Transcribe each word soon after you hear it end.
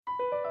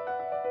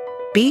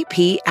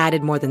BP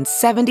added more than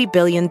 $70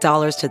 billion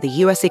to the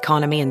U.S.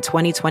 economy in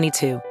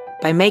 2022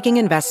 by making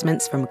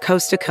investments from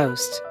coast to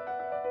coast.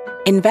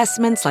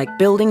 Investments like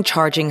building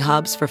charging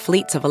hubs for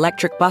fleets of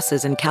electric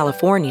buses in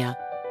California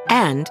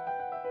and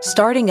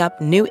starting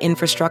up new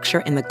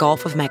infrastructure in the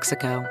Gulf of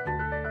Mexico.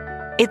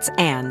 It's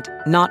and,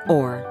 not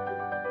or.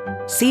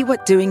 See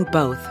what doing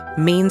both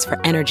means for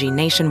energy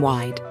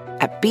nationwide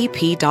at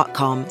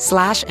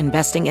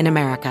bp.com/investing in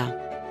America.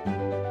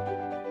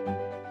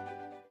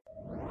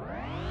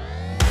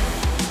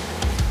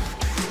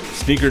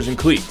 Sneakers and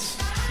Cleats,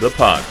 the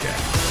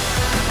podcast.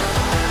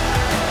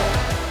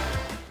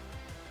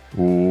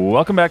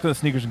 Welcome back to the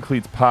Sneakers and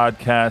Cleats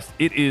podcast.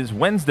 It is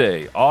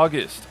Wednesday,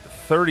 August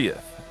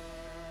 30th.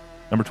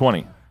 Number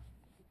 20.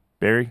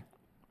 Barry?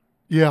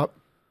 Yeah.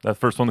 That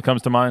first one that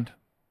comes to mind?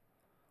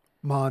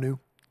 Manu.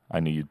 I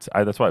knew you'd.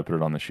 That's why I put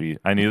it on the sheet.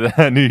 I knew that.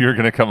 I knew you were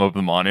going to come up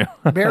with Manu.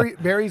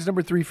 Barry's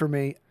number 3 for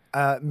me.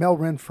 Mel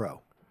Renfro.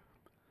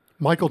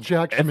 Michael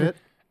Jack Schmidt.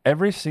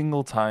 Every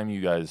single time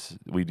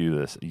we do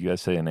this, you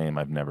guys say a name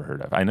I've never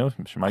heard of. I know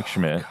Mike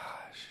Schmidt.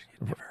 Gosh,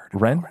 you've never heard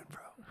of Mel Renfro.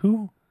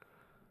 Who?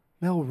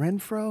 Mel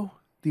Renfro,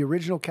 the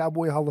original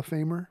Cowboy Hall of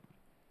Famer.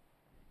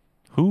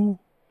 Who?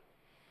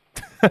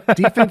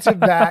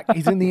 Defensive back.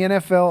 He's in the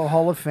NFL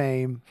Hall of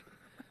Fame.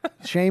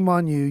 Shame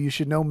on you. You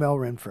should know Mel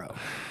Renfro.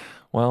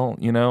 Well,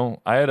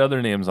 I had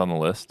other names on the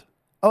list.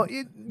 Oh,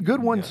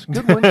 good ones.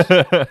 Good ones.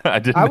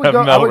 I would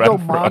go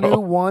Manu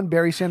 1,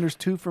 Barry Sanders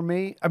 2 for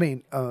me.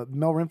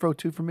 Mel Renfro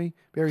 2 for me.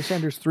 Barry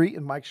Sanders 3,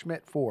 and Mike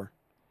Schmidt 4.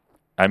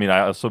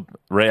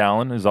 Ray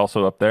Allen is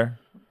also up there.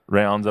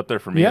 Ray Allen's up there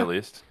for me, at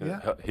least.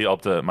 Yeah. He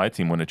helped my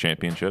team win a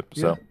championship.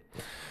 Yeah.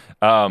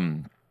 So,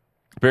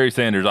 Barry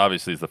Sanders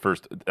obviously is the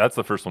first. That's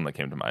the first one that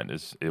came to mind.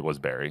 It was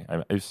Barry.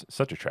 It was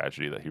such a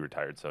tragedy that he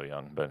retired so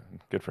young, but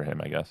good for him,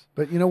 I guess.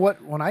 But you know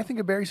what? When I think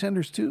of Barry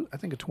Sanders 2, I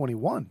think of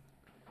 21.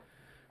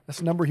 That's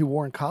the number he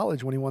wore in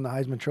college when he won the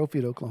Heisman Trophy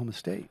at Oklahoma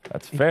State.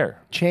 That's fair.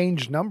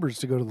 Changed numbers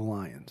to go to the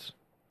Lions.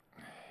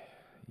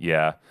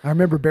 Yeah. I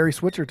remember Barry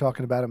Switzer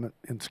talking about him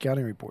in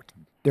scouting reports.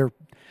 They're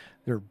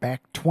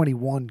back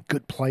 21,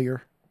 good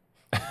player.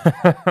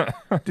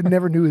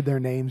 Never knew their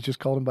names, just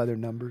called them by their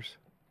numbers.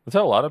 That's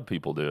how a lot of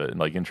people do it.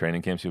 Like in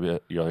training camps, you'll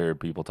hear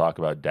people talk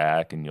about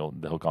Dak, and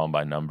they'll call him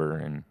by number,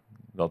 and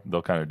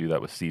they'll kind of do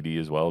that with CD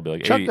as well. Be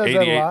like, Chuck does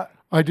that a lot.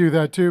 I do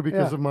that too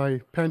because of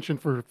my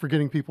penchant for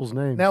forgetting people's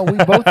names. Now we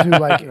both do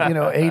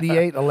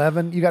 88,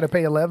 11. You got to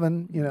pay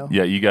 11.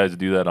 Yeah, you guys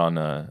do that on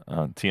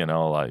TNL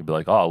a lot. You'd be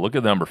like, oh, look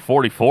at the number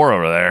 44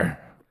 over there.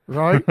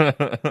 Right?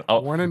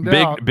 When in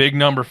doubt. Big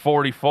number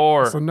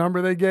 44. That's the number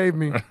they gave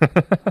me.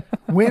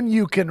 When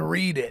you can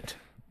read it.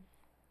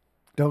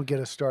 Don't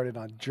get us started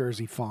on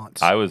jersey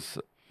fonts.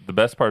 The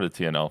best part of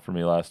TNL for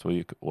me last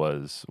week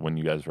was when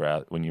you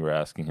were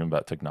asking him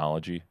about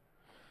technology.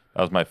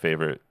 That was my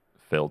favorite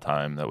fail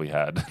time that we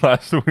had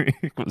last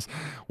week. Was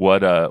what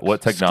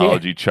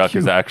technology Chuck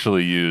has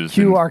actually used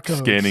QR in codes.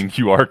 Scanning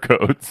QR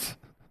codes.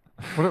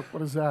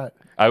 What is that?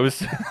 I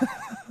was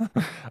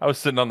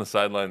sitting on the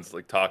sidelines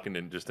like talking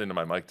into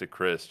my mic to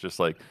Chris,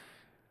 just like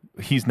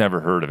he's never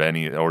heard of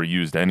any or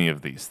used any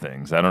of these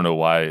things. I don't know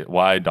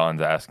why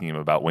Don's asking him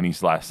about when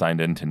he's last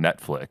signed into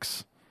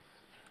Netflix.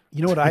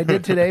 You know what I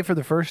did today for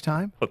the first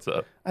time? What's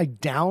up? I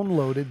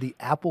downloaded the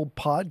Apple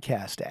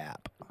Podcast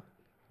app.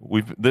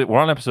 We're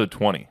on episode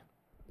 20.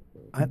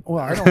 I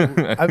don't.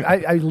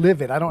 I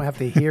live it. I don't have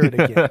to hear it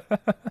again.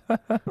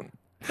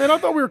 Man, I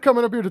thought we were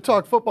coming up here to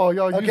talk football.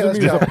 Y'all Okay,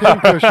 using me let's as a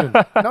pincushion.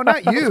 No,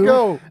 not you. Let's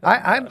go.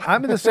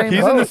 I'm in the same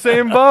He's boat. in the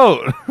same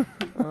boat.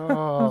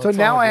 So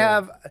now I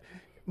have.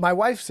 My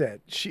wife said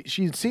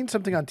she'd seen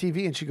something on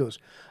TV and she goes,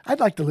 "I'd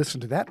like to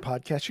listen to that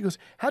podcast." She goes,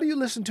 "How do you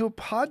listen to a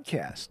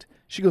podcast?"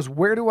 She goes,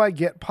 "Where do I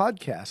get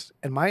podcasts?"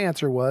 And my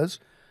answer was,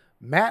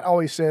 Matt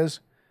always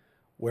says,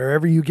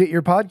 wherever you get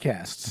your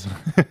podcasts.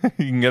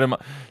 You can get them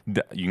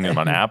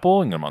on Apple,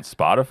 you can get them on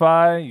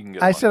Spotify.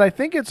 I said, I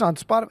think it's on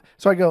Spotify.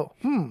 So I go,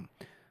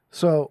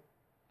 So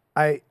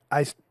I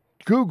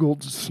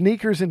Googled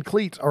sneakers and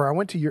cleats, or I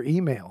went to your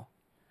email.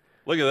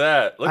 Look at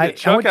that. Look at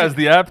Chuck has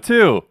the app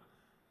too.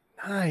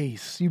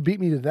 Nice. You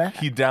beat me to that.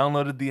 He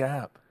downloaded the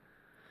app.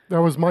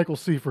 That was Michael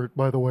Seifert,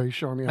 by the way,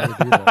 showing me how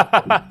to do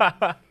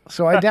that.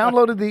 So I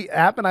downloaded the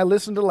app and I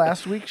listened to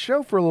last week's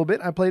show for a little bit.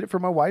 I played it for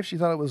my wife. She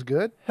thought it was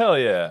good. Hell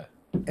yeah.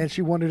 And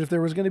she wondered if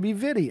there was going to be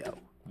video.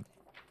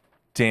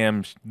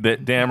 Damn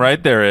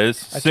right there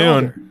is. I told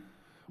Soon. her.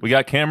 We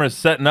got cameras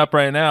setting up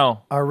right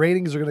now. Our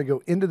ratings are going to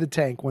go into the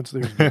tank once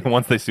there's video.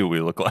 Once they see what we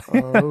look like.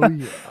 Oh,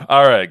 yeah.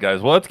 All right,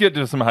 guys. Well, let's get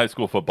to some high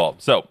school football.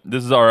 So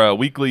this is our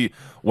weekly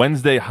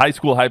Wednesday High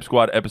School Hype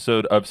Squad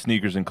episode of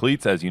Sneakers and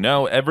Cleats. As you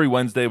know, every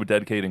Wednesday we're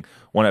dedicating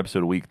one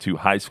episode a week to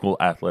high school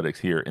athletics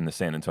here in the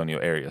San Antonio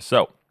area.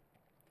 So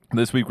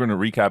this week we're going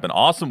to recap an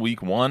awesome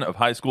week one of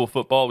high school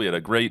football. We had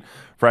a great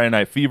Friday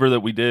Night Fever that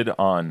we did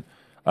on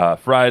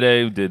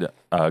Friday. We did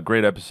a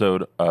great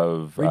episode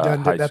of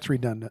redundant. That's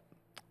redundant.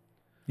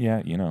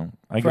 Yeah, you know.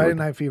 Friday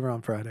Night Fever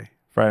on Friday.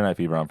 Friday Night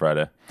Fever on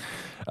Friday.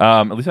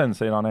 At least I didn't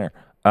say it on air.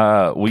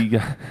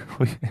 We're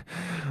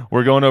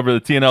going over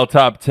the TNL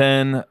top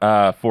 10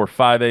 for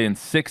 5A and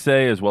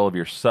 6A, as well as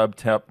your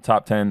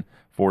top 10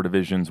 for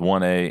divisions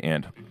 1A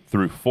and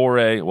through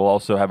 4A. We'll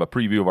also have a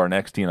preview of our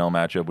next TNL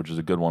matchup, which is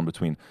a good one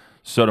between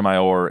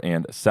Sotomayor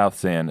and South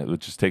San,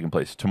 which is taking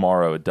place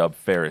tomorrow at Dub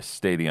Ferris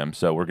Stadium.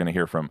 So we're going to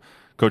hear from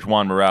Coach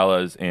Juan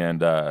Morales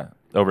and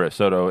over at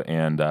Soto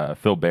and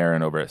Phil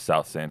Barron over at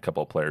South San, a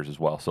couple of players as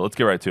well. So let's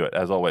get right to it.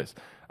 As always,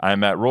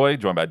 I'm Matt Roy,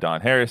 joined by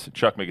Don Harris,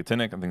 Chuck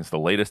Migatinick. I think it's the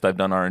latest I've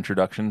done our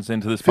introductions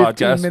into this 15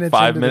 podcast. minutes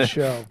 5 into minutes,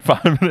 the show.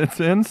 5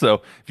 minutes in.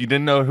 So if you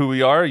didn't know who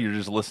we are, you're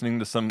just listening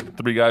to some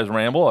three guys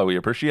ramble. We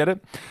appreciate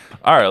it.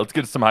 All right, let's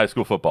get to some high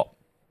school football.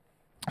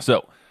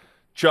 So,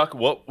 Chuck,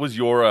 what was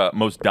your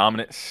most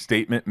dominant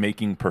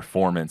statement-making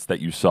performance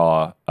that you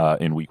saw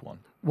in week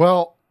one?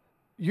 Well,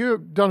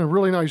 you've done a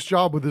really nice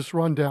job with this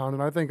rundown,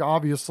 and I think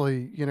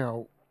obviously,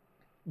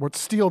 what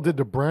Steele did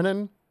to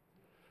Brennan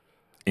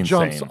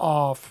jumps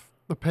off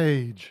the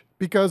page.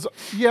 Because,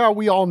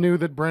 we all knew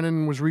that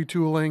Brennan was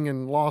retooling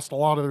and lost a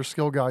lot of their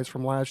skill guys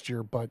from last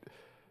year, but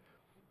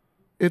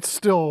it's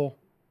still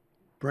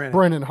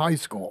Brennan High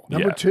School.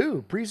 Number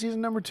 2, preseason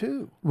number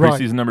 2.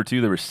 Right. Preseason number 2,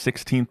 they were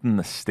 16th in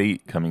the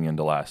state coming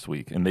into last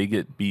week, and they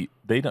get beat.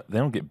 They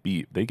don't get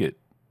beat. They get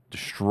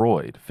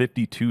destroyed,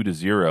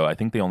 52-0. I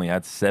think they only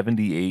had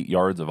 78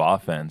 yards of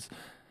offense.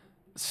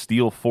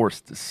 Steele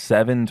forced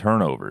 7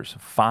 turnovers,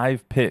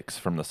 5 picks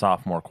from the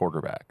sophomore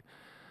quarterback.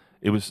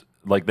 It was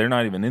like they're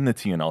not even in the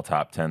TNL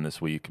top 10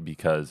 this week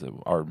because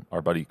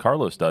our buddy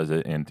Carlos does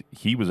it, and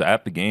he was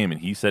at the game,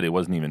 and he said it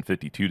wasn't even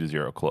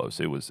 52-0 close.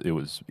 It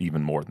was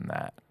even more than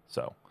that.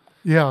 So,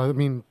 yeah, I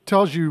mean,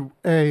 tells you,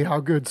 how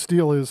good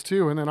Steele is,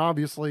 too, and then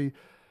obviously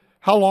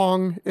how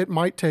long it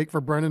might take for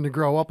Brennan to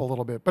grow up a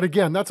little bit. But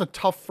again, that's a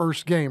tough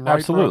first game, right?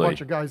 Absolutely. For a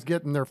bunch of guys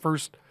getting their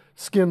first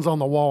skins on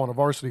the wall in a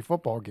varsity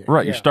football game.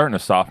 Right, You're starting a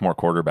sophomore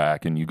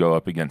quarterback, and you go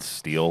up against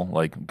Steele.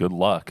 Like, good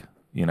luck.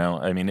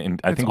 I mean, and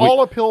I it's think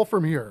all uphill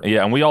from here.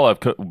 Yeah, and we all have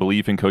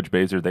belief in Coach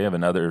Baser. They have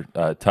another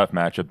tough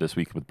matchup this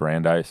week with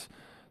Brandeis,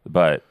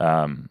 but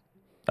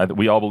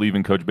we all believe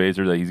in Coach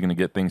Baser that he's going to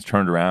get things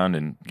turned around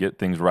and get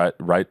things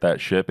right that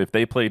ship. If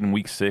they played in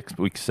week 6,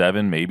 week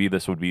 7, maybe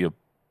this would be a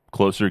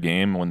closer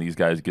game when these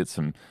guys get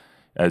some,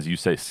 as you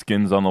say,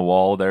 skins on the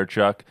wall there,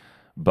 Chuck.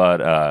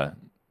 But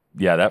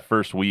that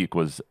first week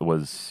was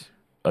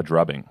a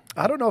drubbing.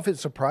 I don't know if it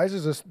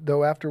surprises us,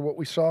 though, after what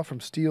we saw from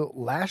Steele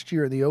last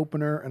year in the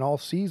opener and all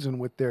season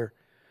with their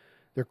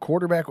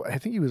quarterback. I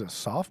think he was a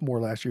sophomore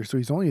last year, so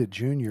he's only a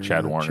junior.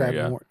 Chad Warner,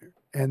 yeah.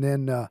 And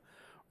then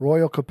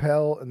Royal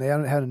Capel, and they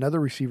had another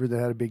receiver that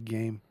had a big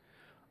game.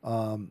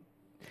 The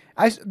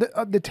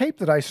tape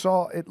that I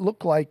saw, it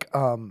looked like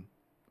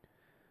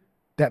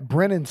that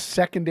Brennan's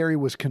secondary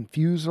was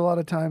confused a lot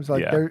of times.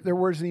 Like there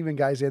wasn't even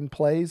guys in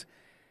plays.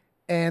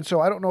 And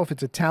so I don't know if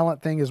it's a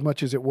talent thing as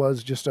much as it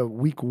was just a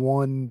week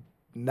 1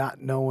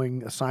 not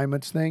knowing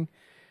assignments thing.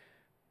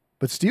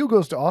 But Steele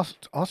goes to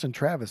Austin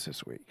Travis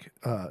this week,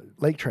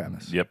 Lake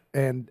Travis. Yep.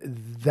 And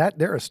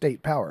they're a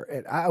state power.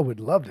 And I would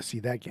love to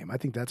see that game. I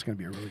think that's going to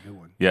be a really good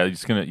one. Yeah,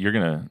 you're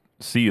gonna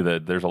see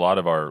that there's a lot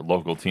of our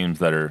local teams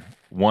that are,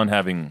 one,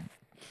 having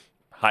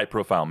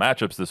high-profile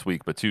matchups this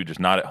week, but 2, just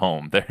not at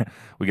home.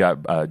 We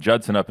got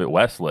Judson up at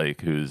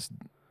Westlake, who's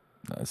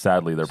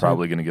sadly, they're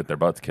probably going to get their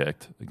butts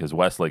kicked because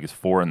Westlake is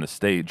 4 in the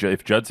state.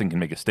 If Judson can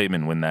make a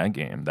statement and win that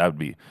game, that would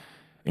be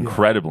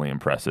incredibly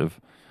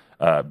impressive.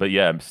 But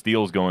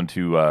Steele's going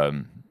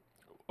to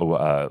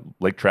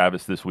Lake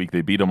Travis this week.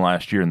 They beat them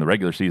last year in the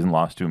regular season,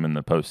 lost to them in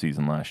the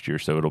postseason last year.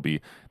 So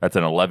that's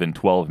an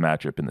 11-12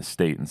 matchup in the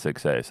state in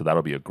 6A. So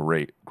that'll be a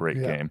great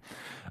game.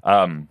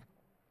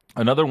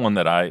 Another one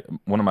that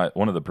one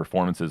of the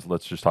performances,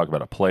 let's just talk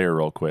about a player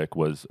real quick,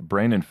 was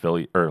Brandeis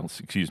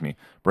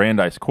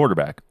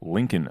quarterback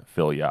Lincoln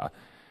Filia.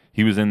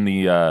 He was in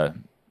the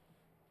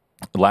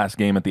last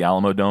game at the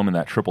Alamo Dome in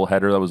that triple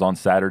header that was on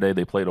Saturday.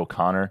 They played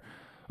O'Connor.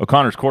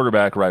 O'Connor's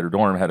quarterback, Ryder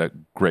Dorn, had a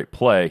great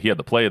play. He had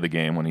the play of the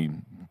game when he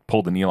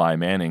pulled an Eli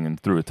Manning and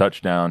threw a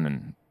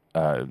touchdown,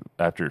 and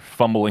after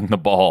fumbling the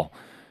ball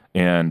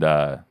and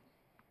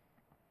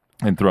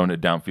throwing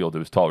it downfield to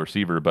his tall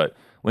receiver. But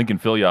Lincoln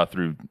Filia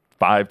threw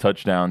 5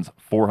 touchdowns,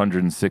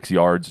 406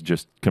 yards,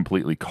 just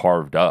completely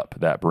carved up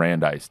that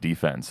Brandeis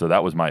defense. So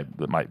that was my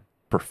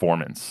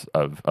performance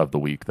of the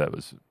week. That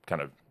was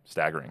kind of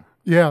staggering.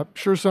 Yeah,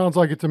 sure sounds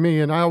like it to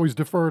me. And I always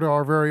defer to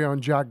our very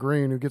own Jack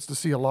Green, who gets to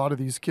see a lot of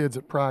these kids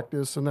at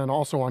practice and then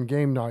also on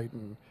game night.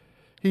 And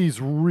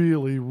he's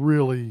really,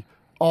 really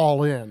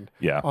all in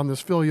on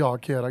this Filia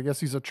kid. I guess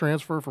he's a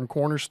transfer from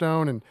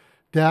Cornerstone, and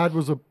Dad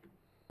was a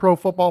pro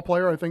football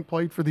player. I think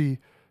played for the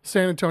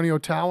San Antonio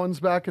Talons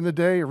back in the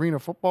day, arena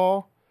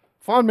football.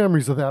 Fond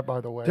memories of that,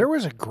 by the way. There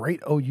was a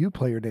great OU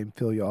player named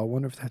Filia. I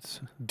wonder if that's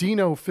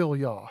Dino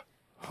Filia.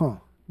 Huh.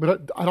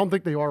 But I don't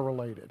think they are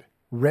related.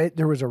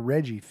 There was a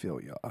Reggie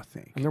Filia, I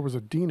think. And there was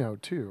a Dino,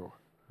 too.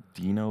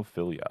 Dino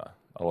Filia.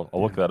 I'll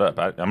look that up.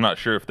 I'm not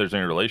sure if there's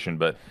any relation,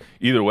 but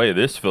either way,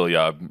 this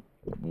Filia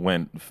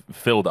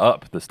filled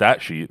up the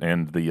stat sheet,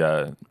 and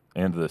the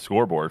and the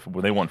scoreboard.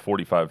 They won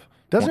 45.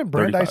 Doesn't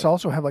Brandeis 35.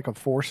 also have like a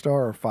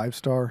 4-star or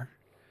 5-star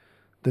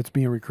that's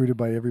being recruited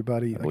by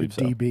everybody? I believe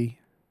so. DB?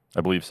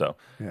 I believe so.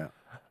 Yeah.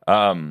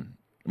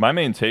 My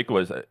main take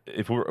was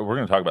if we're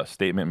going to talk about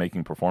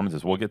statement-making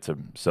performances, we'll get to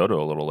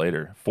Soto a little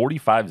later.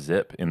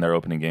 45-zip in their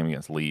opening game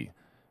against Lee.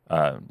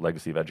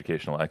 Legacy of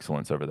educational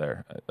excellence over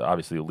there.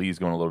 Obviously, Lee's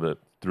going a little bit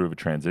through a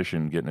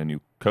transition, getting a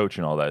new coach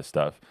and all that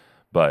stuff.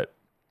 But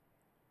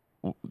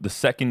the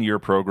second-year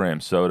program,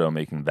 Soto,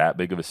 making that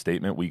big of a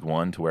statement week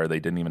one to where they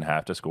didn't even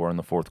have to score in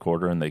the fourth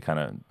quarter and they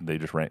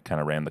just ran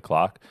the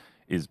clock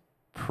is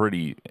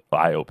pretty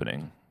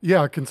eye-opening.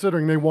 Yeah,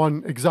 considering they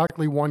won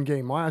exactly one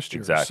game last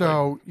year. Exactly.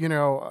 So,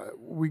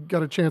 we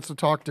got a chance to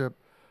talk to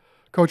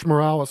Coach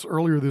Morales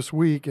earlier this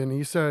week, and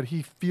he said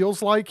he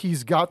feels like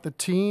he's got the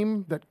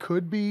team that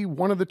could be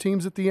one of the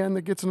teams at the end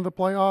that gets into the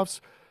playoffs,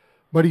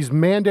 but he's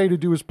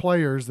mandated to his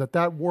players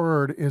that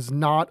word is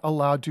not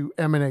allowed to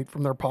emanate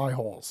from their pie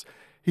holes.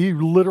 He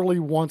literally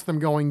wants them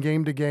going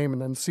game to game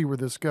and then see where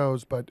this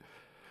goes. But,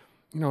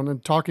 and then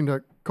talking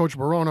to Coach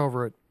Barone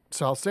over at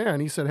South San,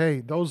 he said,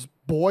 hey, those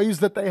boys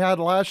that they had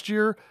last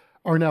year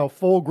are now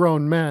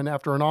full-grown men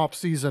after an off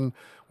season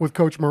with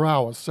Coach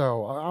Morales.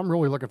 So I'm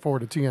really looking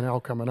forward to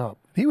TNL coming up.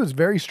 He was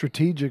very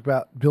strategic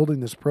about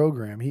building this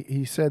program.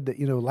 He said that,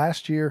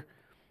 last year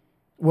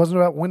wasn't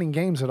about winning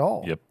games at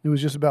all. Yep. It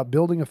was just about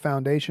building a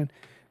foundation.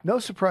 No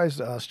surprise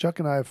to us. Chuck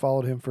and I have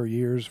followed him for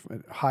years,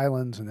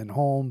 Highlands and then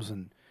Holmes.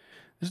 And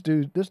this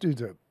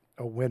dude's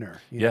a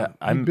winner. He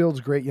builds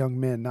great young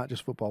men, not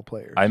just football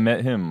players. I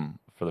met him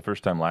for the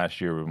first time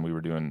last year when we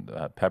were doing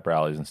pep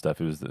rallies and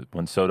stuff. It was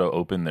when Soto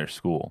opened their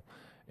school,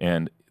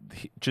 and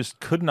he just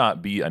could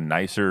not be a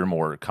nicer,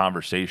 more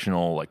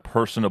conversational, like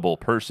personable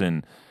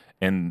person.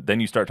 And then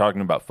you start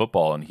talking about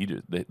football,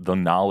 and the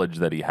knowledge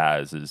that he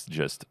has is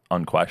just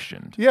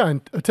unquestioned. Yeah,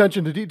 and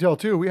attention to detail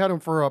too. We had him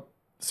for a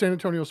San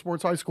Antonio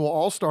Sports High School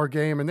All-Star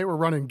game, and they were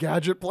running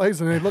gadget plays,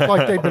 and they looked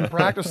like they'd been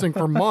practicing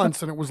for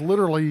months, and it was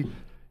literally,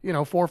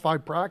 4 or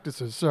 5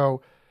 practices.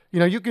 So,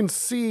 you can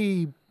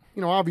see.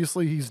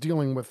 Obviously he's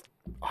dealing with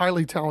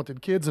highly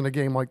talented kids in a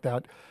game like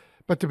that,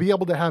 but to be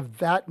able to have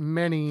that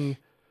many,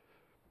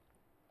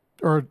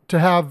 or to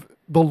have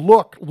the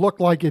look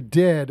like it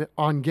did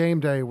on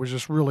game day was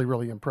just really,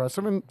 really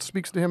impressive and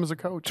speaks to him as a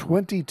coach.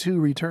 22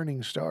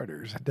 returning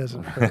starters. It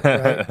doesn't hurt,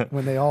 right?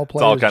 When they all play.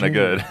 It's all kind of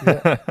good.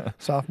 Yeah.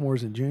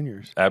 Sophomores and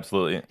juniors.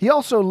 Absolutely. He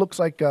also looks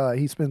like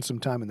he spends some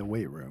time in the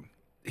weight room.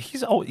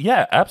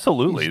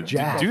 Absolutely. He's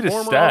jacked. Dude is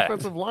Former stacked.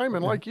 offensive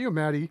lineman like you,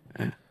 Matty.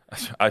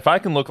 If I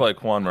can look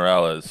like Juan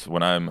Morales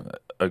when I'm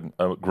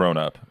a grown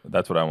up,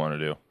 that's what I want to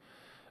do.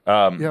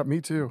 Yeah, me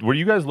too. Were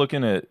you guys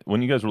looking at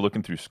when you guys were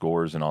looking through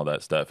scores and all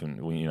that stuff,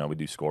 and we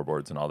do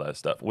scoreboards and all that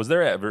stuff? Was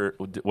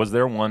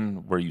there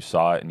one where you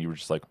saw it and you were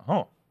just like,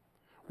 oh,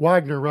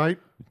 Wagner, right?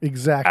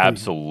 Exactly.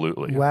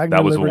 Absolutely. Wagner,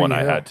 that was the Liberty one Hill.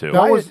 I had too.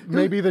 That was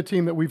maybe the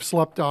team that we've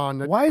slept on.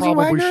 That Why is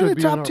probably Wagner should in the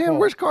be top our 10? fault.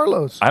 Where's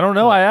Carlos? I don't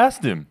know. I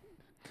asked him.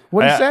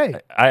 What did he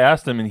say? I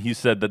asked him, and he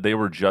said that they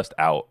were just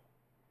out.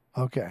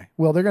 Okay.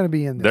 Well, they're going to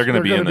be in this. They're going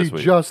to be in this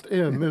week. Just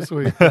in this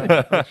week.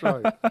 That's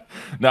right.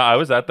 No, I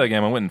was at that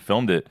game. I went and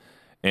filmed it,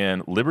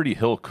 and Liberty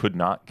Hill could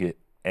not get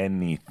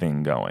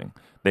anything going.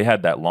 They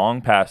had that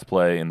long pass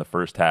play in the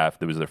first half.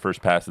 That was their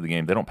first pass of the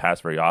game. They don't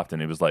pass very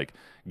often. It was like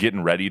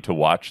getting ready to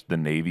watch the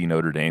Navy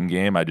Notre Dame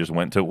game. I just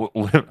went to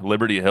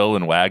Liberty Hill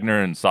and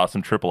Wagner and saw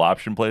some triple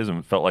option plays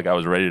and felt like I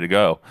was ready to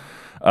go.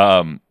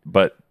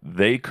 But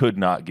they could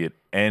not get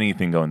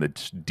anything going. The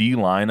D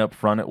line up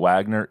front at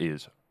Wagner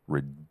is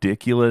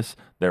ridiculous.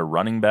 Their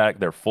running back,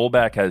 their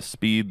fullback has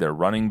speed. Their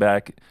running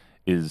back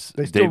is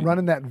They still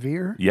running that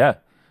veer? Yeah.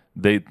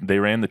 They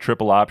ran the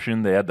triple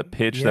option. They had the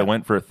pitch that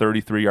went for a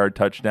 33-yard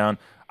touchdown.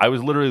 I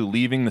was literally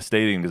leaving the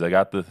stadium because I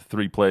got the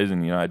 3 plays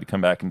and I had to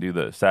come back and do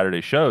the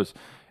Saturday shows.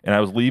 And I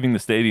was leaving the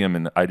stadium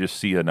and I just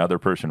see another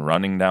person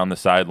running down the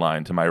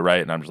sideline to my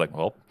right, and I'm just like,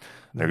 well,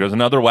 there goes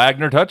another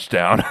Wagner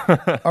touchdown.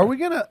 Are we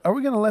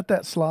gonna let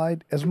that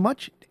slide? As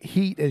much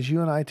heat as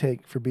you and I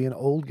take for being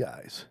old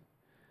guys,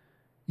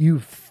 you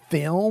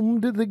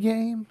filmed the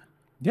game?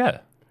 Yeah.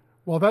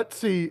 Well,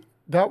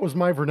 that was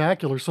my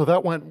vernacular, so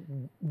that went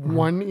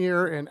one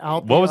ear and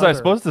out the What was other. I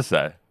supposed to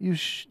say?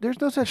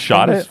 There's no such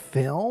Shot thing it? as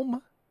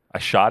film. I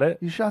shot it?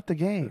 You shot the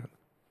game.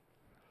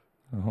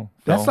 Oh,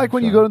 That's film, like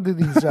when you shot. go into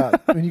these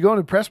when you go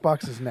into press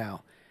boxes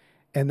now,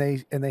 and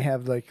they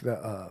have like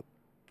the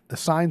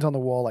signs on the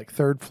wall like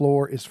 3rd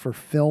floor is for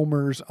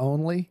filmers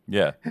only.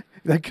 Yeah.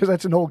 Because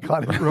that's an old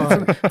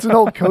it's an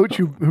old coach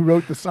who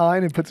wrote the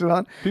sign and puts it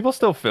on. People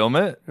still film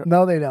it?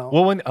 No, they don't.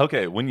 Well, when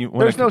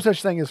There's no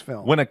such thing as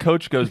film. When a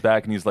coach goes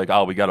back and he's like,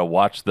 "Oh, we got to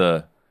watch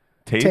the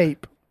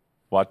tape."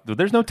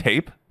 There's no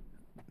tape.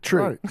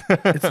 True.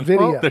 It's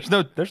video.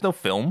 There's no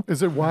film.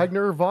 Is it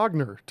Wagner or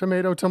Wagner?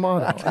 Tomato.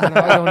 I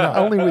don't know.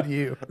 Only with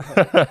you.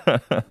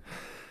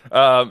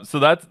 So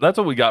that's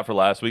what we got for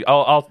last week.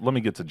 Let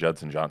me get to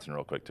Judson Johnson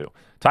real quick too.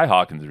 Ty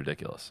Hawkins is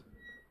ridiculous.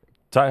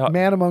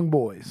 Man among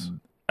boys.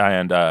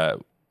 And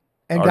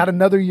got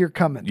another year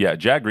coming. Yeah,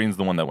 Jack Green's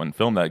the one that went and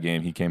filmed that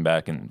game. He came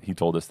back and he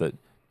told us that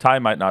Ty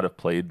might not have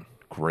played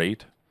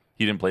great.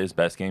 He didn't play his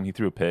best game. He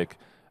threw a pick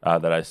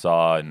that I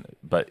saw,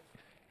 but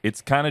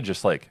it's kind of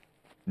just like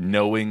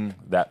knowing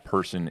that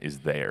person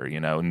is there,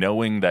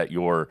 knowing that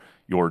your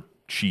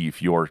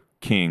chief, your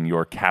king,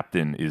 your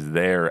captain is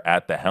there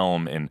at the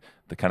helm, and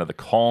the kind of the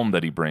calm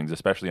that he brings,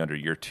 especially under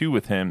year 2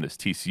 with him, this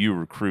TCU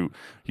recruit.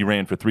 He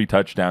ran for 3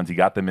 touchdowns. He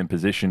got them in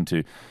position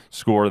to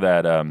score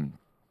that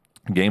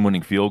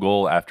game-winning field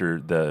goal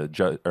after the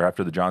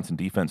Johnson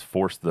defense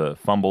forced the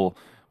fumble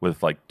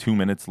with like 2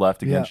 minutes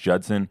left against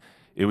Judson.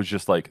 It was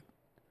just like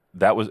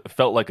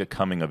felt like a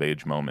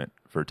coming-of-age moment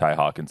for Ty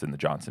Hawkins and the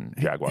Johnson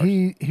Jaguars.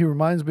 He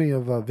reminds me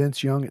of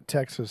Vince Young at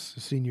Texas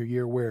senior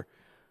year, where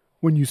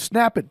when you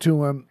snap it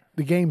to him,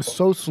 the game's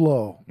so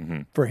slow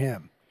for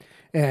him.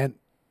 And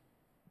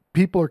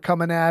people are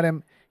coming at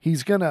him.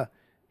 He's going to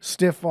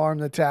stiff arm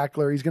the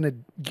tackler. He's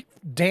going to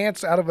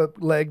dance out of a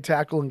leg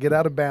tackle and get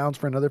out of bounds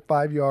for another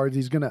 5 yards.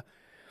 He's going to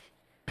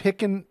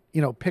pick him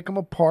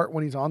apart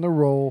when he's on the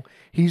roll.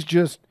 He's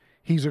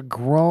a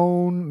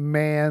grown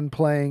man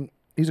playing.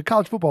 He's a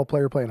college football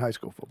player playing high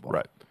school football.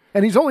 Right.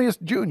 And he's only a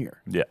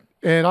junior. Yeah.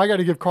 And I got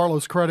to give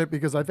Carlos credit,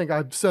 because I think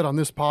I've said on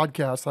this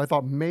podcast, I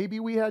thought maybe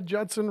we had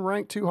Judson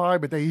ranked too high,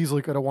 but they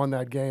easily could have won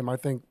that game. I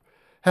think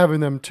having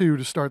them 2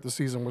 to start the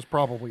season was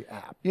probably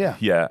apt. Yeah.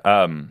 Yeah.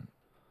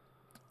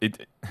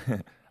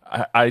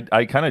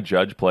 I kind of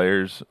judge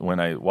players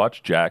when I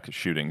watch Jack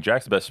shooting.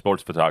 Jack's the best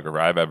sports photographer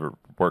I've ever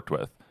worked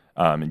with.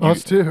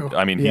 Us too.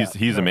 I mean,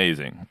 he's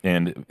amazing.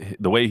 And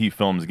the way he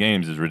films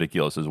games is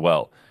ridiculous as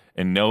well.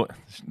 And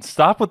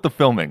stop with the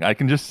filming. I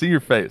can just see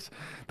your face.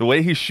 The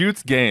way he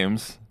shoots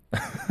games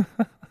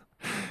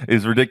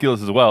is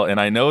ridiculous as well. And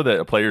I know that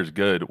a player's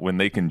good when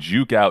they can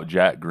juke out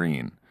Jack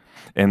Green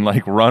and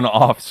like run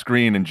off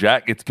screen, and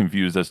Jack gets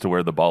confused as to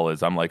where the ball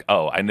is. I'm like,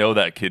 oh, I know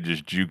that kid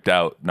just juked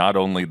out not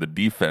only the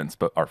defense,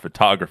 but our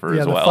photographer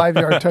as well. Yeah, the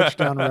 5-yard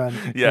touchdown run.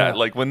 Yeah,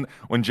 like when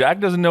Jack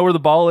doesn't know where the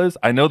ball is,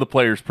 I know the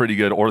player's pretty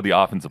good, or the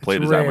offensive play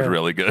design was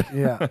really good.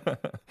 Yeah.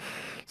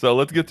 So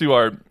let's get to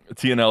our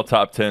TNL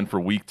top 10 for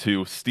week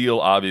 2. Steele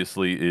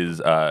obviously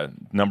is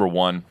number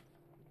 1.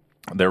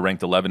 They're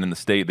ranked 11 in the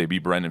state. They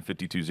beat Brendan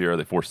 52-0.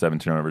 They forced 7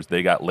 turnovers.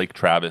 They got Lake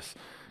Travis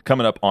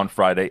coming up on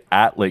Friday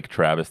at Lake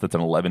Travis. That's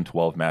an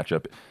 11-12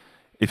 matchup.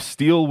 If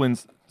Steele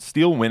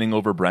winning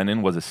over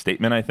Brendan was a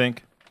statement, I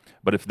think.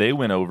 But if they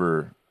win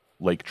over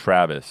Lake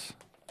Travis,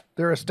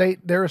 they're a state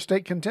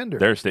contender.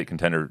 They're a state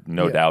contender,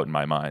 no doubt in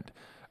my mind.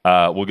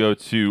 We'll go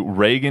to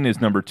Reagan is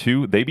number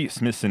 2. They beat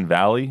Smithson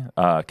Valley.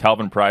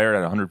 Calvin Pryor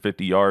at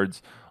 150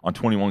 yards on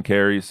 21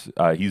 carries.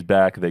 He's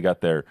back. They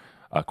got their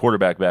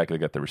quarterback back. They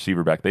got the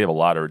receiver back. They have a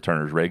lot of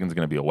returners. Reagan's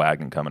going to be a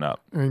wagon coming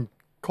up. And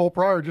Cole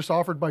Pryor just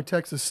offered by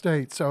Texas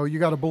State, so you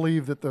got to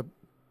believe that the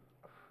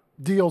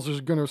deals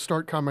are going to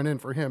start coming in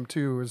for him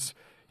too, as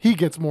he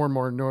gets more and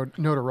more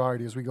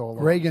notoriety as we go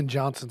along. Reagan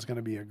Johnson's going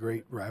to be a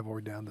great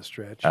rivalry down the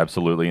stretch.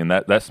 Absolutely, and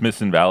that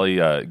Smithson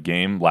Valley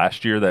game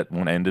last year, that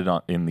one ended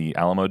in the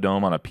Alamo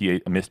Dome on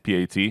a missed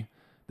PAT.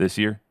 This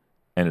year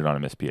ended on a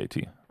missed PAT,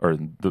 or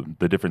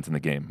the difference in the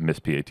game,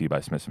 missed PAT by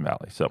Smithson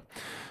Valley. So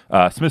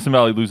Smithson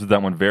Valley loses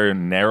that one very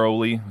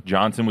narrowly.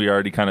 Johnson, we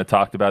already kind of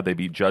talked about. They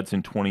beat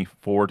Judson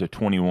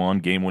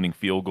 24-21, game-winning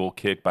field goal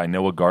kick by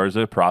Noah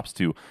Garza. Props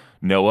to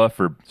Noah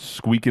for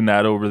squeaking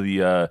that over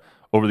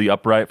the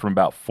upright from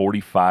about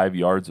 45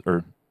 yards,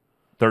 or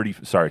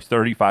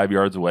 35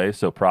 yards away.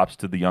 So props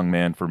to the young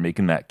man for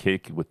making that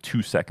kick with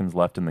 2 seconds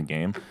left in the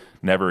game.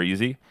 Never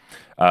easy.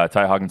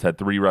 Ty Hawkins had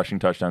 3 rushing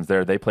touchdowns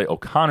there. They play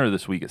O'Connor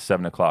this week at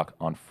 7 o'clock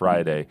on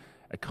Friday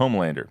at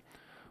Comalander.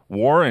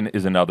 Warren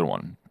is another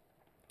one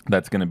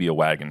that's going to be a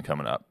wagon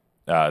coming up.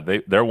 They're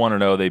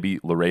 1-0. They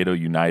beat Laredo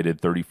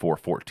United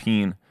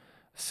 34-14.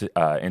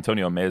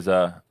 Antonio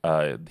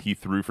Meza, he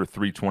threw for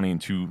 320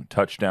 and 2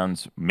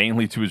 touchdowns,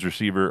 mainly to his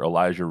receiver,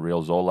 Elijah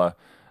Realzola.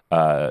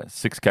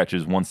 6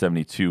 catches,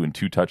 172, and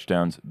 2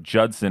 touchdowns.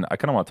 Judson, I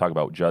kind of want to talk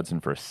about Judson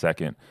for a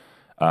second,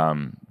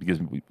 because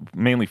we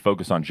mainly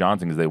focus on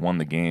Johnson because they won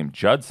the game.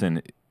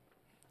 Judson,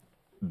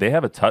 they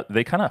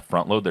kind of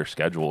front load their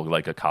schedule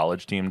like a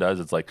college team does.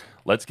 It's like,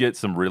 let's get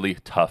some really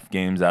tough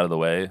games out of the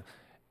way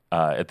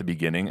at the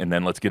beginning, and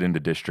then let's get into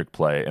district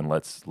play and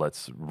let's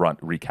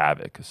wreak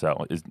havoc.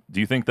 So do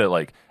you think that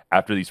like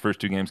after these first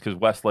 2 games, because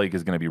Westlake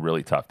is going to be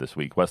really tough this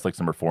week. Westlake's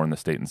number 4 in the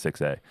state in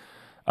 6A.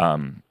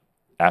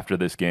 After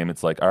this game,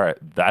 it's like, all right,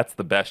 that's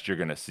the best you're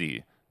going to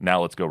see.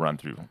 Now let's go run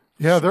through.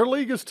 Yeah, their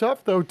league is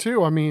tough, though,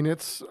 too. I mean,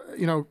 it's,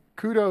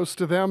 kudos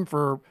to them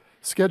for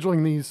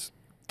scheduling these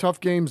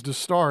tough games to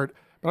start.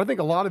 But I think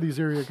a lot of these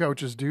area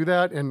coaches do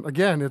that. And,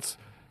 again,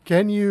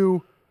 can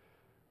you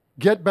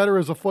get better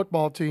as a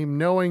football team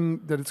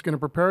knowing that it's going to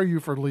prepare you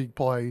for league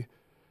play,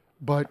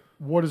 but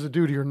what does it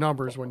do to your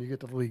numbers when you get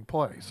to league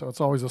play? So it's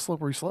always a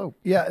slippery slope.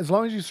 Yeah, as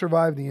long as you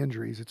survive the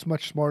injuries, it's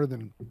much smarter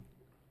than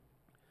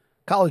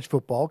college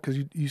football, because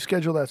you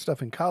schedule that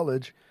stuff in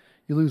college.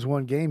 You lose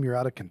one game, you're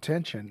out of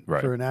contention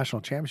for a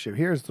national championship.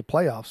 Here's the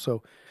playoffs,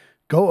 so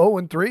go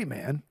 0-3,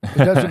 man. It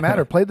doesn't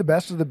matter. Play the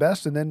best of the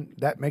best, and then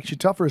that makes you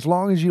tougher as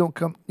long as you don't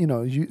come.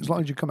 As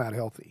long as you come out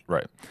healthy.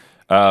 Right.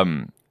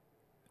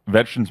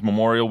 Veterans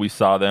Memorial, we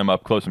saw them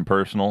up close and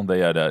personal. They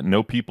had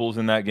no peoples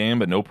in that game,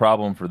 but no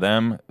problem for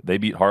them. They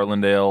beat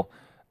Harlandale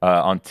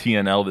on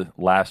TNL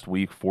last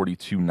week,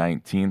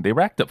 42-19. They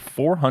racked up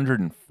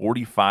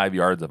 445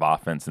 yards of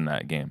offense in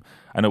that game.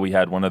 I know we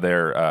had one of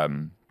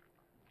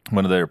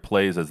their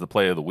plays as the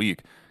play of the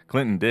week.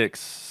 Clinton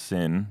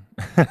Dixon,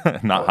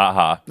 not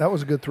haha. That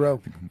was a good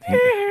throw.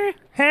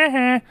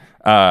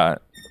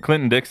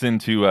 Clinton Dixon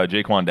to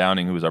Jaquan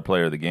Downing, who was our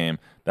player of the game.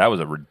 That was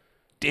a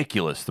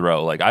ridiculous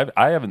throw. Like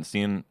I haven't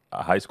seen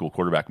a high school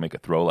quarterback make a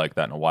throw like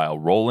that in a while.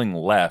 Rolling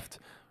left,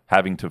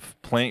 having to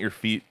plant your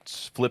feet,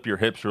 flip your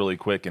hips really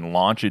quick, and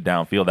launch it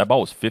downfield. That ball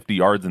was 50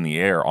 yards in the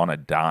air on a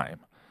dime.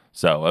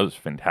 So that was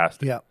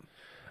fantastic. Yeah.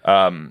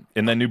 And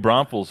then New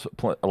Braunfels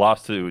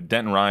lost to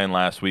Denton Ryan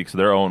last week, so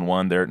they're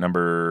 0-1. They're at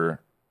number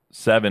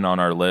 7 on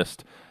our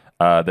list.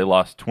 They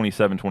lost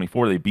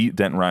 27-24. They beat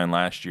Denton Ryan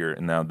last year,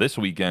 and now this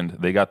weekend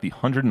they got the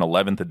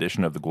 111th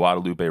edition of the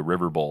Guadalupe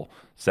River Bowl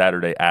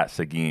Saturday at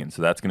Seguin,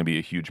 so that's going to be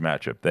a huge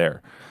matchup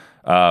there.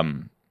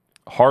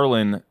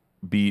 Harlan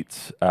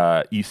beats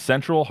East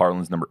Central.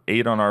 Harlan's number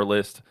 8 on our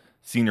list.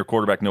 Senior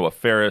quarterback Noah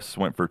Ferris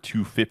went for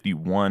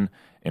 251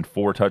 and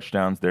 4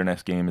 touchdowns. Their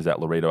next game is at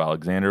Laredo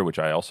Alexander, which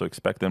I also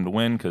expect them to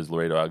win because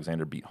Laredo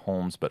Alexander beat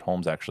Holmes, but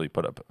Holmes actually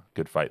put up a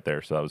good fight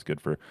there, so that was good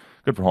for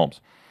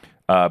Holmes.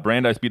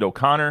 Brandeis beat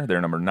O'Connor.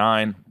 They're number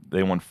 9.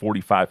 They won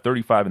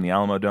 45-35 in the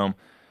Alamo Dome.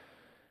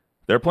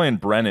 They're playing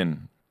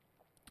Brennan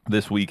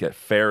this week at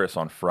Ferris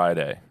on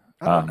Friday.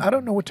 I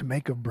don't know what to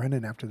make of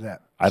Brennan after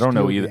that. I don't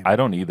know Steele either. game. I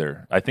don't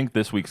either. I think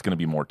this week's going to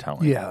be more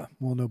telling. Yeah,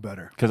 we'll know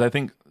better. Because I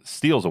think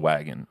Steele's a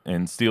wagon,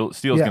 and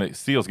Steele's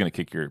gonna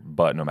kick your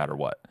butt no matter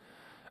what.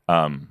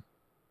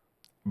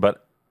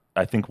 But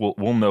I think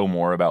we'll know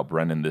more about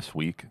Brennan this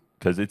week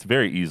because it's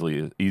very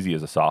easy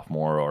as a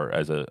sophomore or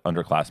as an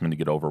underclassman to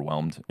get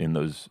overwhelmed in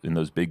those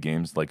big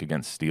games like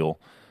against Steele.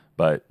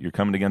 But you're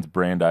coming against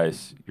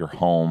Brandeis. You're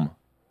home.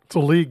 It's a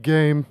league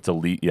game. It's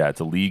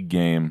a league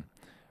game.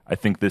 I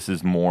think this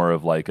is more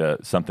of like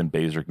something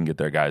Baser can get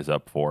their guys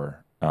up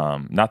for.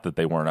 Not that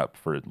they weren't up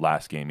for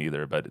last game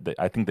either, but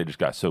I think they just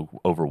got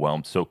so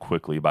overwhelmed so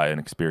quickly by an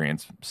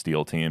experienced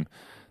Steele team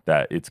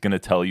that it's going to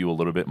tell you a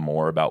little bit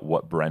more about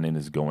what Brennan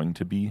is going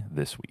to be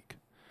this week.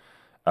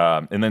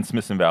 And then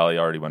Smithson Valley,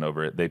 I already went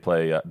over it.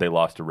 They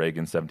lost to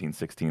Reagan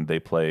 17-16. They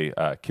play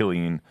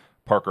Killeen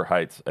Parker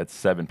Heights at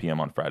 7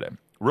 p.m. on Friday.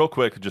 Real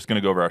quick, just going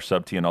to go over our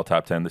sub-TNL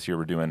top 10. This year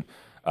we're doing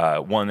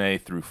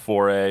 1A through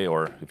 4A,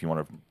 or if you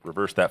want to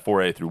reverse that,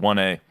 4A through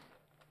 1A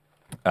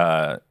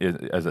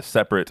as a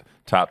separate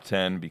top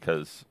 10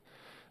 because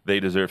they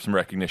deserve some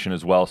recognition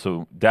as well.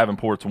 So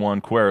Davenport's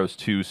 1, Cuero's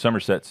 2,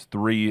 Somerset's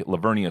 3,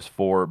 Lavernia's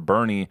 4,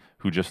 Bernie,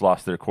 who just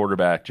lost their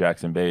quarterback,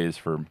 Jackson Bays,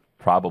 for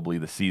probably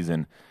the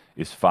season,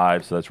 is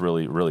 5. So that's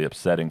really, really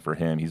upsetting for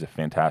him. He's a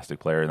fantastic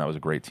player, and that was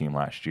a great team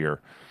last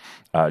year.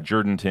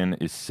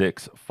 Jourdanton is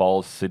 6,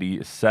 Falls City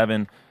is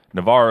 7,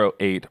 Navarro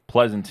 8,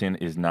 Pleasanton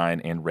is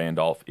 9, and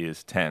Randolph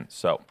is 10.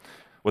 So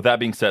with that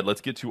being said,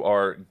 let's get to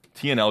our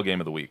TNL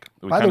game of the week.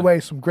 By the way,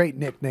 some great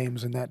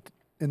nicknames in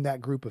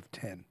that group of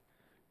 10.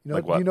 You know,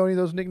 like what? You know any of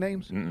those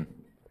nicknames? Mm-mm.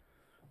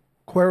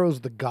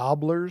 Cuero's the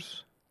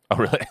Gobblers. Oh,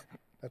 really?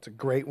 That's a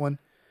great one.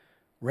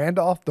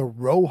 Randolph the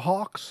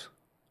Rowhawks.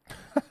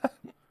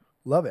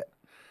 Love it.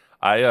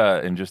 I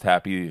am just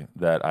happy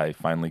that I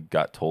finally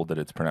got told that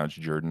it's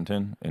pronounced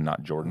Jourdanton and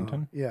not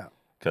Jourdanton. Yeah.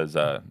 Because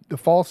the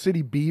Fall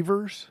City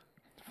Beavers.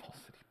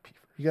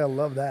 You gotta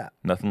love that.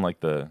 Nothing like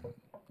the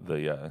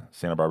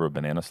Santa Barbara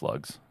banana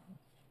slugs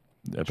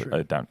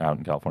down out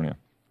in California.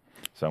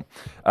 So,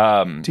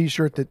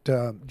 T-shirt that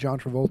John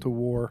Travolta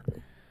wore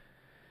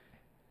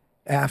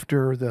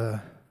after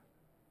the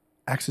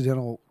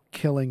accidental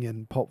killing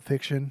in Pulp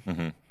Fiction,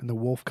 and the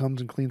wolf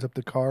comes and cleans up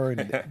the car, and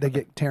they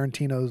get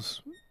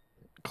Tarantino's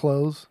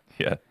clothes.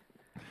 Yeah,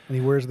 and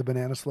he wears the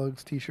Banana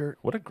Slugs T-shirt.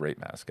 What a great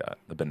mascot,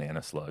 the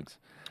Banana Slugs.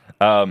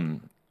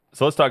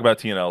 So let's talk about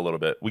TNL a little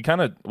bit. We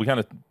kind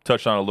of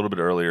touched on it a little bit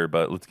earlier,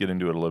 but let's get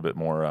into it a little bit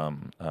more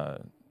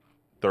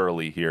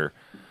thoroughly here.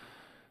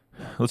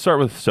 Let's start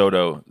with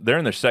Soto. They're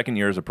in their second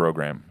year as a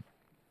program,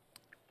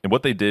 and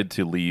what they did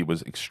to Lee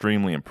was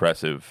extremely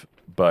impressive.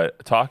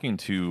 But talking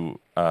to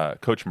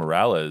Coach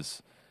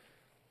Morales,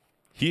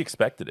 he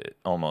expected it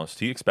almost.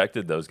 He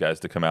expected those guys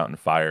to come out and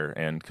fire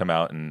and come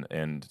out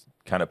and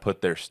kind of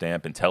put their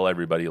stamp and tell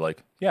everybody,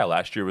 like, yeah,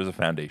 last year was a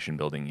foundation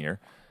building year.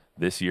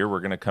 This year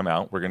we're going to come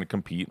out, we're going to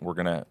compete, we're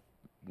going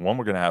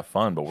to have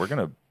fun, but we're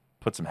going to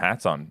put some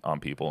hats on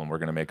people, and we're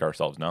going to make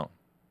ourselves known.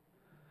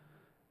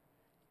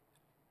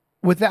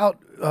 Without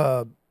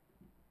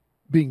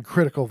being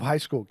critical of high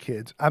school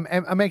kids, I'm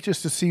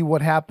anxious to see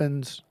what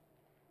happens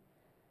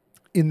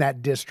in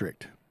that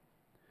district,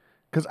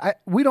 because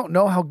we don't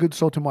know how good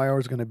Sotomayor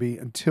is going to be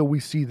until we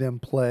see them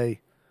play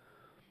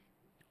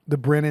the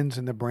Brennans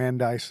and the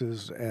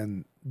Brandeises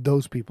and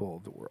those people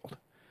of the world,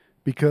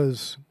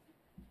 because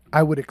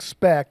I would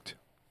expect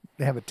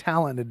they have a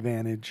talent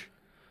advantage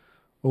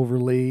over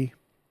Lee.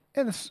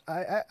 And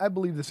I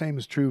believe the same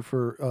is true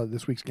for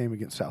this week's game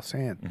against South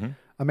San.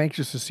 I'm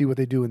anxious to see what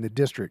they do in the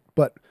district.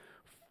 But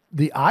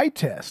the eye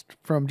test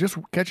from just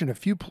catching a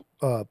few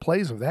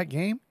plays of that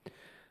game,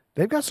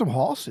 they've got some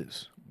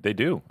hosses. They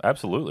do,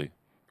 absolutely.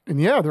 And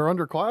yeah, they're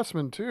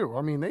underclassmen too.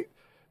 I mean,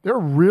 they're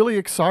really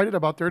excited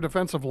about their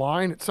defensive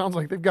line. It sounds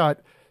like they've got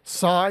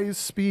size,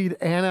 speed,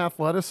 and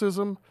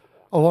athleticism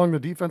along the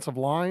defensive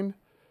line.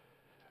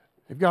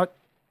 They've got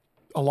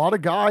a lot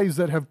of guys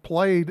that have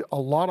played a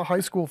lot of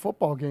high school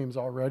football games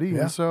already.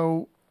 Yeah. And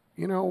so,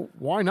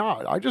 why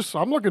not?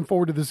 I'm looking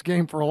forward to this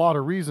game for a lot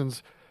of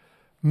reasons,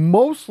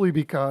 mostly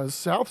because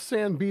South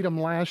San beat them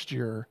last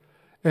year,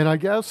 and I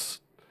guess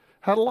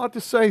had a lot to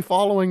say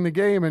following the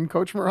game, and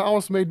Coach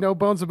Morales made no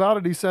bones about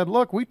it. He said,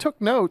 look, we took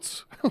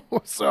notes.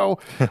 So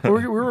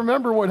we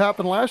remember what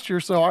happened last year.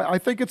 So I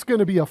think it's going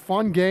to be a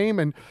fun game.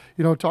 And,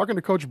 talking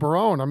to Coach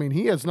Barone, I mean,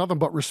 he has nothing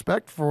but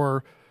respect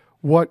for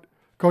what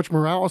Coach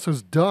Morales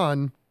has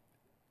done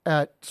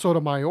at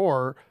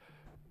Sotomayor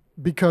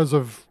because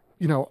of,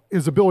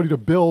 his ability to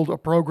build a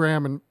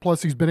program, and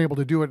plus he's been able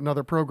to do it in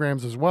other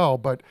programs as well.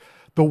 But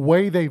the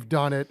way they've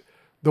done it,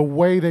 the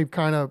way they've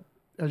kind of,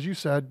 as you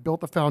said,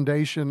 built the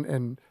foundation,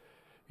 and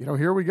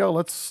here we go.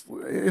 It's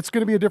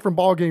going to be a different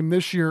ball game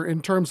this year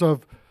in terms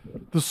of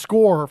the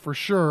score for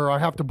sure. I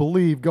have to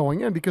believe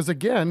going in because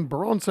again,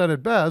 Barone said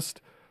it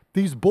best.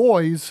 These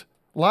boys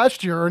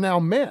last year are now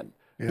men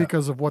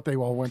because of what they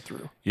all went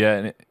through. Yeah,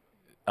 and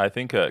I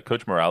think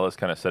Coach Morales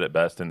kind of said it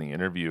best in the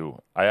interview.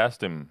 I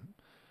asked him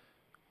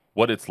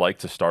what it's like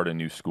to start a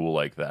new school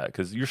like that,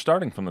 because you're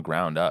starting from the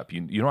ground up.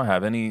 You don't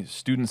have any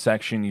student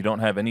section. You don't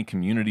have any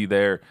community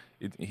there.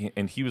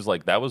 And he was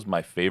like, that was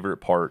my favorite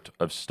part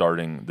of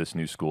starting this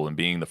new school and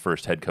being the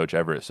first head coach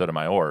ever at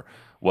Sotomayor,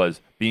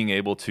 was being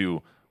able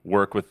to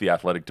work with the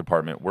athletic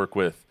department, work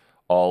with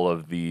all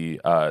of the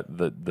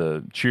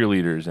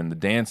cheerleaders and the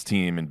dance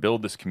team, and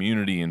build this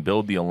community and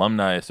build the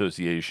alumni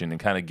association and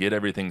kind of get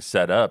everything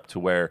set up to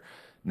where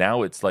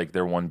now it's like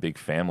they're one big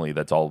family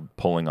that's all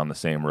pulling on the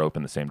same rope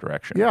in the same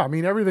direction. Yeah, I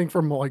mean, everything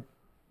from like,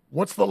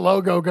 what's the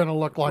logo going to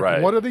look like?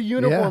 Right. What are the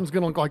uniforms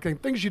going to look like?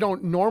 And things you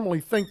don't normally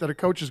think that a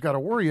coach has got to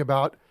worry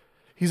about.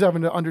 He's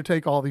having to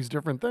undertake all these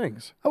different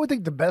things. I would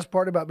think the best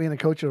part about being a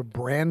coach at a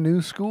brand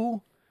new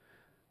school,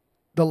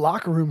 the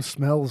locker room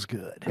smells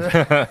good.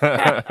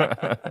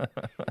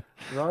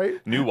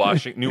 Right? New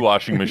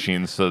washing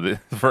machines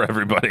for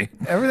everybody.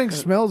 Everything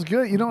smells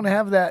good. You don't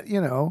have that,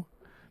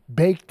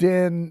 baked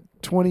in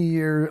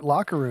 20-year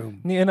locker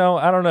room. I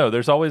don't know.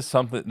 There's always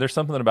something. There's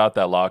something about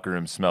that locker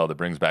room smell that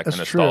brings back the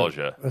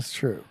nostalgia. True. That's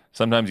true.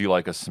 Sometimes you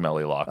like a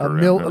smelly locker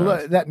room.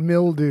 That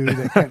mildew.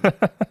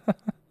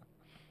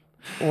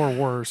 Or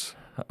worse.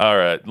 All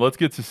right, let's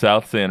get to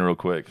South San real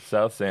quick.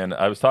 South San.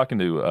 I was talking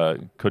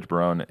to Coach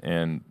Barone,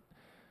 and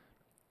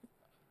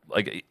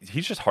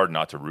he's just hard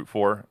not to root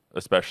for,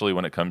 especially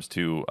when it comes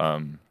to.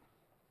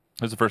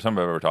 This is the first time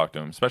I've ever talked to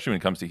him, especially when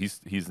it comes to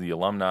he's the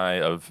alumni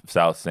of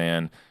South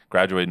San,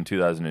 graduated in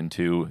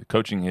 2002,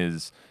 coaching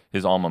his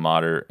alma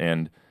mater,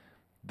 and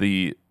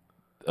it's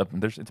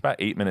about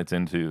 8 minutes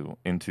into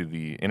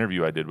the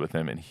interview I did with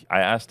him, and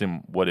I asked him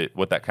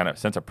what that kind of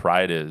sense of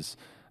pride is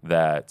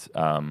that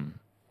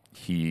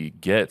he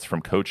gets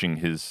from coaching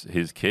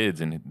his kids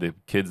and the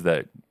kids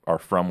that are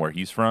from where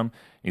he's from.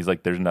 He's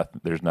like, there's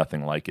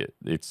nothing like it.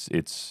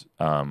 It's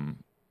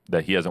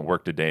that he hasn't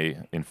worked a day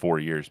in 4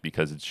 years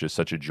because it's just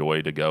such a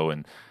joy to go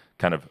and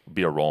kind of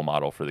be a role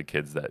model for the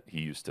kids that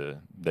used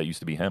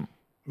to be him.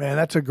 Man,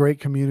 that's a great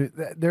community.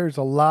 There's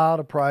a lot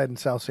of pride in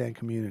South San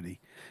community.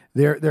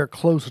 They're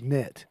close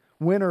knit,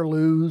 win or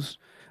lose.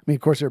 I mean,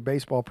 of course, their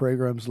baseball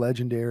program's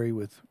legendary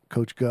with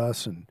Coach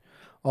Gus and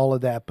all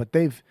of that, but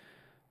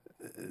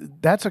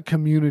that's a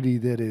community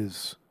that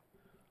is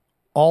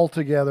all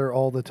together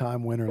all the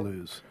time, win or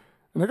lose.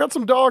 And they got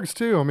some dogs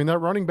too. I mean, that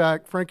running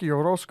back Frankie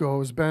Orozco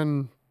has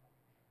been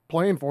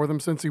playing for them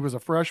since he was a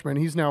freshman.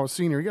 He's now a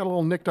senior. He got a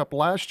little nicked up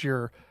last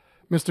year,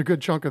 missed a good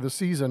chunk of the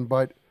season,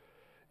 but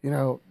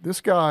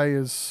this guy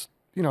is,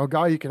 a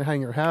guy you can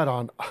hang your hat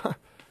on.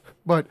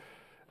 But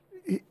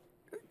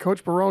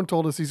Coach Barone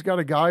told us he's got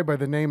a guy by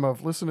the name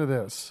of, listen to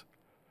this,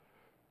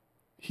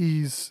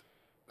 he's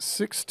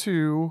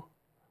 6'2",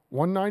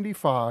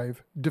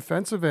 195,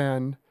 defensive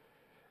end,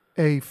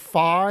 I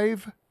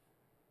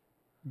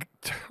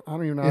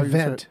don't even know how you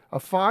say it. A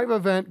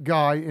 5-event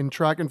guy in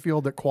track and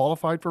field that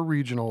qualified for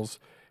regionals.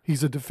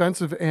 He's a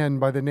defensive end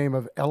by the name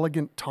of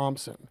Elegant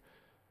Thompson.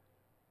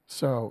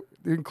 So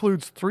it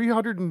includes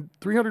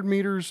 300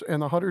 meters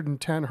and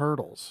 110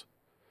 hurdles.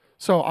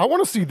 So I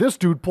want to see this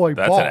dude play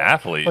ball. That's an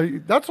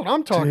athlete. That's what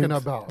I'm talking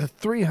about. The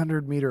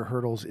 300-meter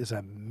hurdles is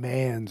a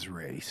man's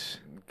race.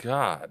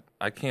 God,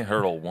 I can't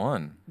hurdle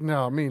one.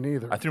 No, me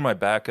neither. I threw my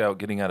back out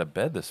getting out of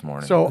bed this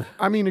morning. So,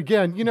 I mean,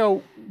 again,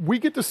 we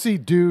get to see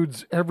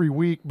dudes every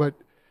week, but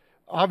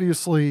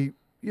obviously,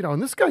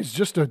 and this guy's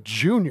just a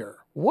junior.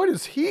 What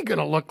is he going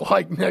to look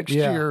like next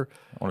year?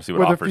 I want to see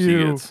what offers he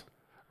gets.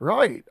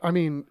 Right. I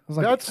mean,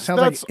 that's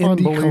like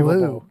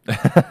unbelievable.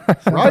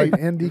 Right.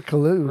 Like Andy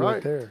Kalu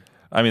right there.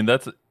 I mean,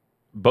 that's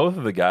both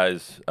of the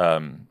guys,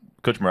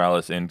 Coach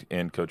Morales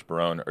and Coach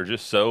Barone are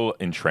just so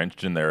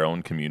entrenched in their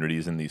own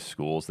communities in these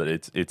schools that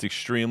it's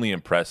extremely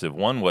impressive.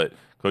 One, what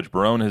Coach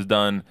Barone has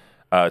done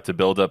to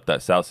build up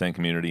that South San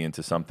community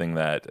into something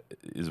that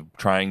is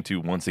trying to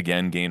once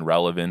again gain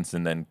relevance,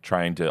 and then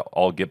trying to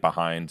all get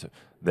behind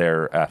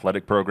their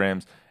athletic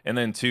programs. And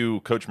then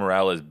two, Coach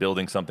Morales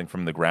building something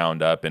from the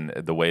ground up, and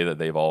the way that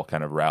they've all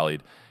kind of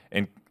rallied.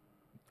 And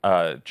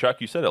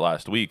Chuck, you said it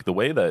last week, the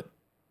way that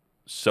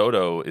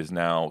Soto is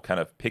now kind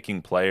of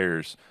picking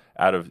players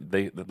out of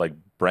like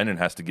Brennan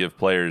has to give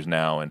players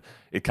now, and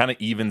it kind of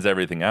evens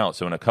everything out.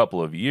 So in a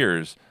couple of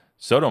years,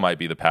 Soto might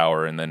be the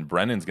power, and then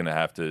Brennan's going to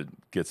have to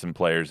get some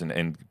players,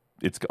 and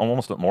it's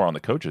almost more on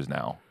the coaches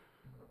now.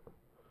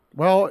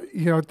 Well,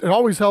 it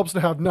always helps to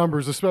have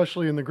numbers,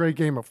 especially in the great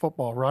game of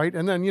football, right?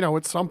 And then,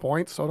 at some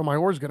point,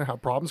 Sotomayor is going to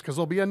have problems because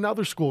there'll be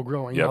another school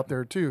growing out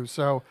there too.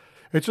 So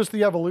it's just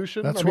the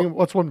evolution.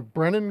 That's when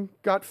Brennan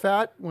got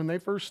fat when they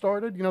first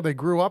started. They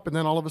grew up and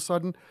then all of a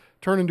sudden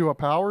turned into a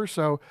power.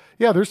 So,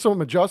 yeah, there's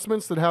some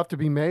adjustments that have to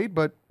be made,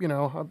 but,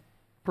 I'm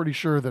pretty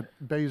sure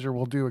that Baser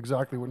will do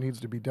exactly what needs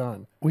to be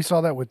done. We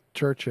saw that with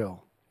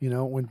Churchill.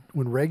 When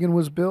Reagan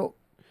was built,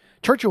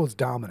 Churchill was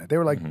dominant. They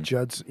were like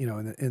Judds, in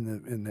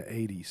the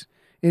 80s.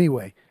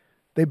 Anyway,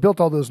 they built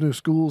all those new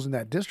schools in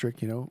that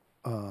district,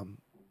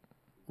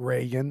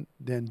 Reagan,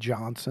 then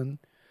Johnson.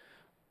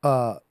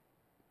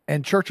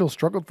 And Churchill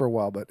struggled for a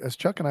while, but as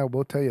Chuck and I will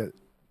both tell you,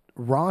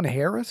 Ron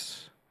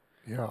Harris.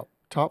 Yeah,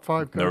 top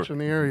 5 coach in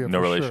the area. No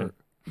relation. Sure.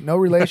 No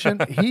relation.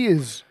 He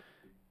is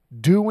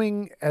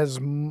doing as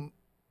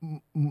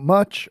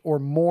much or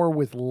more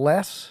with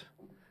less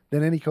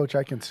than any coach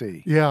I can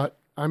see. Yeah,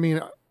 I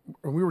mean,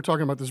 we were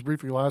talking about this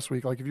briefly last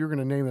week. Like, if you're going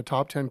to name the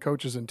top 10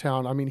 coaches in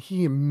town, I mean,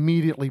 he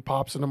immediately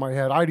pops into my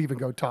head. I'd even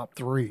go top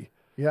 3.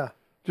 Yeah.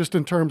 Just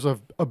in terms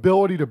of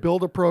ability to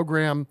build a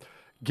program,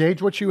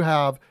 gauge what you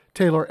have,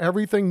 tailor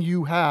everything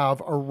you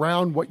have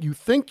around what you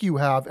think you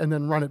have, and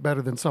then run it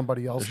better than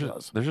somebody else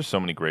does. There's just so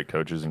many great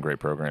coaches and great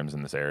programs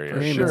in this area.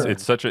 For sure.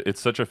 It's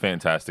such a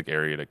fantastic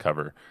area to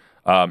cover.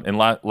 And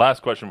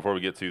last question before we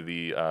get to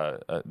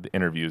the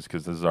interviews,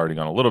 because this has already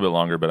gone a little bit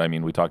longer, but I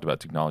mean, we talked about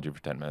technology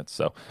for 10 minutes,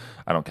 so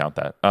I don't count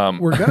that.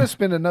 We're going to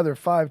spend another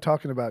 5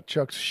 talking about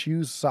Chuck's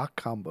shoes sock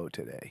combo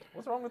today.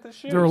 What's wrong with his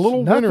shoes? They're a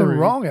little Nothing wintery.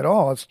 wrong at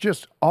all. It's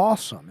just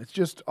awesome. It's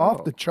just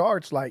off the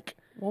charts. Like,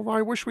 well,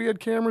 I wish we had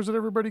cameras that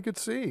everybody could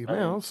see.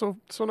 So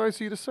nice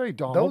of you to say,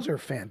 Donald. those are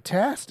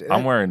fantastic.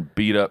 I'm wearing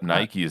beat up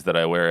Nikes that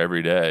I wear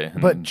every day.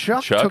 But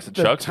Chuck's took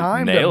the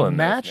time to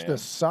match the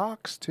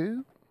socks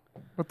too.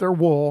 But they're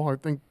wool. I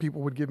think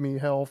people would give me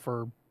hell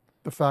for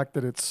the fact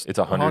that it's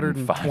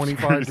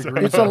 125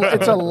 degrees.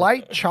 It's a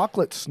light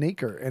chocolate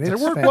sneaker, and it's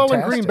It worked fantastic. well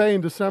in Green Bay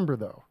in December,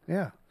 though.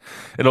 Yeah,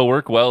 It'll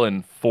work well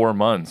in 4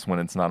 months when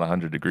it's not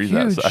 100 degrees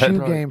huge outside.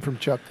 shoe game from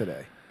Chuck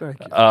today. Thank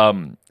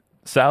you.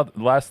 South,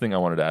 last thing I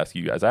wanted to ask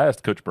you guys, I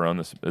asked Coach Barone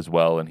this as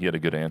well, and he had a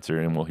good answer,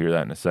 and we'll hear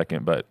that in a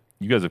second. But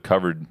you guys have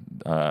covered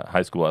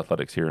high school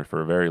athletics here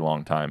for a very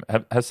long time.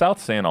 Has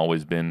South San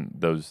always been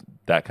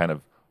that kind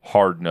of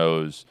hard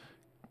nose,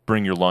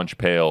 bring your lunch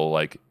pail?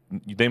 Like,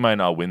 they might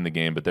not win the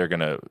game, but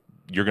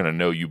you're gonna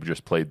know you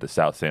just played the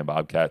South San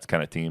Bobcats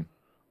kind of team.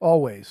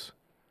 Always,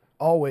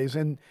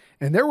 and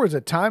there was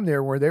a time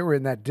there where they were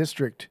in that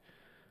district.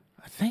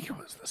 I think it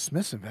was the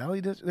Smithson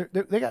Valley district.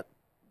 They got.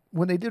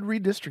 When they did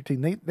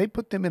redistricting, they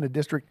put them in a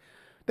district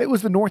that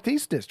was the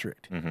Northeast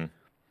district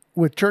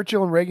with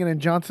Churchill and Reagan and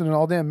Johnson and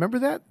all them. Remember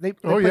that? They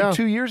played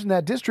 2 years in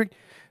that district.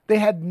 They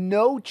had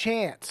no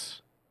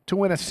chance to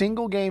win a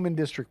single game in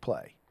district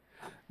play.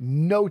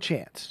 No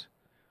chance.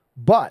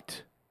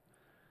 But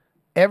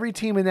every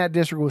team in that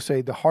district will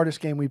say the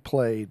hardest game we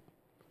played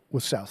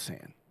was South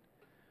San.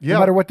 Yeah. No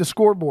matter what the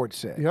scoreboard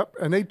said. Yep,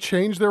 and they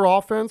changed their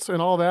offense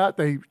and all that.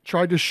 They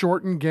tried to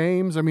shorten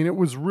games. I mean, it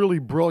was really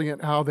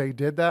brilliant how they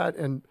did that.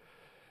 And,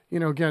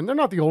 again, they're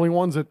not the only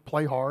ones that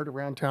play hard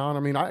around town. I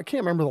mean, I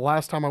can't remember the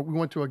last time we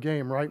went to a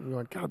game, right? We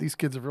went, God, these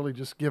kids have really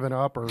just given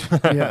up, or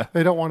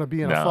they don't want to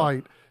be in a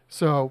fight.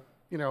 So,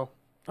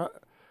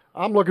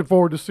 I'm looking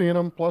forward to seeing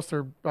them. Plus,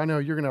 I know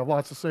you're going to have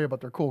lots to say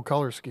about their cool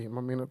color scheme.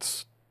 I mean,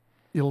 it's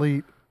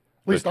elite.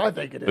 At least I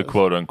think it is. The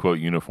quote-unquote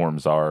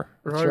uniforms are.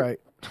 That's right.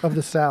 Of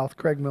the South.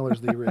 Craig Miller's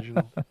the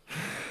original. All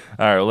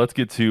right, well, let's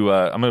get to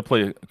I'm going to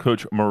play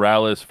Coach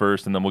Morales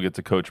first, and then we'll get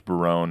to Coach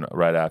Barone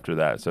right after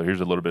that. So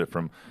here's a little bit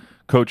from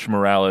Coach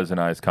Morales and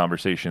I's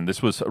conversation.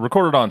 This was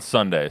recorded on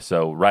Sunday,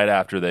 so right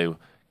after they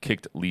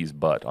kicked Lee's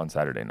butt on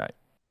Saturday night.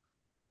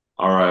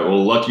 All right,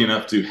 well, lucky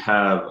enough to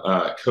have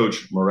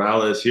Coach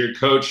Morales here.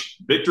 Coach,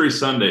 Victory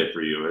Sunday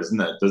for you, doesn't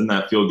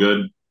that feel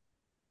good?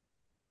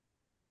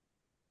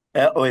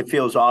 Oh, it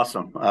feels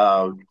awesome.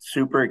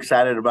 Super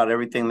excited about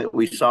everything that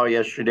we saw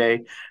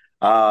yesterday.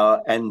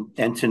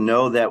 And to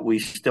know that we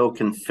still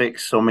can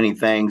fix so many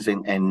things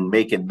and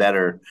make it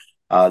better.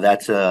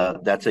 That's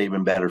an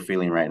even better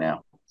feeling right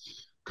now.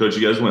 Coach,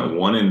 you guys went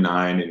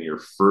 1-9 in your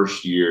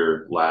first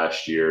year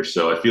last year.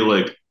 So I feel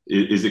like,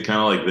 is it kind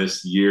of like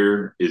this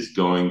year is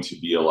going to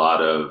be a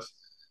lot of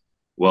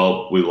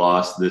well, we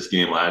lost this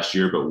game last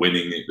year, but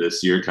winning it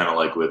this year, kind of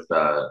like with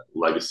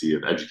legacy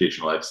of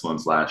educational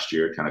excellence last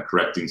year, kind of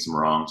correcting some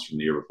wrongs from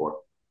the year before?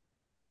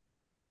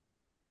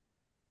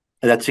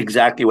 That's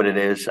exactly what it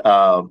is.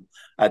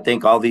 I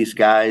think all these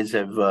guys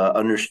have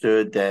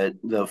understood that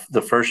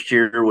the first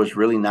year was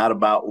really not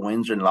about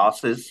wins and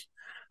losses.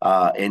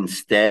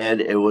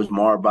 Instead, it was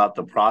more about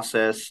the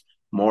process,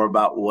 more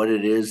about what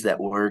it is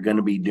that we're going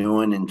to be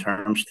doing in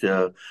terms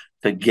to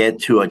get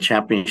to a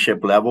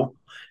championship level.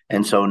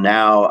 And so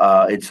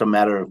now it's a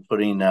matter of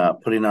putting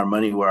our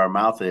money where our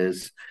mouth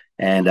is.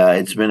 And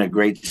it's been a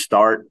great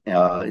start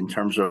in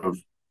terms of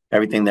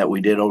everything that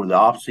we did over the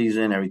off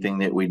season, everything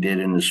that we did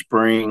in the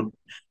spring,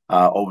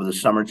 over the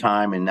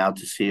summertime, and now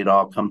to see it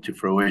all come to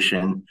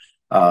fruition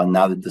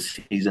now that the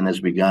season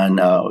has begun.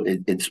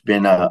 It's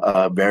been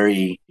a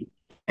very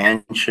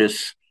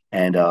anxious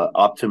and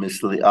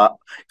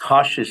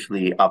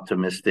cautiously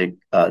optimistic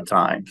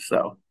time.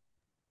 So,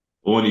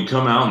 well, when you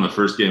come out in the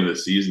first game of the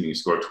season, you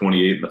score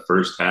 28 in the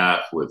first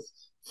half with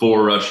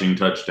 4 rushing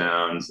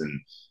touchdowns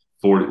and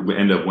we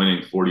end up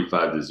winning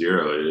 45-0.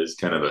 It is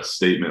kind of a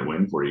statement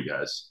win for you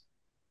guys.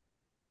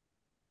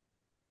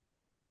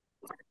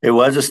 It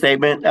was a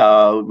statement.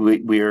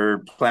 We're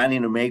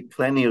planning to make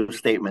plenty of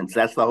statements.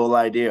 That's the whole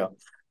idea.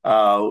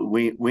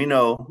 We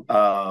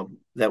know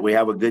that we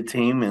have a good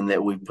team and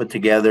that we've put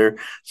together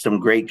some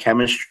great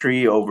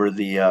chemistry over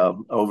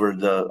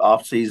the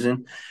off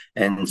season.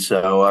 And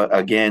so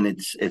again,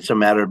 it's a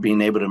matter of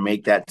being able to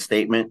make that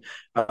statement.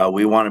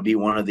 We want to be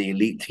one of the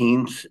elite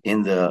teams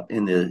in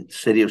the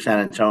city of San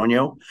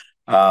Antonio.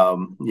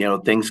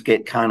 Things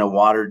get kind of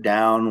watered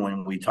down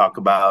when we talk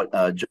about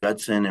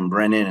Judson and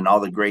Brennan and all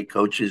the great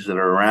coaches that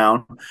are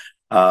around.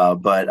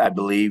 But I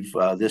believe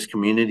this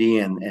community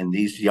and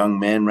these young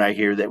men right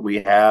here that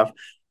we have,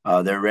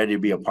 they're ready to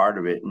be a part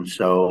of it. And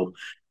so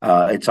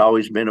it's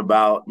always been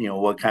about,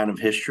 what kind of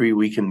history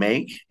we can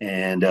make.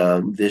 And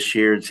this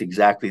year, it's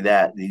exactly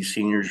that. These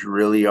seniors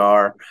really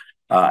are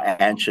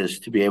anxious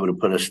to be able to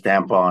put a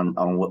stamp on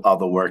all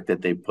the work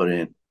that they put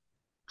in.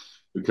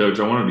 Coach,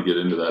 I wanted to get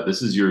into that.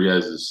 This is your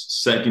guys'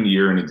 second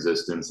year in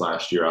existence.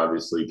 Last year,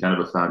 obviously, kind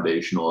of a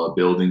foundational, a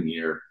building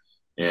year.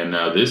 And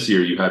this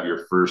year, you have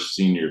your first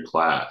senior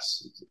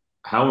class.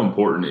 How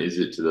important is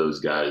it to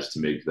those guys to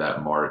make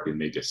that mark and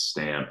make a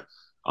stamp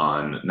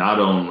on not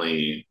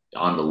only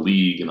on the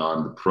league and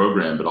on the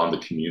program, but on the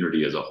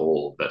community as a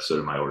whole that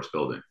Sotomayor is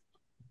building?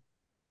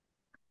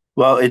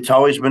 Well, it's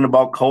always been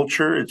about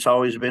culture. It's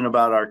always been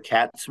about our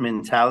Cats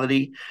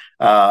mentality.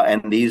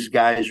 And these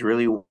guys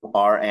really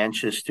are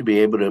anxious to be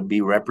able to be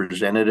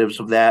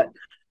representatives of that.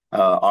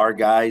 Our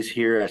guys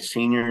here as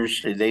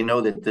seniors, they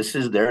know that this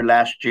is their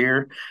last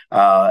year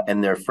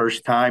and their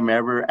first time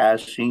ever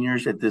as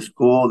seniors at this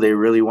school. They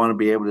really want to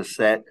be able to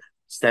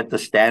set the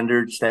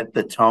standard, set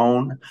the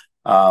tone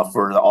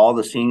for all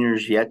the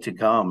seniors yet to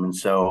come. And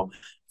so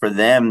for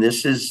them,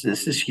 this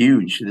is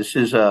huge. This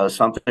is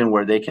something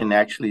where they can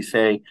actually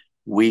say,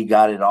 we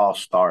got it all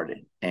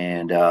started.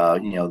 And,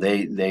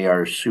 they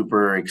are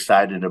super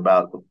excited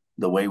about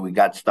the way we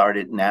got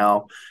started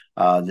now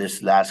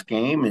this last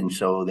game. And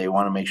so they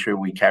want to make sure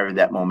we carry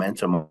that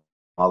momentum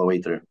all the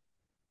way through.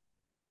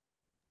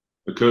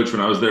 But Coach, when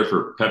I was there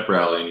for pep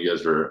rally and you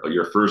guys were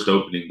your first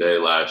opening day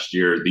last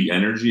year, the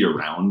energy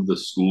around the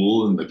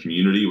school and the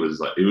community was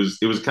like, it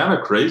was kind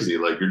of crazy.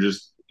 Like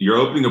you're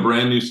opening a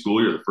brand new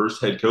school. You're the first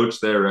head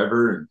coach there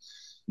ever. And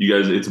you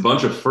guys, it's a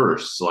bunch of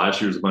firsts. Last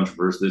year was a bunch of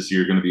firsts. This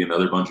year going to be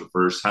another bunch of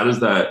firsts. How does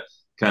that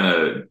kind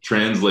of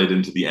translate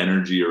into the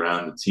energy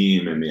around the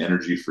team and the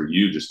energy for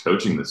you just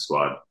coaching this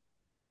squad?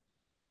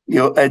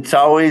 It's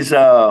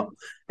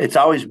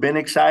always been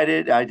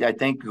excited. I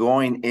think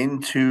going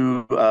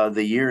into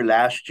the year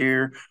last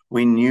year,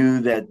 we knew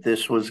that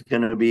this was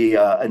going to be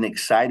an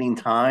exciting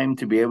time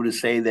to be able to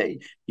say that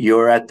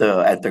you're at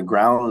the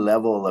ground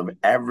level of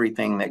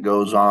everything that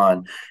goes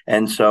on.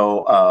 And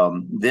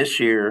so this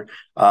year,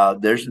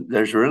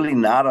 there's really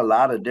not a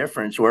lot of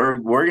difference. We're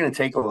going to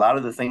take a lot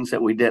of the things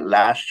that we did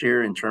last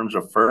year in terms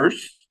of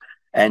first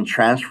and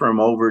transfer them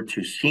over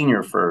to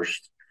senior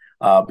first.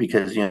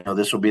 Because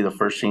this will be the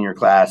first senior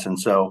class, and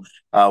so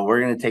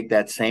we're going to take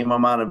that same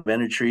amount of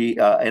energy,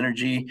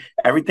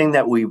 everything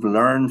that we've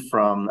learned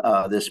from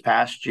this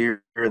past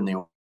year and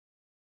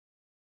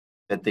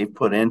that they've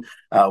put in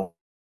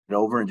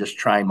over, and just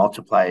try and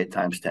multiply it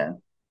times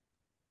 10.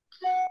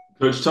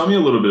 Coach, tell me a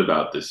little bit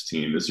about this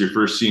team. This is your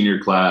first senior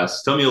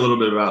class. Tell me a little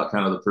bit about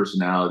kind of the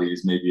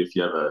personalities. Maybe if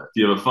you have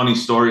a funny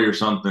story or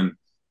something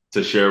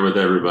to share with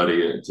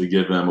everybody, to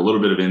give them a little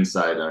bit of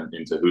insight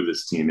into who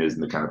this team is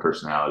and the kind of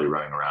personality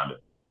running around it.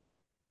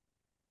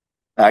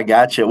 I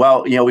got you.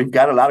 Well, we've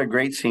got a lot of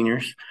great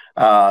seniors.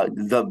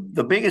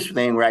 The biggest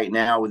thing right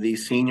now with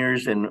these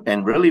seniors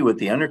and really with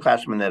the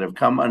underclassmen that have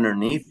come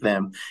underneath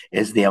them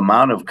is the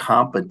amount of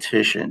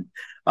competition.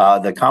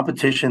 The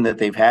competition that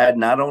they've had,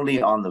 not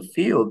only on the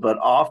field but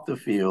off the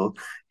field,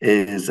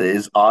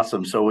 is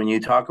awesome. So when you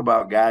talk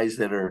about guys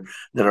that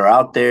are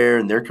out there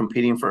and they're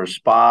competing for a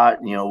spot,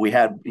 we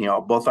had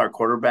both our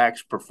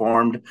quarterbacks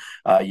performed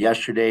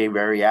yesterday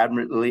very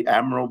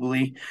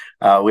admirably.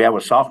 We have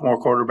a sophomore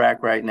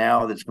quarterback right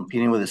now that's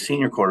competing with a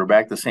senior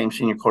quarterback, the same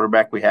senior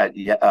quarterback we had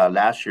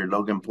last year,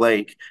 Logan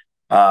Blake.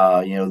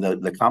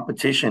 The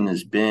competition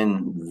has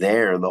been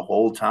there the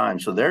whole time,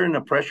 so they're in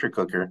a pressure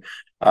cooker.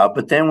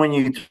 But then when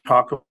you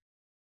talk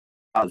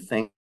about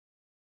things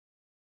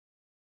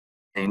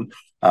in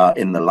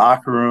the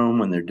locker room,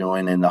 when they're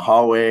doing in the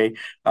hallway,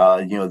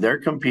 they're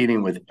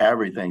competing with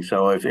everything.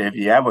 So if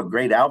you have a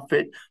great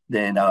outfit,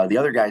 then the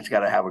other guy's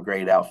got to have a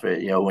great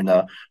outfit.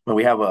 When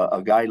we have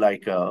a guy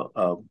like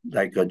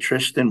a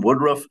Tristan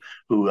Woodruff,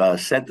 who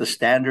set the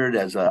standard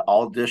as an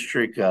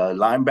all-district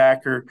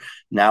linebacker,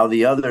 now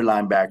the other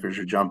linebackers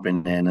are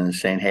jumping in and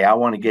saying, "Hey, I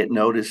want to get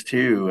noticed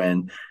too."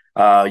 And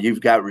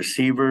you've got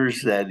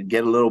receivers that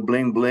get a little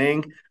bling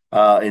bling.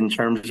 In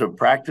terms of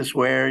practice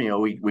wear,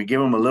 we give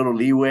them a little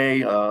leeway.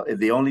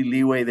 The only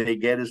leeway they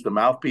get is the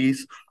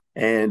mouthpiece.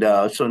 And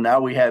so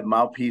now we have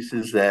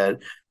mouthpieces that,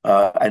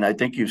 and I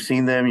think you've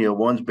seen them,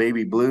 one's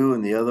baby blue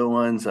and the other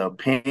one's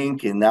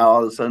pink. And now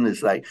all of a sudden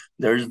it's like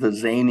there's the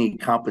zany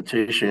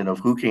competition of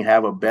who can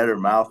have a better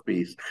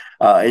mouthpiece.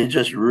 It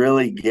just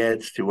really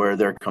gets to where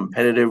they're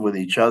competitive with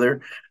each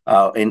other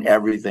in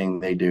everything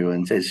they do.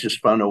 And it's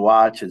just fun to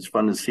watch. It's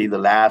fun to see the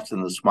laughs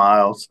and the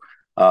smiles.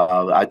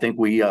 I think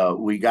we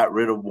got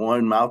rid of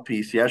one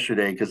mouthpiece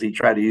yesterday because he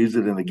tried to use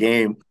it in the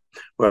game,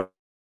 but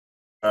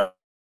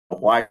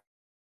white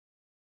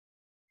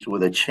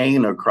with a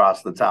chain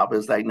across the top.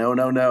 It's like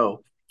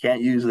no,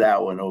 can't use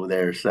that one over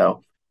there.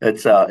 So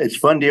it's a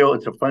fun deal.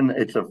 It's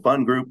a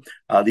fun group.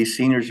 These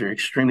seniors are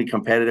extremely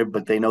competitive,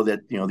 but they know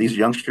that these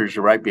youngsters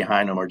are right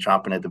behind them, are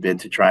chomping at the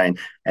bit to try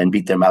and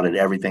beat them out at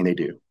everything they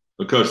do.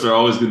 But coach, they're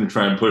always going to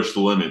try and push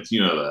the limits.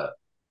 You know that.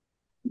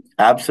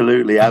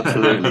 Absolutely.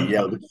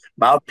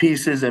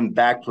 Mouthpieces and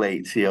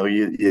backplates.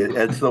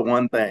 That's the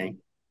one thing.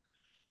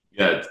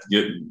 Yeah,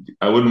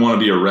 I wouldn't want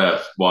to be a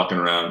ref walking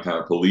around kind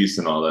of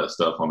policing all that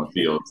stuff on the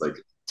field. It's like,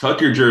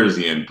 tuck your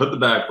jersey in, put the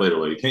backplate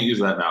away. You can't use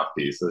that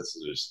mouthpiece. That's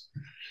just,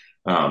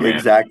 oh man.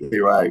 Exactly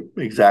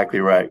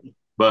right.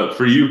 But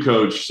for you,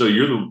 coach, so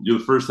you're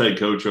the first head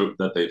coach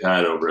that they've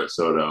had over at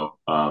Soto,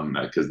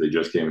 because they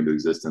just came into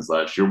existence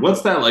last year.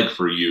 What's that like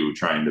for you,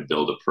 trying to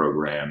build a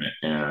program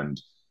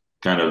and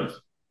kind of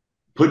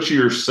put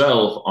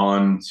yourself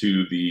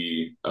onto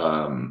the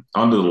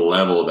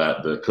level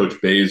that the Coach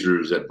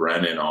Bazers at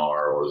Brennan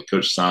are, or the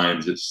Coach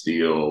Symes at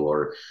Steele,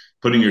 or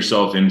putting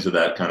yourself into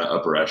that kind of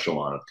upper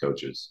echelon of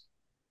coaches?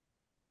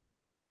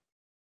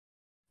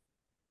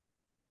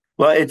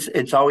 Well,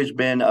 it's always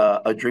been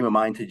a dream of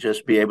mine to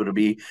just be able to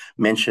be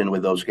mentioned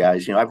with those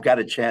guys. I've had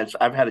a chance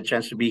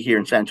to be here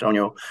in San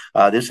Antonio.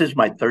 This is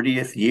my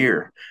 30th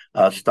year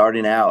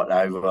starting out.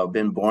 I've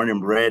been born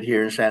and bred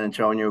here in San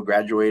Antonio,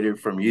 graduated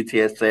from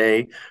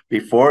UTSA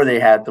before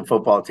they had the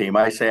football team.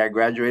 I say I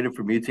graduated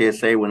from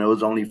UTSA when it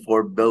was only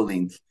 4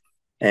 buildings.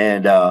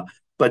 And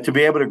but to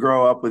be able to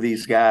grow up with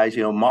these guys,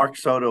 Mark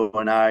Soto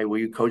and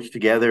we coached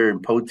together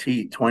in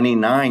Poteet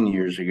 29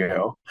 years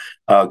ago.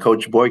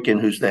 Coach Boykin,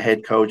 who's the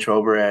head coach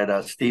over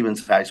at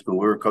Stevens High School,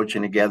 we were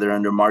coaching together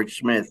under Mark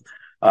Smith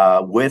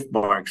with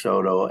Mark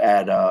Soto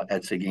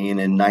at Seguin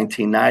in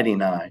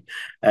 1999.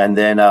 And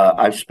then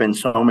I've spent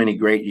so many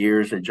great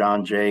years at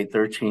John Jay,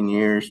 13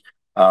 years.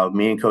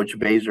 Me and Coach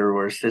Bazer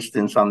were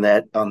assistants on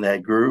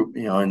that group,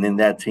 and then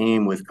that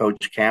team with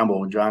Coach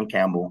Campbell, John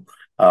Campbell.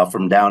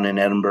 From down in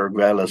Edinburgh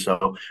Villa.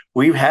 So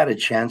I've had a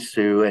chance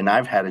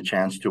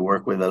to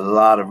work with a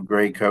lot of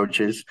great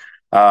coaches.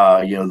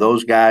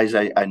 Those guys,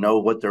 I know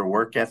what their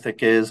work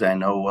ethic is. I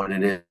know what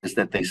it is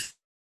that they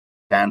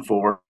stand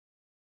for.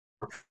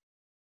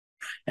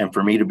 And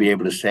for me to be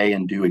able to say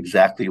and do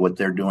exactly what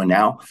they're doing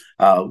now,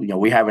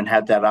 we haven't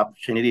had that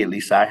opportunity. At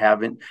least I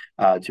haven't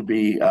to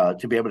be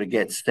able to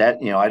get set.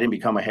 I didn't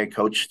become a head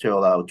coach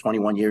till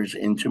 21 years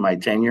into my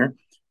tenure.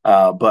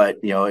 But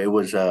it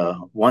was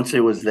once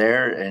it was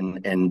there,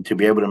 and to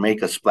be able to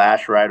make a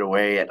splash right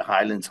away at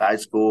Highlands High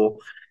School,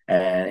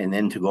 and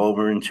then to go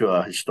over into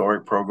a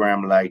historic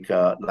program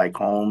like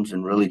Holmes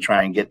and really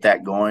try and get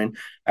that going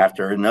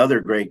after another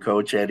great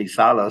coach, Eddie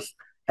Salas,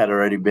 had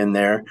already been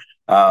there.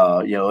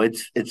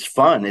 It's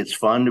fun. It's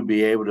fun to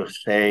be able to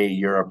say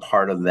you're a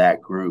part of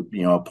that group,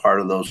 a part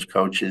of those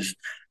coaches,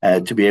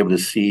 to be able to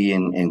see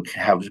and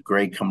have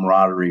great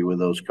camaraderie with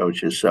those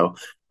coaches. So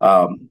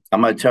I'm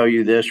going to tell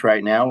you this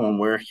right now. When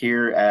we're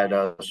here at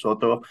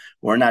Soto,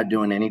 we're not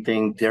doing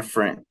anything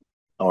different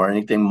or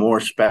anything more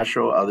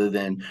special other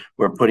than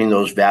we're putting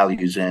those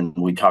values in.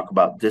 We talk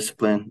about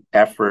discipline,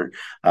 effort,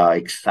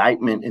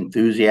 excitement,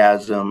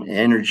 enthusiasm,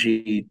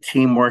 energy,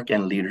 teamwork,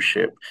 and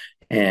leadership.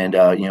 And,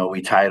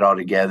 we tie it all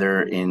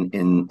together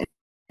in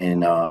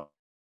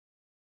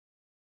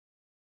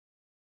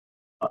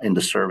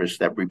the service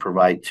that we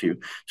provide to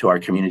our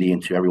community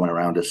and to everyone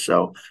around us.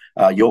 So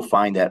you'll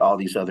find that all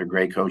these other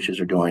great coaches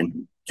are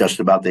doing just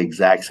about the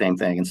exact same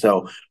thing. And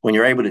so when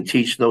you're able to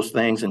teach those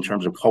things in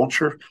terms of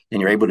culture,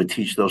 and you're able to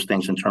teach those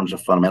things in terms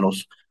of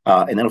fundamentals,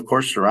 and then of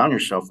course surround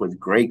yourself with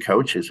great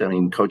coaches. I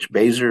mean, Coach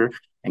Baser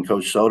and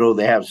Coach Soto,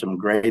 they have some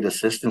great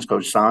assistants.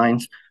 Coach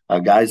Signs,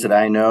 guys that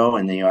I know,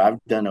 and I've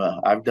done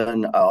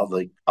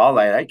all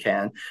that I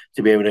can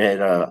to be able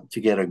to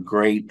get a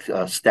great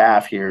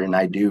staff here, and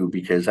I do,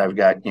 because I've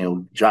got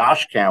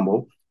Josh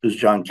Campbell, who's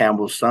John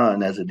Campbell's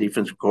son, as a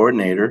defensive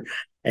coordinator,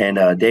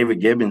 and David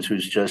Gibbons,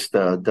 who's just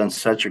done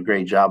such a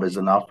great job as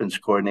an offense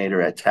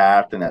coordinator at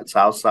Taft and at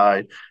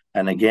Southside.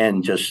 And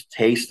again, just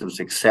taste of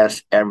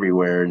success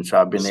everywhere. And so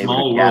I've been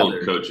able to gather. Small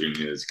world coaching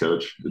is,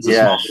 Coach. It's a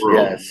small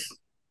world. Yes,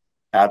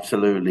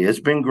 absolutely. It's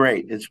been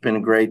great. It's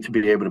been great to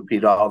be able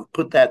to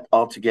put that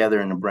all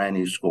together in a brand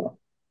new school.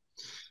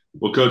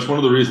 Well, Coach, one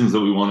of the reasons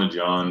that we wanted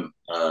you on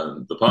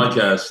the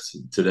podcast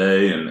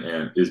today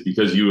and is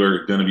because you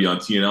are going to be on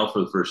TNL for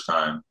the first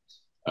time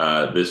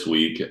this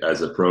week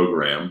as a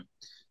program.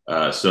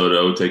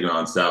 Soto taking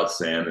on South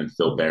San and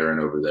Phil Barron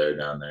over there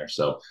down there.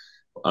 So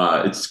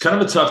it's kind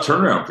of a tough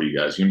turnaround for you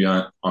guys. You're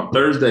going to be on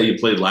Thursday. You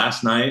played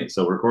last night.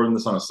 So we're recording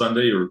this on a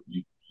Sunday, or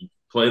you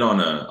played on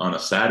a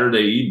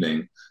Saturday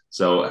evening.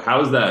 So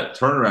how is that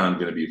turnaround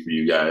going to be for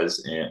you guys?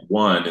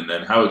 And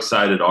then how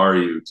excited are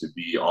you to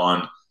be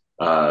on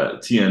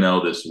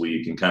TNL this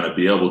week and kind of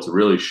be able to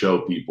really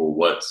show people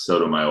what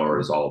Sotomayor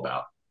is all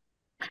about?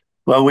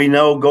 Well, we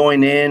know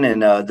going in,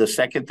 and the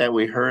second that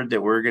we heard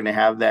that we're going to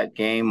have that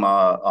game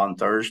on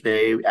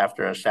Thursday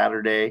after a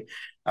Saturday,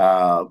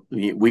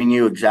 we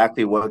knew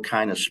exactly what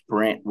kind of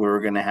sprint we were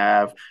going to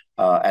have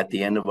at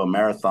the end of a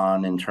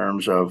marathon in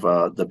terms of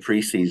the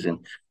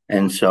preseason.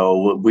 And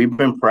so we've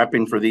been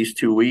prepping for these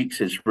 2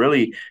 weeks. It's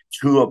really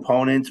two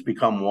opponents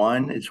become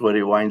one. It's what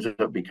it winds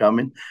up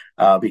becoming,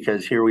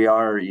 because here we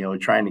are,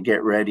 trying to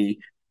get ready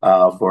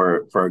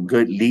for a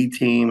good lead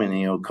team.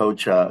 And,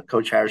 Coach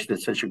Harris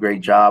did such a great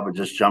job of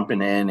just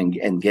jumping in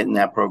and getting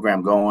that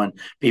program going.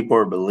 People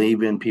are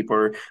believing.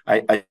 That's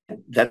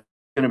going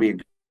to be a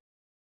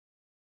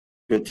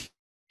good team.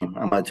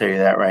 I'm going to tell you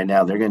that right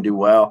now. They're going to do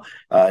well.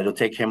 It'll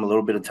take him a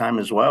little bit of time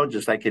as well,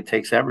 just like it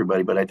takes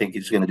everybody, but I think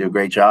he's going to do a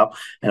great job.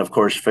 And of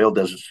course, Phil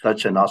does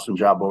such an awesome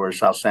job over at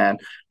South San.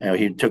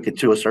 He took it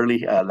to us early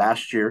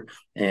last year,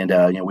 and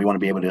we want to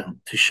be able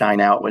to shine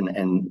out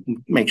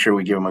and make sure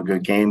we give him a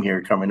good game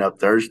here coming up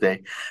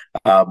Thursday.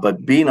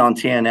 But being on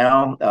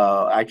TNL,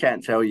 I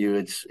can't tell you,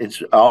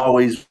 it's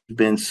always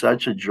been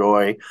such a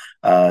joy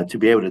to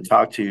be able to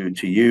talk to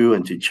you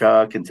and to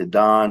Chuck and to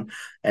Don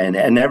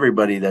and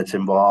everybody that's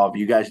involved.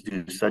 You guys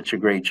do such a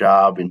great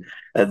job. And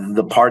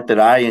the part that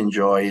I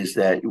enjoy is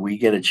that we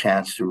get a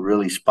chance to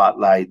really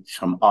spotlight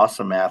some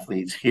awesome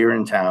athletes here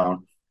in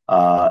town,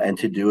 and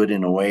to do it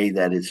in a way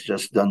that it's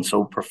just done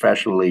so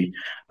professionally.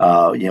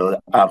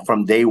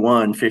 From day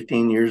one,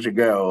 15 years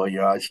ago,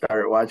 I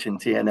started watching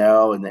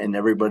TNL and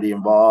everybody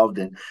involved.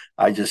 And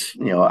I just,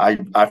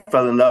 I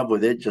fell in love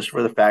with it just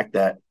for the fact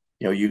that,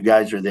 you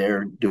guys are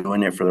there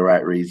doing it for the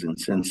right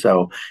reasons. And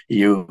so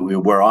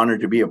we're honored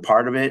to be a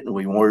part of it. And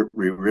we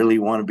really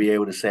want to be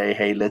able to say,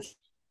 hey,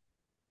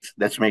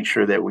 let's make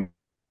sure that we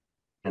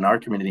in our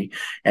community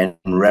and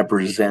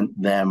represent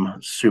them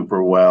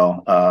super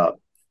well,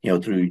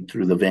 through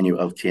the venue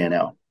of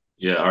TNL.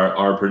 Yeah,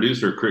 our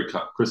producer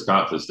Chris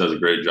Kotfus does a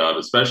great job,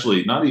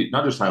 especially not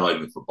just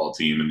highlighting the football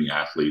team and the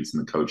athletes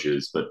and the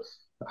coaches, but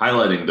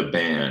highlighting the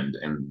band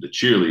and the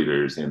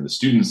cheerleaders and the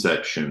student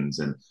sections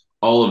and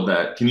all of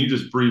that. Can you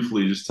just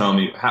briefly just tell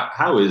me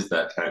how is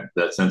that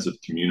sense of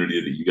community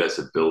that you guys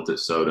have built at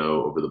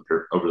Soto over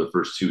the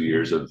first 2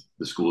 years of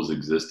the school's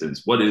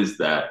existence? What is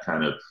that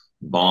kind of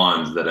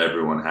bond that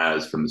everyone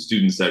has from the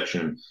student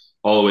section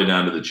all the way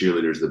down to the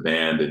cheerleaders, the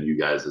band, and you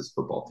guys as a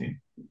football team?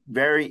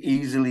 Very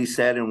easily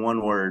said in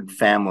one word: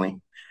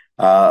 family.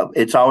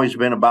 It's always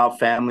been about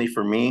family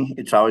for me.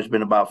 It's always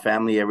been about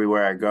family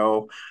everywhere I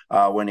go.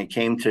 When it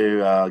came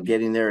to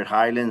getting there at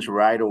Highlands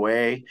right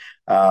away,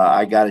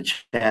 I got a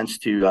chance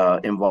to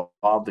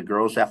involve the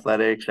girls'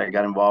 athletics. I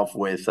got involved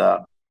with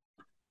the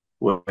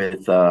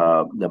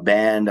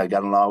band. I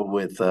got involved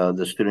with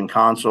the student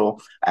council,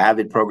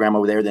 AVID program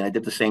over there. Then I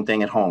did the same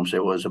thing at home. So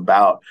it was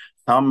about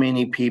how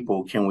many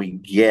people can we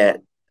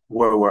get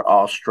where we're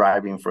all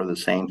striving for the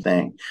same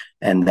thing,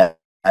 and that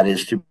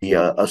is to be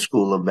a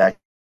school of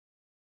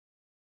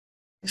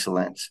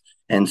excellence.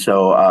 And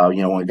so,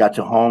 when we got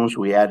to Holmes,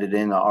 we added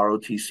in the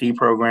ROTC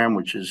program,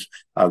 which is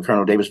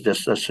Colonel Davis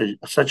does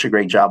such a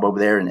great job over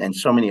there, and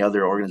so many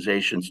other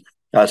organizations.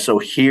 So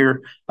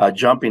here,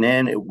 jumping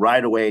in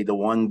right away, the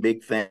one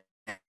big thing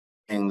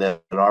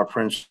that our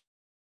principal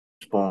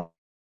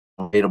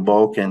Ada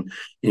Bulk and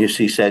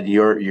he said,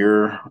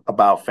 you're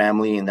about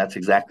family, and that's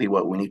exactly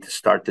what we need to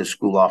start this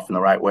school off in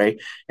the right way.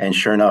 And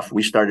sure enough,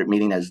 we started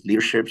meeting as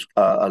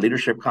a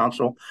leadership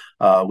council.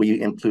 We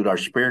include our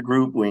spirit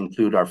group, we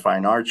include our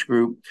fine arts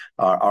group,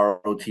 our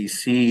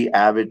ROTC,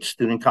 AVID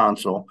student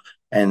council,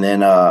 and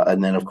then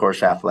of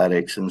course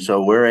athletics. And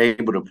so we're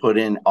able to put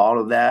in all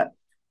of that.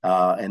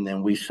 And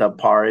then we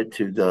subpar it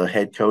to the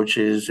head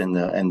coaches and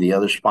the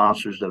other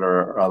sponsors that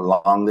are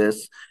along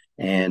this.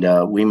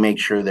 And we make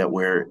sure that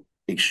we're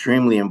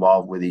extremely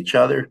involved with each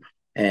other,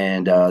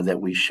 and that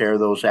we share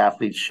those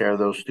athletes, share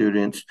those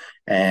students.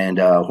 And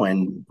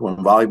when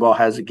volleyball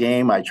has a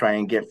game, I try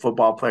and get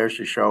football players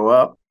to show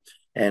up.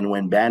 And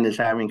when band is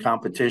having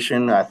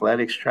competition,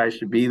 athletics tries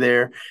to be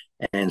there,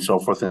 and so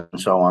forth and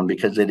so on,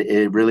 because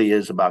it really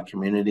is about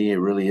community. It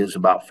really is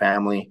about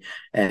family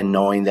and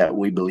knowing that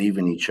we believe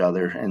in each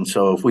other. And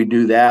so if we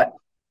do that,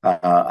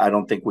 I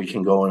don't think we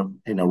can go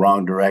in the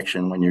wrong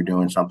direction when you're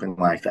doing something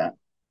like that.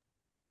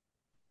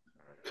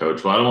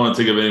 Coach, well, I don't want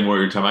to take up any more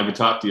of your time. I could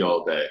talk to you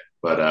all day,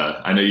 but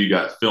I know you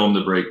got film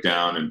to break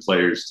down and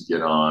players to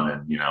get on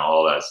and,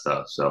 all that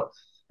stuff. So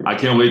I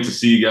can't wait to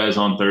see you guys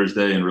on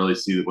Thursday and really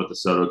see what the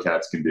Soto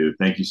Cats can do.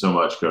 Thank you so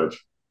much, Coach.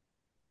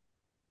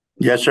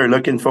 Yes, sir.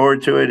 Looking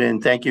forward to it.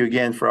 And thank you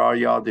again for all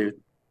y'all do.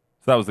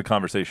 So that was the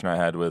conversation I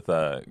had with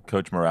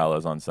Coach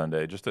Morales on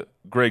Sunday. Just a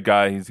great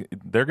guy.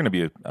 They're going to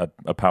be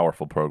a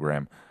powerful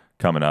program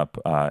coming up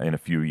in a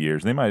few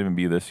years. They might even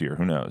be this year.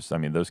 Who knows? I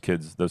mean, those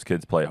kids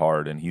play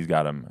hard, and he's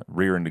got them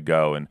rearing to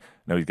go, and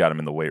he's got them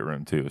in the weight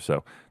room too.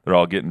 So they're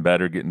all getting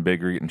better, getting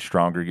bigger, getting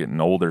stronger,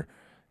 getting older,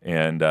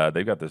 and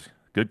they've got this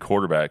good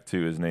quarterback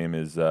too. His name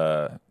is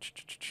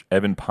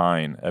Evan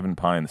Pine. Evan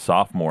Pine, the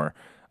sophomore,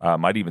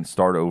 might even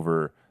start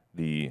over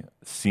the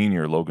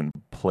senior Logan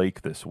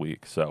Plake this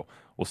week. So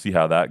we'll see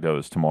how that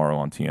goes tomorrow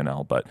on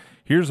TNL. But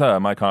here's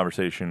my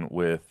conversation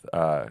with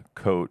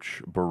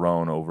Coach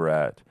Barone over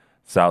at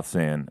South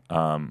San.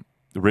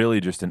 Really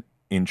just an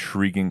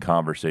intriguing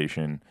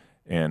conversation.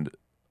 And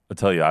I'll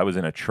tell you, I was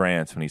in a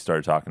trance when he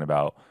started talking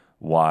about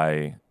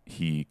why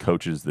he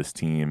coaches this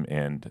team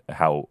and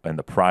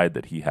the pride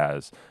that he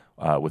has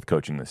with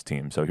coaching this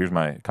team. So here's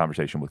my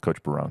conversation with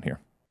Coach Barone here.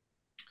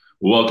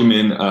 Welcome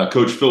in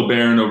Coach Phil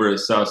Barron over at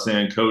South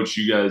San. Coach,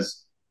 you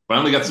guys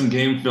finally got some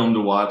game film to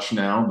watch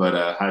now,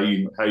 but how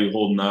you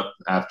holding up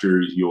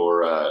after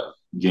your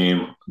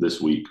game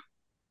this week?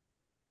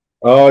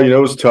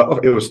 It was tough.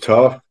 It was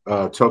tough.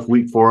 Tough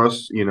week for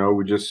us.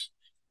 We just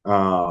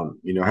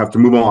have to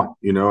move on.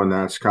 And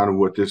that's kind of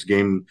what this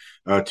game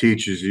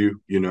teaches you.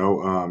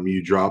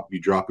 You drop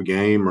a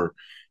game, or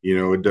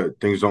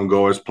things don't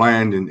go as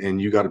planned,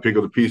 and you got to pick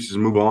up the pieces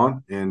and move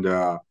on.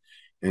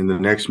 And the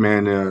next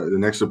man, the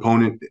next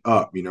opponent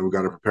up. We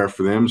got to prepare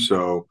for them.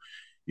 So,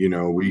 we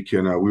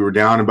were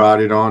down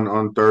about it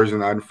on Thursday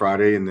night and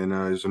Friday, and then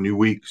it's a new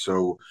week.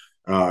 So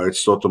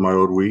it's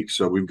Sotomayor week.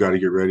 So we've got to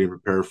get ready and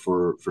prepare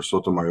for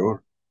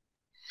Sotomayor.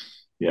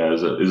 Yeah, it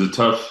was a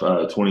tough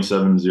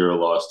 27-0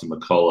 loss to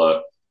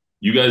McCullough.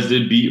 You guys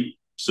did beat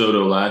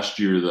Soto last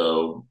year,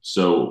 though.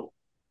 So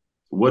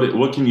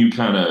what can you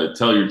kind of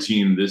tell your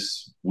team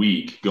this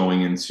week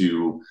going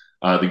into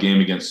the game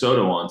against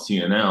Soto on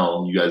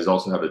TNL? You guys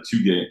also have it's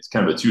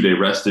kind of a 2-day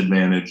rest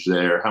advantage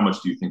there. How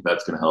much do you think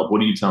that's going to help?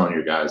 What are you telling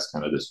your guys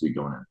kind of this week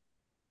going in?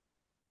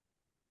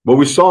 Well,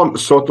 we saw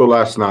Soto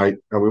last night,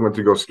 and we went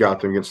to go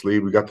scout them against Lee.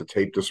 We got the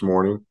tape this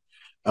morning.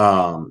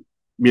 They're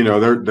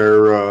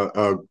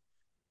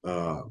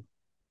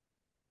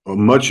a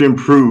much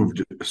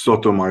improved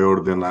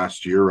Sotomayor than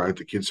last year, right?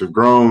 The kids have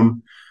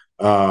grown.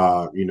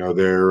 They're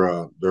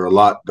a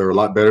lot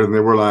better than they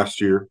were last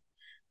year.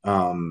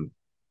 And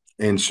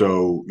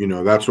so,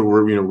 that's what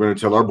we're going to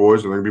tell our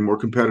boys. They're going to be more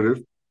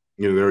competitive.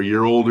 They're a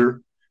year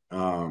older.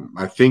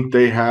 I think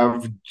they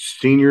have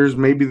seniors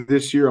maybe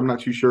this year. I'm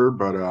not too sure,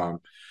 but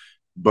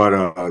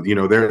they're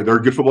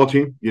a good football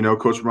team.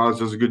 Coach Morales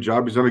does a good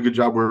job. He's done a good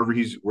job wherever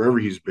he's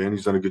been.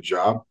 He's done a good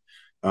job.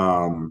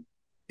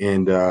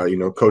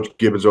 Coach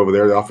Gibbons over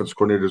there, the offensive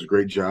coordinator, does a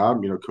great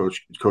job.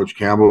 Coach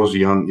Campbell is a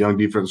young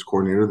defense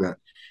coordinator that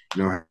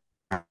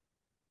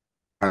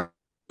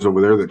is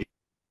over there that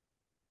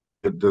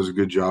does a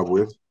good job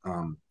with.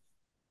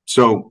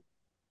 So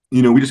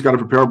we just got to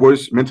prepare our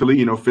boys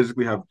mentally,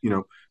 physically, have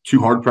 2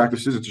 hard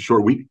practices. It's a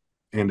short week,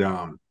 and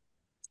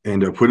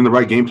put in the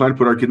right game plan,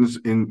 put our kids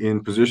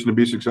in position to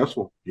be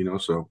successful.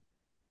 So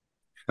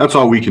that's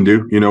all we can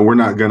do. We're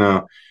not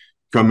gonna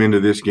come into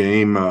this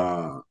game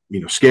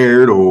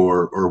scared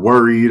or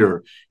worried,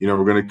 or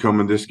we're going to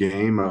come in this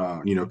game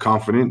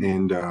confident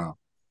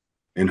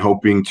and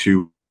hoping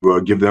to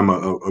give them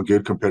a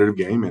good competitive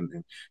game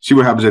and see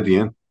what happens at the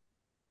end.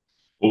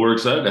 Well, we're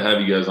excited to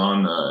have you guys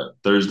on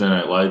Thursday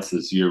Night Lights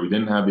this year. We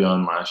didn't have you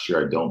on last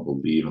year, I don't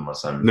believe,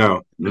 unless I'm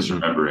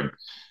misremembering.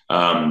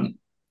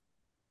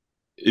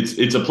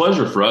 It's a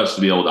pleasure for us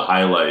to be able to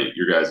highlight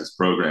your guys'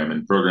 program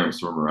and programs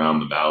from around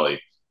the valley,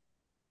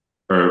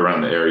 or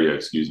around the area,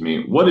 excuse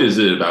me. What is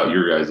it about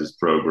your guys'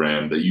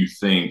 program that you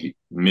think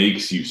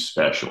makes you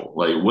special?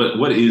 Like,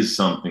 what is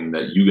something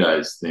that you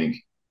guys think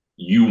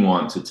you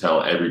want to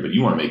tell everybody?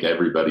 You want to make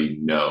everybody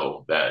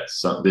know that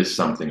there's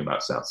something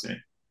about South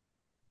San.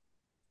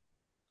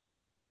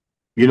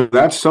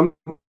 That's something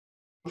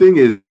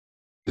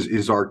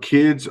is our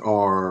kids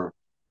are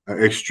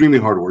extremely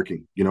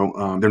hardworking.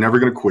 They're never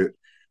going to quit,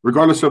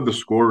 regardless of the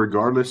score,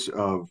 regardless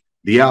of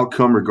the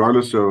outcome,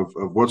 regardless of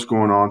what's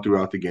going on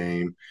throughout the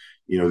game.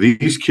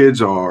 These kids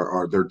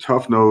they're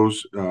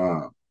tough-nosed,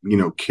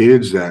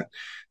 kids that,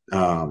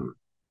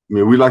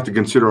 mean, we like to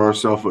consider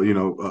ourselves,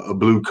 a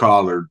blue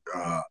collar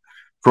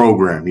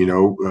program.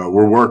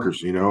 We're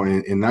workers,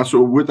 and that's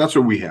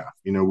what we have.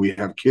 We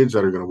have kids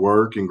that are going to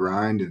work and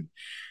grind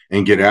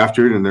and get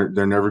after it, and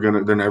they're never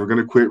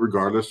gonna quit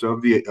regardless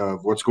of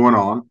what's going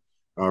on,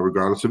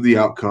 regardless of the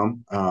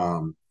outcome.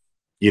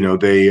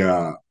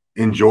 They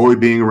enjoy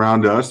being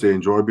around us. They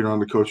enjoy being on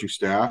the coaching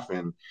staff,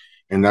 and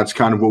that's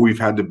kind of what we've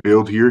had to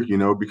build here,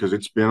 because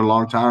it's been a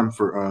long time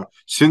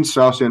since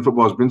South San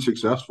football has been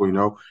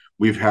successful.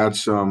 We've had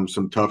some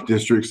tough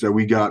districts that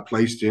we got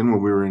placed in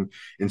when we were in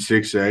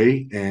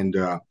 6A, and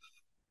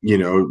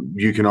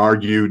you can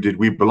argue, did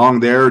we belong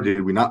there?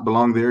 Did we not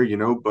belong there?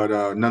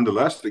 But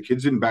nonetheless, the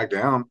kids didn't back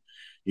down,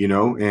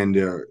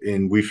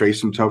 and we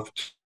faced some tough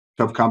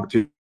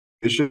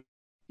competition.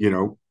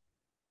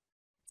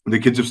 The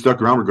kids have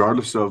stuck around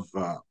regardless of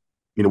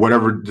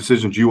whatever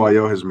decisions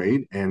UIO has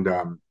made,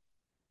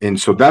 and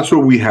so that's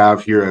what we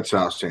have here at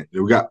South San.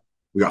 We got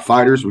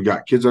fighters, we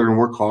got kids that are going to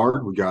work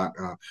hard, we got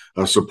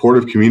a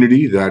supportive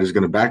community that is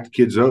going to back the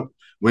kids up,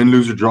 win,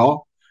 lose, or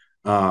draw.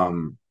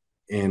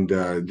 And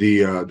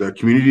the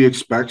community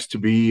expects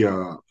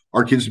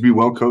our kids to be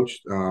well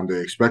coached. They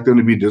expect them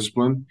to be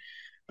disciplined,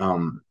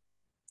 and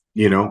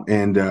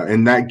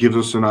that gives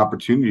us an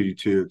opportunity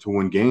to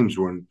win games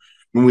when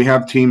we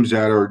have teams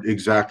that are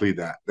exactly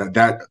that.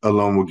 That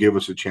alone will give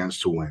us a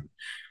chance to win.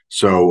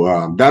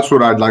 So that's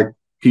what I'd like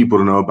people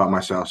to know about my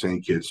South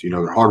San kids.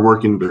 They're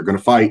hardworking, they're going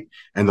to fight,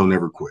 and they'll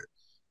never quit.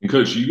 And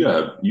Coach, you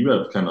have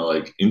kind of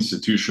like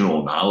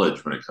institutional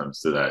knowledge when it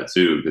comes to that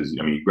too, because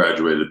you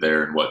graduated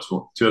there in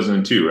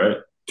 2002, right?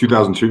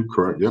 2002,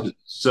 correct? Yep.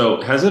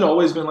 So has it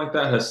always been like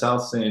that? Has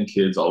South San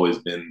kids always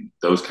been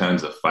those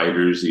kinds of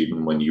fighters,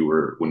 even when you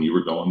were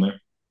going there?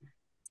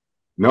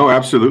 No,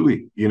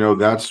 absolutely.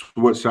 That's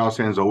what South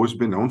San's always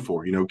been known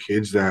for.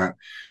 Kids that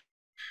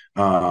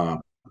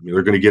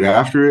they're going to get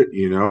after it.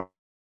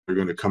 They're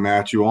going to come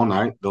at you all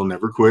night. They'll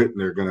never quit, and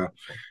they're going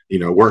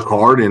to work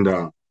hard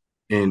and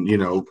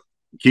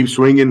keep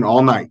swinging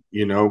all night,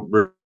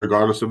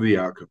 regardless of the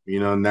outcome,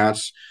 and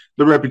that's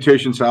the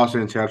reputation South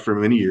San's had for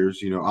many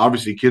years.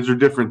 Obviously kids are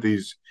different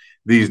these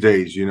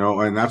days,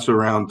 and that's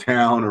around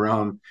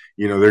town,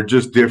 they're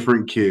just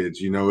different kids.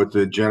 It's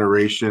a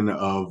generation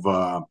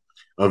of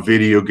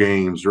video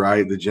games,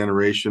 right? The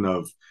generation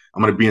of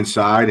I'm going to be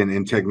inside,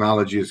 and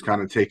technology has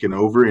kind of taken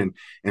over,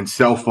 and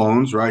cell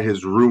phones, right,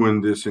 has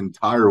ruined this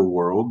entire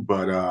world.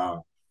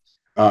 But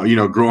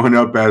growing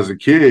up as a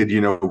kid,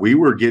 we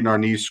were getting our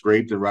knees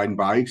scraped and riding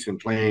bikes and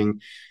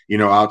playing,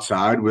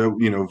 outside. Well,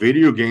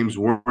 video games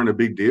weren't a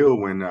big deal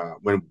when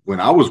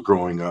I was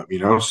growing up,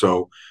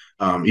 So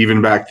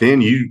even back then,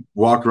 you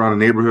walk around a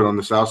neighborhood on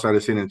the south side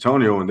of San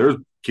Antonio, and there's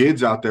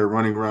kids out there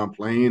running around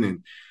playing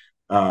and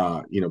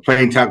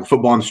playing tackle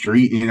football on the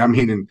street.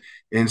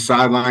 And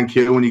sideline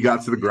kill when you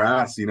got to the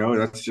grass.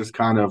 That's just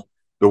kind of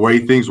the way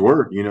things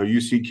were. You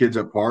see kids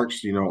at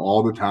parks,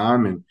 all the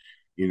time, and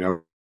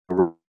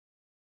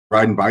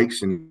riding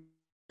bikes, and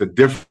the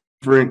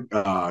different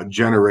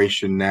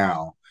generation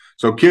now.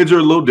 So kids are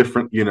a little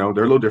different, they're a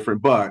little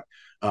different, but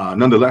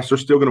nonetheless, they're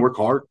still going to work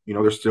hard.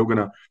 They're still going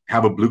to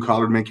have a blue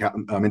collar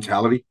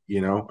mentality,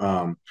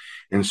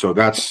 and so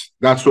that's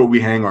what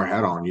we hang our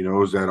hat on,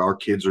 is that our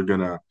kids are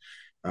going to,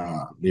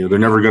 they're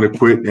never going to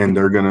quit, and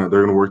they're going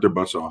to work their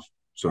butts off.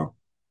 So.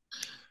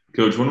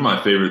 Coach, one of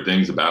my favorite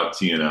things about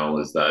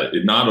TNL is that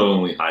it not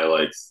only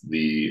highlights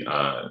the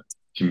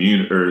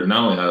community, or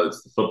not only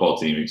highlights the football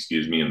team, and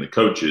the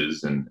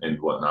coaches and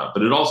whatnot,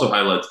 but it also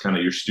highlights kind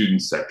of your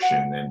student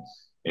section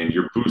and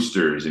your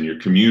boosters and your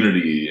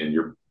community and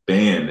your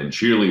band and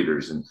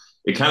cheerleaders, and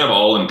it kind of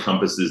all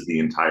encompasses the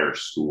entire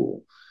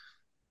school.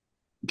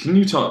 Can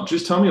you tell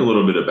me a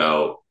little bit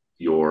about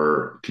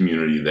your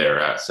community there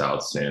at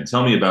South San?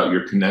 Tell me about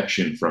your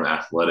connection from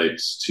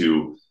athletics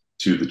to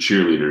the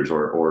cheerleaders,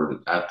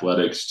 or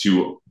athletics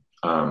to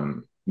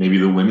maybe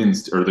the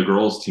women's or the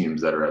girls'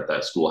 teams that are at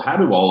that school. How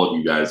do all of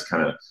you guys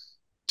kind of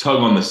tug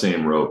on the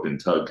same rope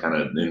and tug kind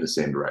of in the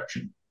same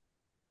direction?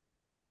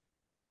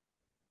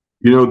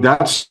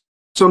 That's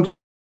something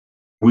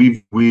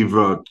we've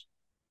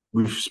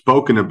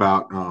spoken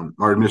about.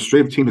 Our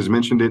administrative team has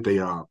mentioned it. They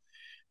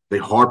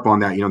harp on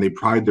that. They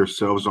pride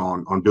themselves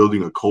on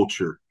building a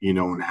culture,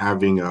 and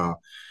having a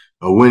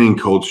winning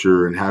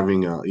culture, and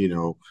having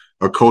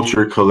a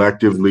culture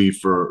collectively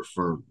for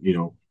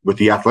with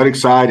the athletic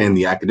side and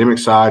the academic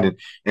side,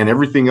 and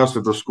everything else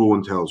that the school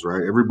entails,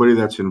 right? Everybody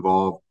that's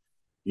involved,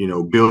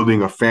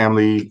 building a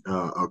family,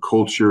 a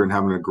culture, and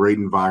having a great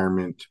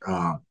environment,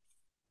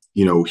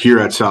 here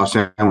at South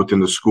San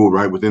within the school,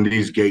 right, within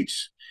these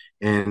gates.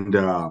 And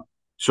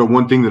so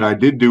one thing that I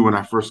did do when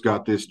I first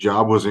got this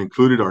job was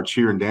included our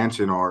cheer and dance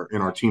in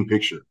our team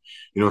picture.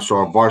 So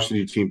our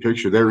varsity team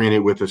picture, they're in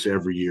it with us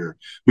every year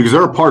because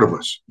they're a part of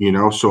us.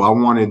 So I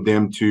wanted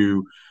them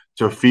to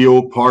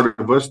feel part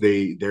of us.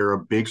 They're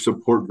a big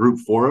support group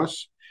for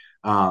us.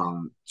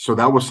 So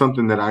that was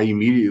something that I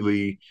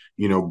immediately,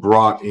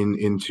 brought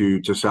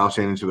into South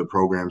San, into the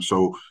program.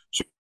 So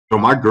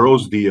my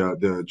girls,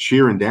 the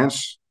cheer and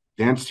dance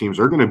dance teams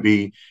are going to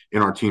be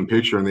in our team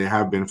picture, and they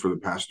have been for the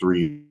past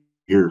 3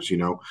 years,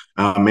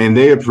 and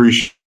they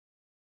appreciate.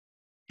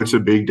 It's a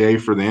big day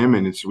for them,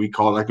 and we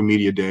call it like a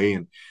media day,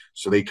 and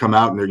so they come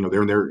out and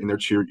they're in their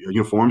cheer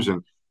uniforms,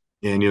 and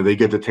they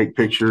get to take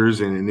pictures,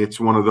 and it's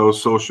one of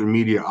those social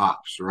media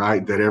ops,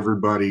 right? That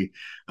everybody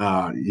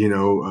can't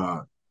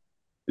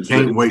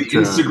wait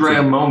to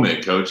Instagram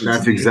moment, Coach.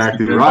 That's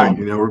exactly right.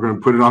 We're going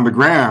to put it on the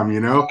gram.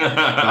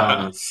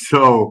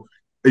 So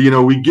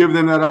we give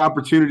them that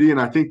opportunity, and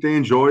I think they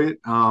enjoy it.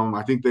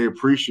 I think they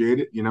appreciate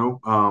it.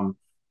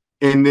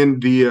 And then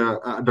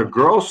the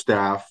girls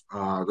staff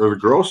or the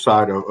girls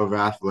side of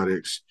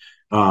athletics,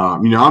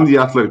 I'm the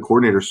athletic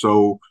coordinator.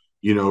 So,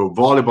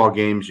 volleyball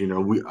games,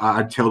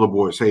 I tell the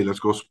boys, hey, let's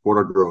go support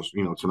our girls,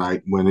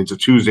 tonight when it's a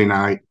Tuesday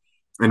night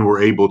and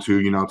we're able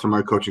to, to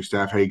my coaching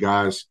staff, hey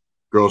guys,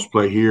 girls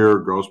play here,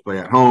 girls play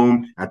at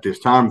home at this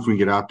time. If we can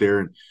get out there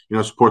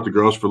and, support the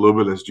girls for a little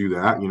bit, let's do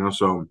that,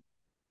 so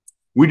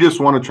we just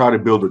want to try to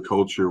build a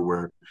culture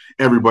where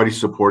everybody's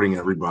supporting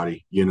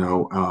everybody, and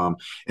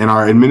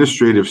our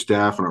administrative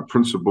staff and our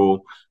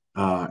principal,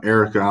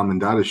 Erica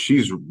Almendada,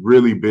 she's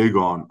really big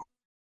on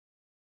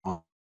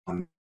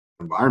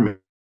environment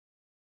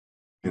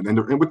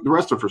and with the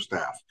rest of her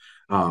staff.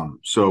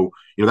 So,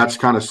 that's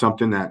kind of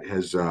something that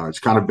has it's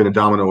kind of been a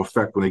domino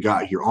effect when they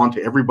got here onto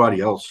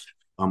everybody else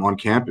on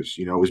campus,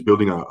 is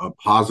building a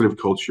positive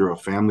culture, a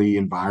family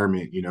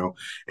environment,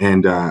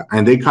 and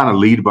they kind of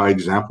lead by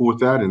example with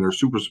that. And they're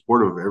super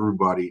supportive of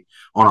everybody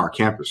on our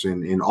campus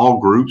in all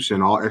groups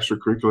and all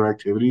extracurricular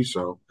activities.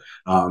 So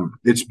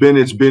it's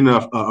been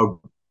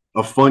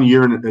a fun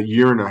year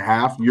and a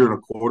half, year and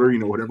a quarter,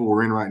 whatever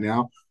we're in right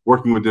now,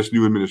 working with this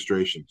new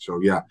administration. So,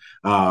 yeah.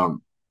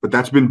 But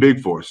that's been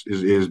big for us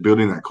is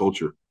building that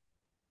culture.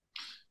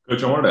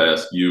 Coach, I wanted to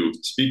ask you,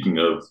 speaking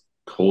of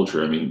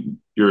culture, I mean,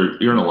 you're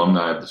an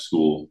alumni of the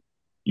school.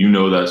 You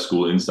know that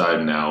school inside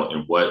and out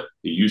and what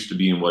it used to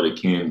be and what it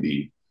can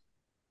be.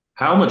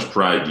 How much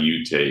pride do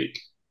you take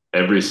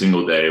every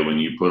single day when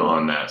you put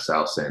on that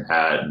South San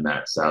hat and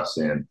that South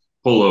San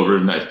pullover,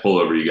 nice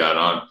pullover you got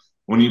on?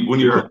 When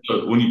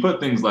you put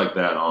things like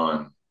that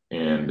on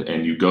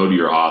and you go to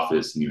your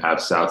office and you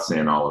have South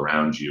San all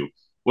around you,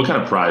 what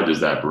kind of pride does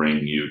that bring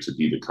you to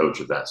be the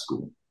coach of that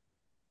school?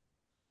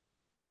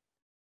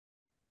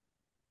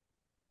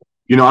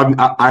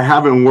 I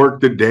haven't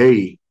worked a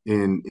day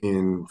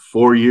in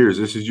 4 years.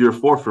 This is year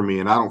 4 for me,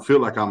 and I don't feel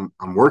like I'm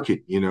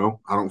working.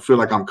 I don't feel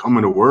like I'm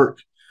coming to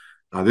work.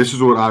 This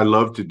is what I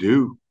love to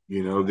do.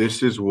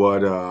 This is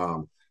what I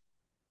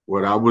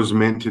was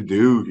meant to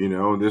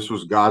do. This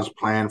was God's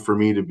plan for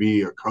me to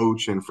be a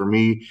coach and for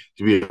me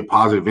to be a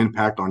positive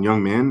impact on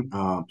young men,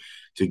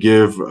 to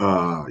give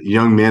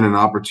young men an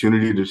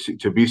opportunity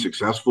to be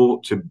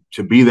successful,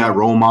 to be that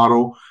role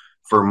model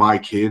for my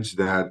kids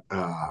that,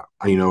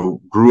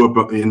 grew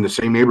up in the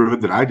same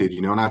neighborhood that I did,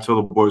 and I tell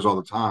the boys all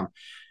the time,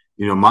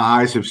 my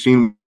eyes have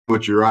seen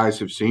what your eyes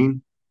have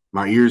seen.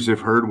 My ears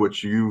have heard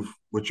what your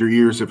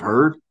ears have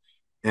heard,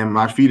 and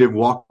my feet have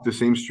walked the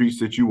same streets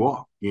that you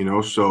walk,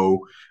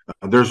 so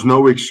there's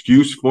no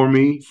excuse for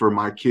me for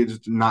my kids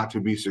not to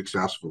be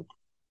successful,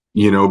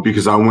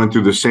 because I went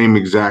through the same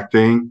exact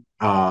thing.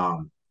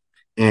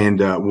 And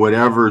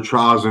whatever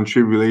trials and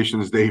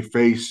tribulations they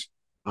face,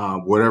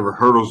 whatever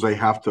hurdles they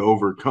have to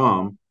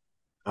overcome,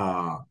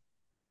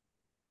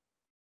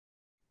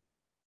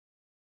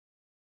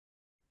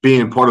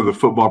 being part of the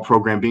football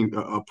program, being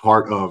a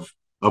part of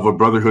a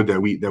brotherhood that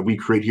we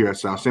create here at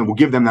South San will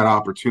give them that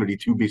opportunity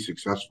to be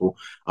successful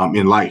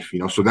in life.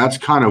 So that's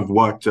kind of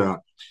what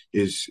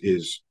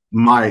is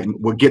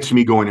what gets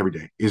me going every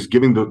day, is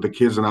giving the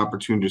kids an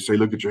opportunity to say,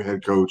 look at your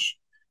head coach.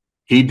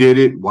 He did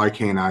it. Why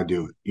can't I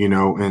do it?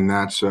 And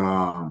that's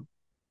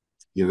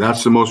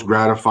that's the most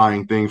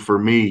gratifying thing for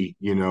me,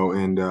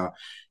 and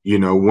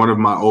one of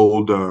my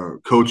old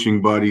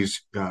coaching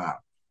buddies,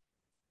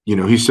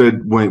 he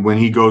said when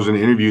he goes in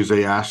interviews,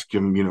 they ask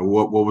him,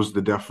 what was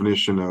the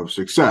definition of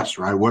success,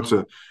 right? What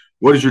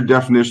is your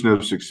definition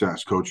of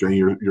success, coach, in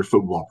your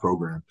football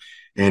program?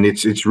 And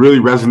it's really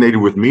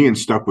resonated with me and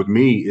stuck with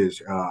me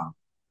is,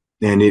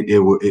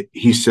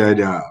 he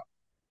said,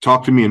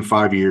 talk to me in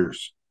 5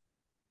 years,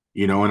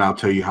 and I'll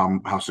tell you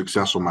how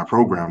successful my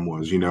program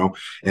was,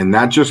 and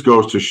that just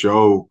goes to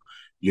show,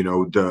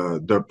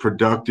 the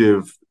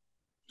productive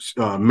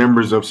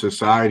members of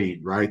society,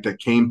 right, that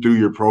came through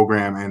your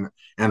program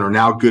and are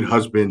now good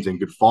husbands and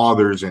good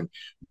fathers and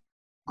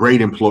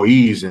great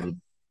employees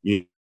and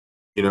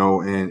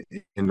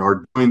and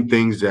are doing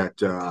things that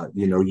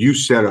you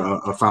set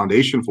a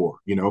foundation for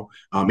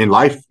in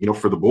life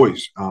for the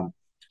boys.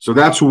 So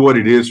that's what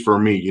it is for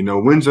me.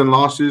 Wins and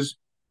losses,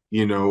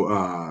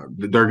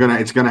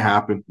 it's gonna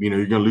happen.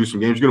 You're gonna lose some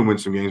games, you're gonna win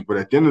some games, but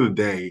at the end of the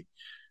day,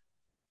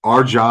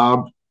 our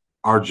jobs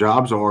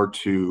are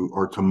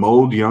to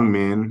mold young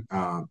men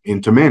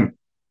into men,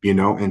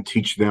 and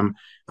teach them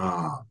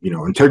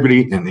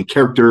integrity and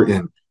character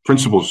and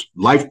principles,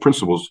 life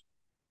principles,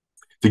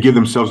 to give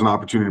themselves an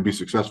opportunity to be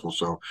successful.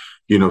 So,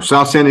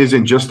 South San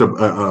isn't just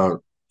a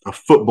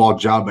football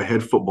job, a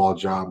head football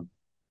job.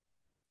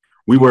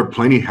 we wear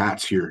plenty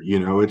hats here.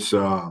 It's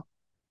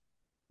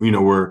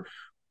we're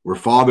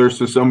fathers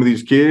to some of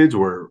these kids.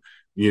 We're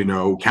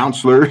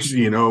counselors.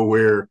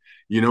 We're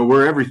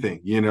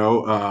everything.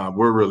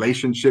 We're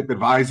relationship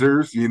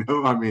advisors.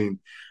 I mean,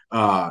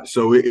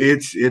 so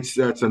it's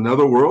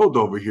another world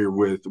over here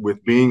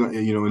with being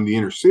in the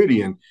inner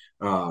city, and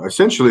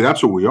essentially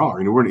that's what we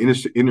are. We're an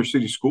inner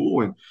city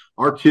school, and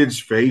our kids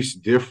face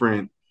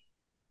different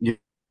you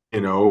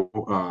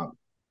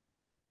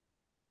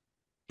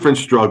different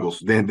struggles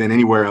than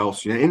anywhere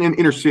else. And in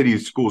inner city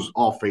schools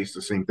all face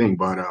the same thing,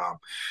 but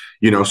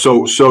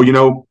so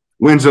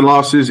wins and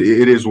losses,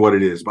 it is what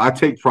it is. But I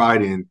take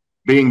pride in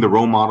being the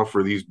role model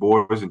for these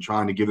boys and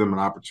trying to give them an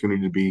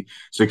opportunity to be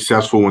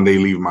successful when they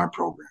leave my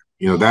program.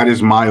 That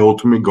is my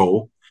ultimate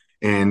goal.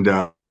 And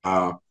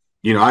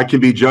I can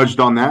be judged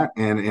on that,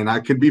 and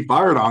I can be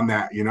fired on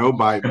that,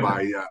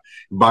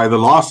 by the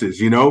losses,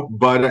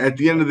 But at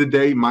the end of the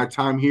day, my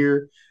time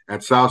here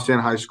at South San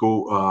High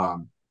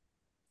School,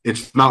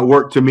 it's not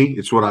work to me.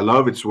 It's what I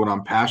love. It's what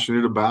I'm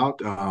passionate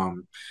about.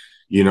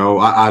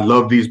 I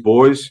love these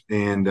boys,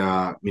 and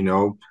I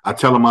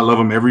tell them I love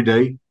them every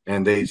day,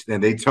 and they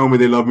tell me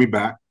they love me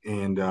back.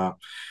 And I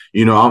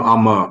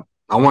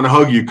want to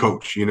hug you,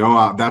 coach.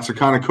 That's the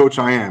kind of coach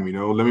I am.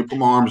 Let me put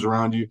my arms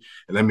around you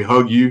and let me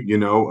hug you.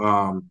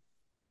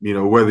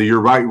 Whether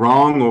you're right,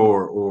 wrong,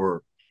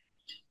 or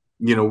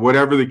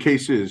whatever the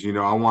case is.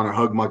 I want to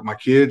hug my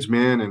kids,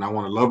 man, and I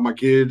want to love my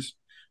kids.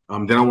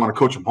 Then I want to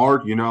coach them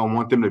hard. I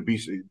want them to be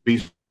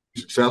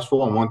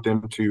successful. I want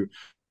them to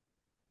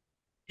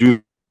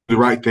do the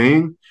right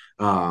thing.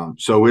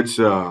 So it's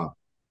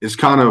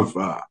kind of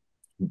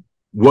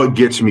what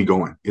gets me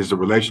going is the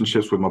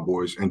relationships with my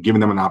boys and giving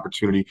them an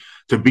opportunity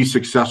to be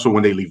successful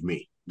when they leave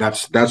me.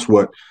 That's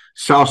what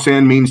South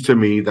San means to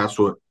me. That's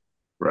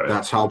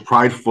how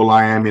prideful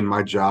I am in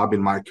my job,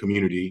 in my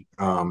community.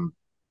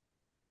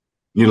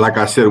 Like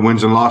I said,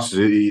 wins and losses,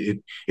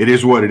 it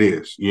is what it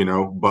is,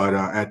 But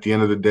at the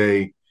end of the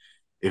day,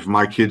 if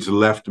my kids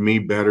left me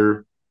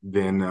better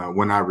than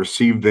when I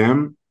received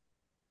them,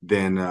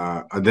 then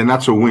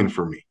that's a win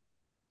for me.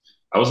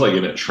 I was like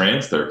in a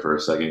trance there for a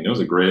second. It was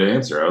a great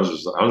answer. I was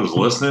just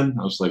listening.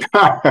 I was like,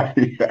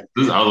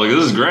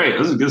 this is great.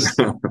 This is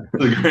a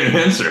great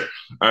answer.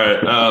 All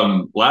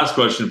right. Last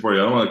question for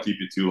you. I don't want to keep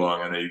you too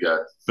long. I know you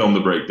got film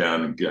to break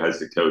down and guys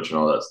to coach and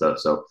all that stuff.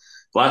 So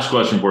last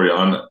question for you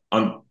on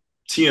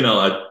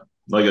TNL.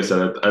 Like I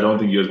said, I don't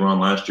think you guys were on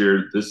last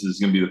year. This is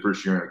going to be the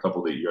first year in a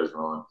couple that you guys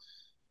were on.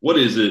 What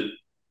is it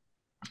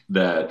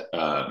that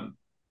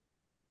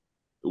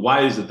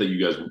why is it that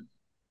you guys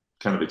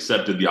kind of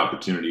accepted the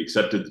opportunity,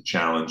 accepted the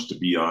challenge to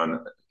be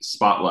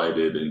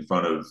spotlighted in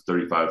front of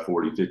 35,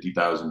 40,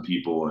 50,000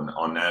 people and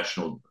on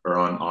national or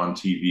on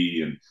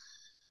TV? And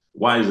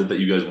why is it that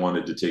you guys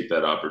wanted to take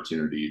that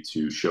opportunity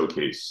to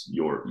showcase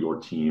your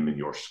team and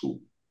your school?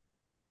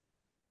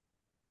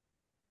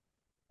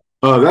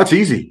 That's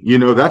easy.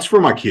 That's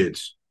for my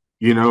kids.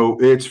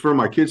 It's for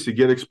my kids to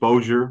get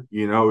exposure.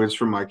 It's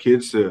for my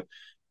kids to,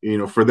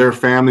 for their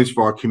families,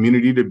 for our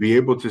community to be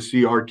able to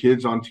see our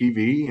kids on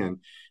TV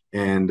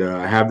and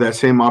have that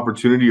same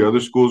opportunity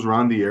other schools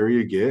around the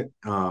area get.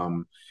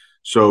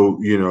 So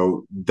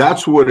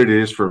that's what it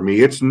is for me.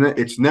 It's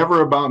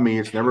never about me.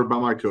 It's never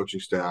about my coaching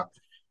staff.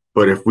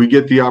 But if we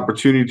get the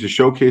opportunity to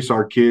showcase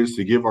our kids,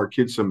 to give our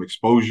kids some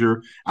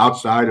exposure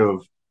outside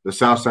of the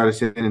south side of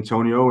San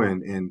Antonio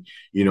and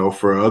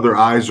for other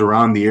eyes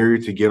around the area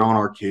to get on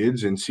our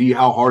kids and see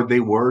how hard they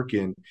work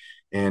and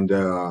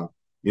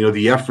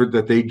the effort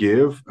that they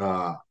give,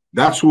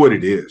 that's what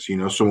it is.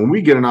 So when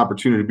we get an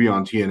opportunity to be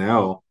on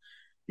TNL,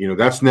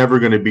 that's never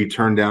going to be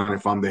turned down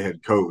if I'm the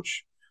head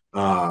coach,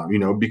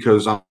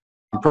 because I'm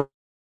proud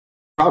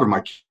of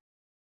my kids,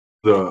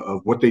 of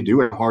what they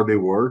do and how hard they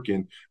work,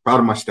 and proud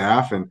of my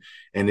staff, and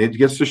it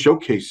gets to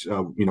showcase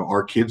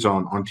our kids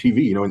on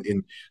TV,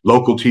 in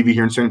local TV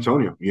here in San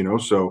Antonio,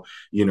 so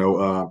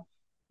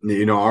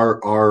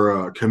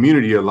our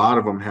community, a lot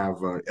of them have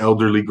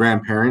elderly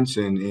grandparents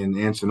and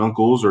aunts and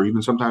uncles, or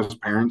even sometimes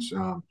parents,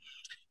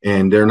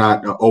 and they're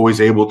not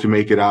always able to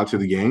make it out to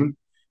the game,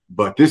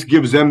 but this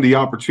gives them the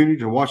opportunity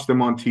to watch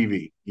them on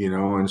TV,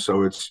 and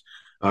so it's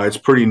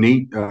pretty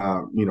neat,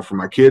 for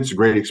my kids, a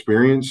great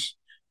experience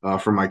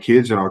for my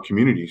kids and our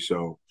community.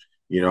 So,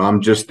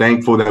 I'm just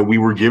thankful that we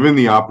were given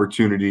the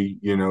opportunity,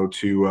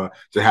 to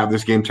have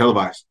this game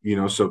televised,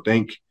 so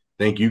thank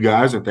you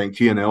guys, and thank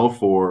TNL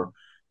for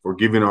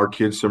giving our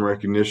kids some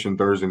recognition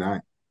Thursday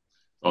night.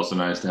 Also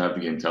nice to have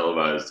the game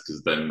televised,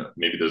 because then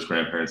maybe those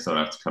grandparents don't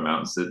have to come out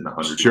and sit in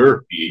 100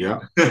 sure. feet. Yeah.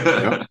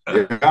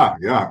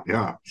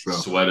 So.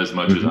 Sweat as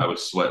much as I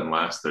was sweating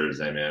last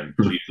Thursday, man.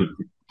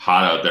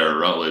 Hot out there at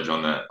Rutledge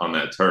on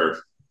that turf.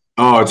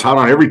 Oh, it's hot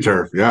on every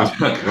turf.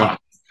 Yeah.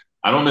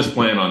 I don't miss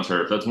playing on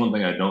turf. That's one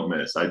thing I don't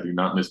miss. I do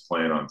not miss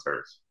playing on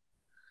turf.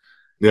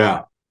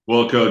 Yeah.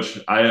 Well, Coach,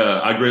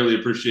 I greatly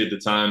appreciate the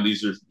time.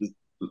 This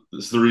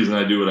is the reason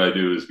I do what I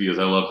do, is because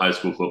I love high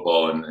school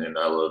football and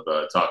I love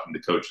talking to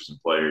coaches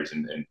and players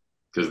and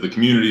because the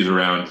communities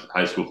around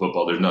high school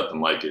football, there's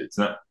nothing like it. It's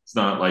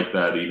not like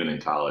that even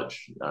in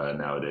college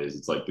nowadays.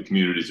 It's like the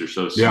communities are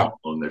so small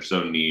and they're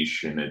so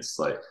niche, and it's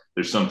like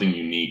there's something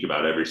unique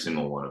about every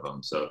single one of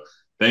them. So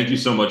thank you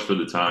so much for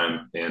the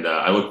time, and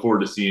I look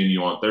forward to seeing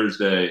you on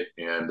Thursday,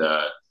 and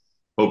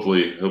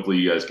hopefully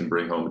you guys can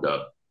bring home a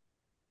dub.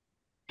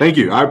 Thank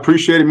you. I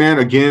appreciate it, man.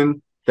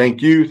 Again,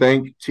 thank you.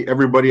 Thank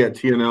everybody at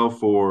TNL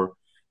for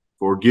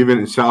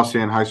giving South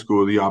San High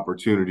School the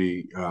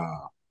opportunity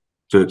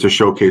to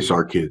showcase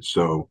our kids.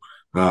 So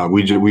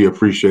we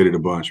appreciate it a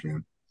bunch,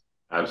 man.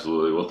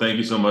 Absolutely. Well, thank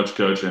you so much,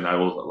 Coach, and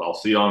I'll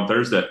see you on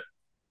Thursday.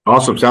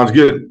 Awesome. Sounds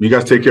good. You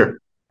guys take care.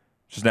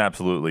 Just an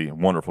absolutely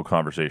wonderful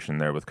conversation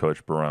there with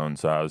Coach Barone.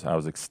 So I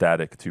was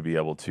ecstatic to be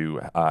able to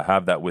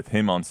have that with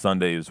him on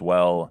Sunday as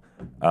well.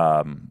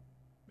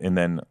 And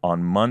then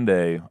on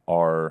Monday,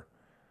 our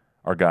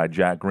guy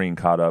Jack Green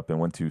caught up and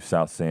went to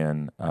South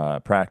San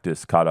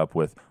practice, caught up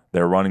with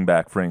their running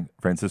back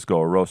Francisco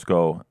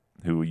Orozco,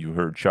 who you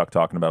heard Chuck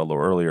talking about a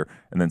little earlier,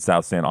 and then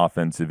South San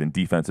offensive and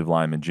defensive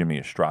lineman Jimmy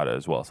Estrada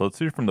as well. So let's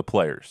hear from the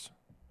players.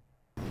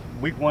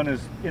 Week 1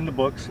 is in the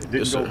books. It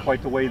didn't go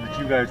quite the way that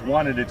you guys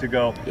wanted it to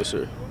go. Yes,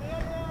 sir.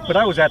 But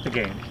I was at the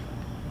game.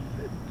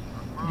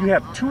 You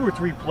have 2 or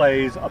 3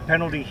 plays, a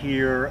penalty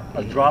here,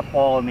 a drop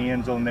ball in the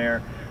end zone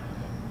there.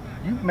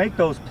 You make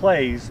those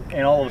plays,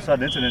 and all of a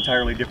sudden it's an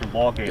entirely different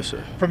ball game. Yes,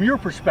 sir. From your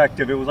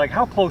perspective, it was like,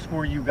 how close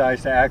were you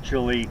guys to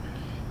actually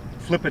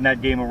flipping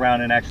that game around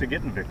and actually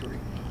getting victory?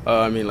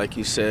 I mean, like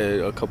you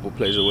said, a couple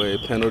plays away.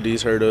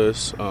 Penalties hurt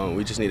us.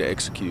 We just need to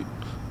execute.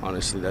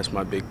 Honestly, that's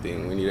my big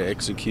thing. We need to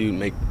execute,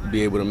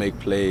 be able to make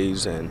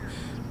plays, and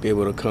be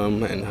able to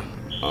come and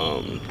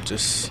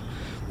just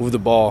move the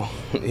ball,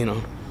 you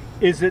know.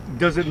 Does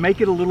it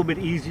make it a little bit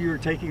easier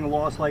taking a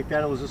loss like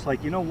that? It was just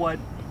like, you know what?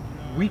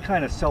 We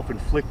kind of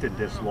self-inflicted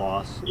this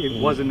loss.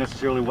 It wasn't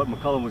necessarily what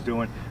McCullum was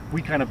doing.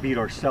 We kind of beat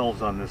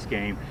ourselves on this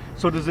game.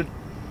 So is it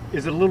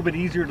a little bit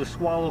easier to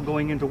swallow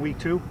going into week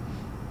 2?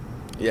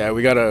 Yeah,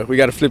 we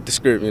gotta flip the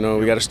script. You know,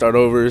 we gotta start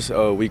overs.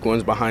 Week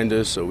 1's behind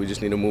us, so we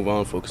just need to move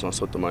on, focus on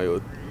Sotomayor.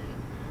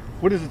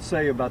 What does it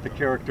say about the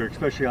character,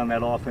 especially on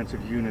that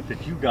offensive unit,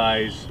 that you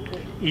guys,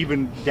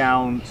 even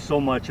down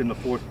so much in the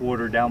fourth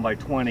quarter, down by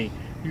 20,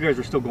 you guys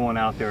are still going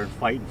out there and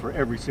fighting for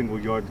every single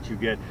yard that you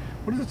get?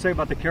 What does it say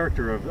about the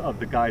character of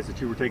the guys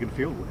that you were taking the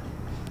field with?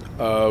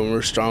 We're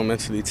a strong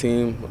mentally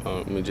team.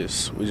 We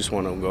just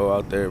want to go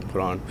out there and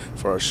put on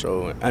for our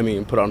show.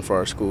 Put on for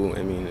our school.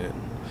 And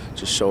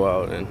just show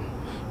out and,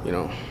 you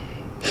know.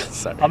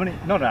 Sorry. How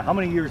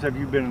many years have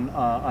you been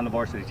on the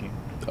varsity team?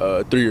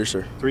 3 years,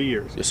 sir. 3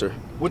 years. Yes, sir.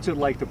 What's it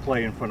like to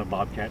play in front of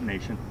Bobcat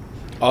Nation?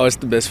 Oh, it's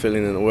the best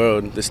feeling in the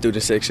world. The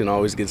student section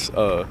always gets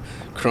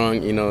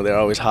crunk. You know, they're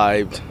always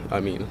hyped. I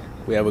mean,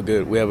 we have a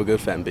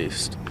good fan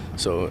base.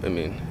 So I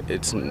mean,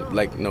 it's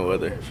like no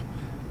other.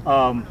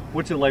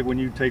 What's it like when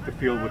you take the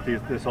field with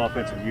this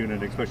offensive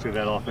unit, especially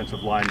that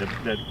offensive line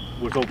that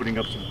was opening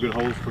up some good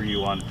holes for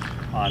you on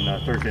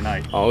Thursday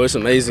night? Oh, it's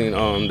amazing.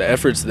 The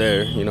effort's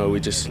there. You know,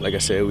 like I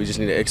said, we just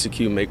need to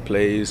execute, make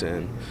plays,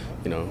 and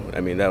you know,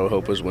 I mean, that will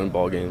help us win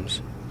ball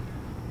games.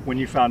 When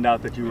you found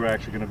out that you were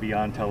actually going to be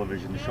on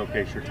television to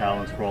showcase your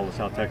talents for all of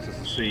South Texas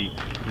to see,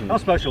 how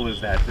special is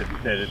that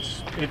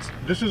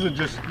this isn't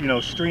just, you know,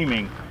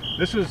 streaming?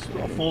 This is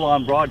a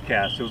full-on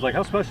broadcast. It was like,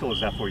 how special is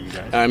that for you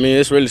guys? I mean,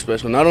 it's really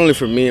special. Not only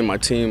for me and my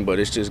team, but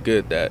it's just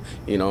good that,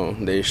 you know,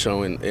 they're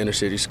showing inner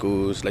city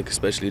schools, like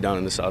especially down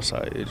in the South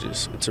Side.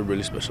 It's a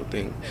really special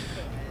thing.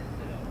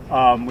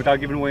 Without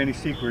giving away any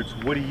secrets,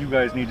 what do you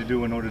guys need to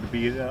do in order to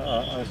be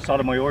a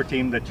Sotomayor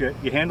team that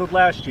you handled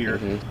last year?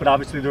 But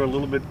obviously they're a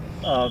little bit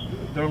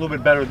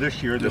better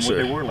this year than what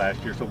they were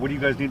last year. So what do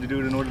you guys need to do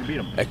in order to beat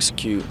them?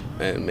 Execute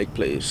and make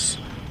plays.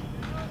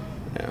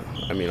 Yeah,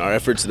 I mean, our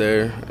effort's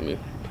there. I mean,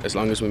 as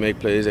long as we make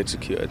plays,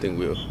 execute, I think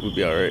we'll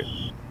be all right.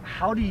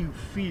 How do you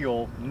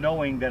feel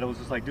knowing that it was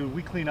just like, dude,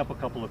 we clean up a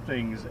couple of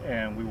things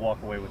and we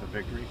walk away with a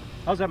victory?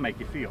 How does that make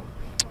you feel?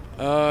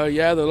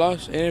 Yeah, the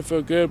loss didn't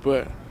feel good,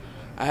 but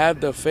I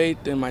have the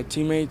faith in my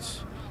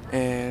teammates,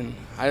 and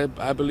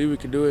I believe we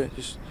can do it.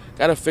 Just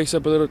gotta fix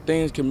up a little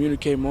things,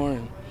 communicate more,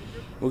 and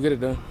we'll get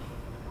it done.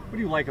 What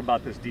do you like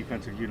about this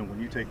defensive unit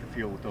when you take the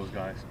field with those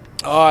guys?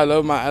 Oh, I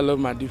love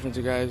my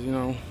defensive guys. You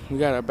know, we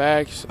got our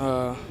backs.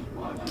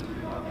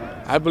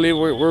 I believe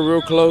we're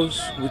real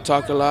close. We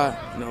talk a lot.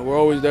 You know, we're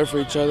always there for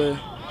each other.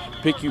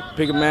 Pick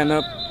a man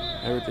up,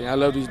 everything. I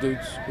love these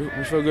dudes.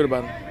 We feel good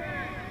about them.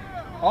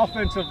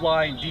 Offensive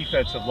line,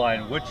 defensive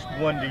line. Which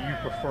one do you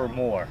prefer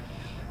more?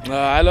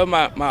 I love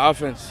my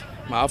offense.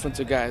 My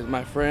offensive guys,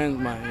 my friends.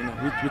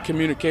 We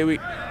communicate.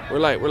 We're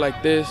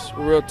like this.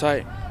 We're real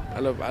tight. I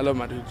love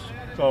my dudes.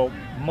 So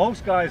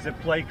most guys that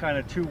play kind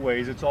of two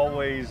ways, it's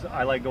always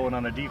I like going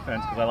on the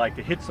defense because I like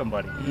to hit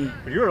somebody.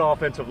 But you're an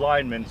offensive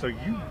lineman, so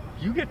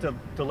you get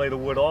to lay the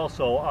wood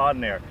also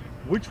on there.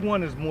 Which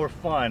one is more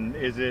fun?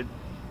 Is it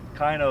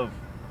kind of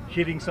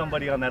hitting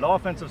somebody on that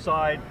offensive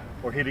side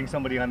or hitting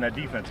somebody on that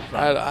defensive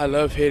side? I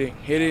love hitting.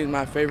 Hitting is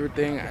my favorite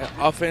thing.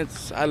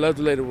 Offense, I love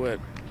to lay the wood.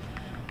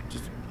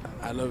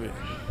 I love it.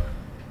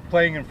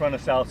 playing in front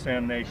of South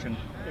San Nation,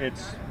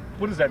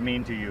 what does that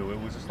mean to you? It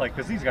was just like,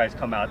 because these guys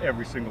come out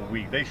every single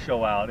week. They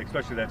show out,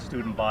 especially that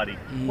student body.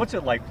 Mm-hmm. What's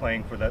it like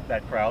playing for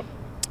that crowd?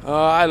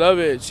 I love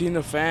it. Seeing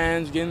the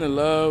fans, getting the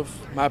love,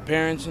 my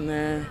parents in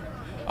there,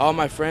 all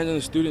my friends in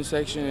the student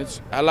section.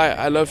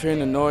 I love hearing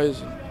the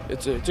noise.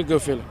 It's a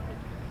good feeling.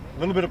 A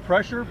little bit of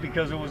pressure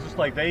because it was just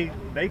like they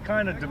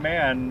kind of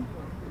demand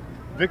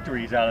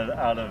victories out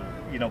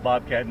of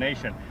Bobcat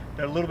Nation.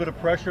 There's a little bit of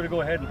pressure to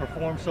go ahead and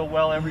perform so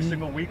well every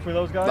single week for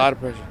those guys. A lot of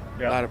pressure.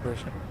 Yeah. A lot of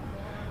pressure.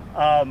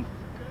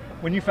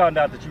 When you found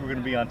out that you were going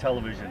to be on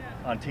television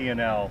on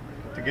TNL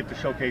to get to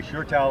showcase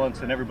your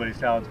talents and everybody's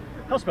talents,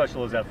 how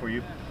special is that for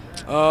you?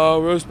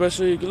 Real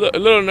special. A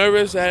little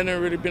nervous. I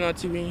hadn't really been on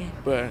TV,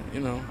 but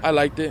I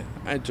liked it.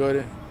 I enjoyed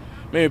it.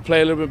 Made me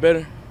play a little bit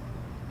better.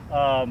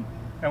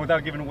 And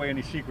without giving away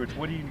any secrets,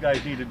 what do you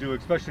guys need to do,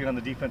 especially on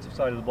the defensive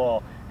side of the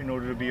ball, in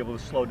order to be able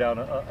to slow down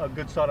a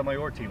good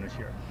Sotomayor team this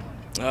year?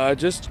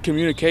 Just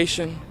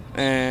communication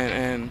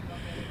and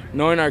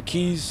knowing our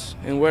keys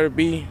and where to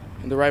be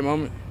in the right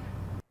moment.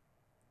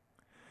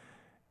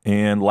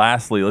 And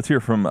lastly, let's hear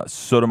from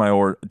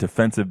Sotomayor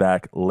defensive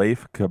back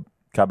Leif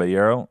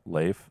Caballero.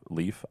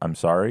 Leif, I'm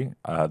sorry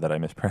that I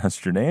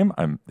mispronounced your name.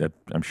 I'm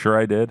sure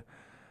I did.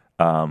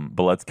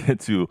 But let's get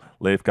to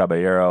Leif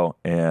Caballero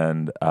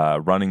and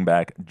running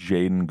back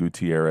Jaden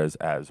Gutierrez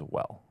as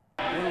well.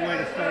 What a way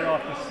to start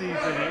off the season.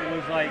 It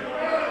was like,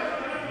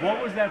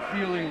 what was that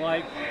feeling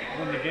like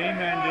when the game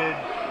ended?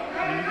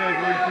 I mean, you guys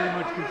were in pretty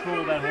much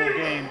control of that whole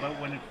game, but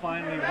when it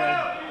finally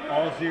read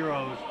all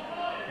zeros,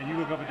 and you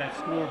look up at that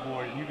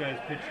scoreboard, and you guys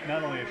pitched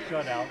not only a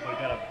shutout, but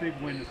got a big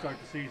win to start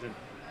the season.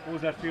 What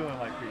was that feeling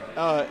like for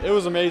you? It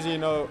was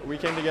amazing. We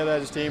came together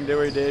as a team, did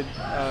what we did.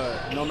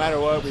 No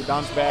matter what, we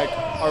bounced back.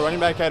 Our running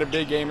back had a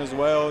big game as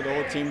well. The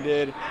whole team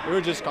did. We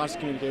were just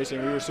constant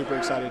communication. We were super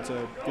excited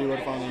to be able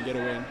to finally get a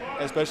win,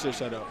 especially a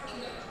shutout.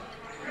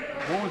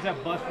 What was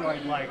that bus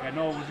ride like? I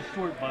know it was a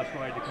short bus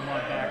ride to come on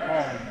back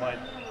home, but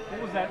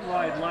what was that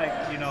ride like,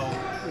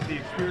 with the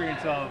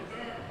experience of,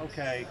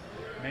 okay,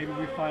 maybe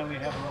we finally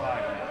have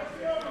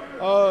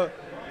arrived?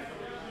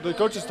 The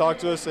coaches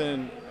talked to us,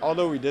 and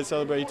although we did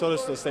celebrate, he told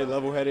us to stay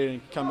level-headed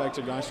and come back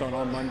to Grindstone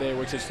on Monday,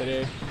 which is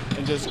today,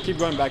 and just keep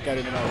going back at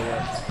it no matter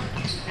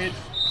what.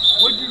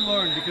 What did you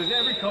learn? Because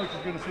every coach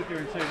is going to sit there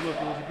and say, look,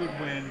 it was a good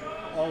win,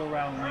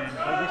 all-around win,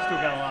 but we still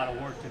got a lot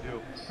of work to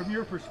do. From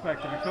your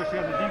perspective, especially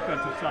on the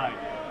defensive side,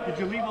 did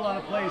you leave a lot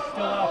of plays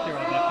still out there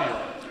on that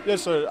field?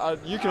 Yes, sir.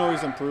 You can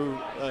always improve,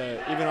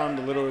 even on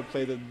the little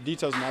play. The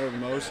details matter the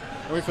most.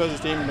 And we feel as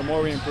a team, the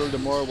more we improve, the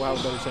more we'll have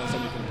a better chance at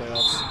making the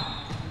playoffs.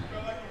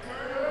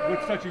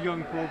 With such a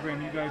young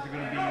program, you guys are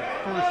going to be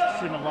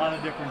firsts in a lot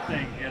of different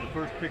things. You had the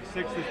first pick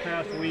six this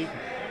past week,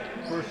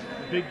 first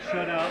big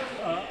shutout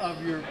of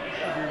your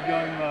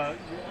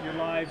your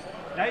lives.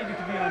 Now you get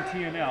to be on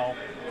TNL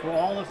for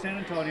all of San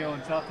Antonio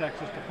and South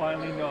Texas to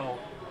finally know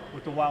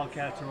what the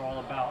Wildcats are all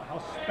about.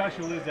 How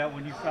special is that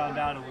when you found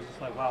out it was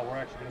just like, wow, we're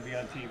actually going to be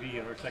on TV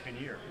in our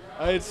second year?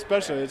 It's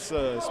special. It's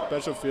a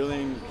special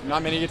feeling.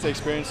 Not many get to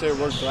experience it.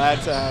 We're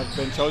glad to have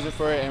been chosen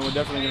for it, and we're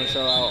definitely going to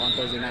show out on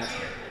Thursday night.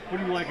 What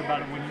do you like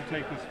about it when you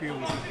take this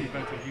field with this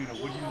defensive unit?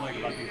 What do you like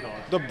about these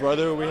dogs? The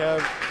brother we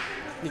have,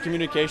 the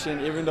communication,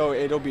 even though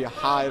it'll be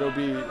hot, it'll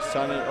be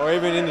sunny, or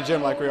even in the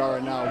gym like we are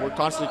right now, we're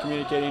constantly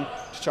communicating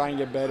to try and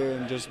get better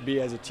and just be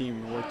as a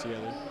team and work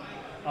together.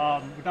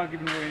 Without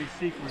giving away any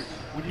secrets,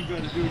 what are you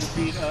going to do to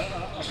beat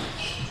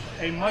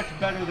a much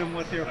better than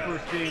what their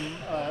first game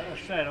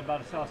said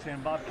about a South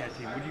San Bobcat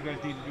team? What do you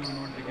guys need to do in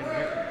order to get a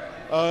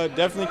victory?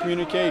 Definitely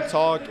communicate,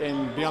 talk,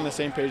 and be on the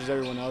same page as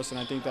everyone else, and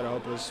I think that'll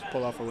help us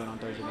pull off a win on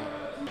Thursday night.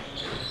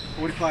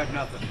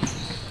 45-0.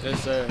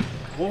 Yes, sir.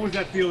 What was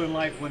that feeling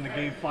like when the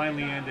game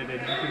finally ended and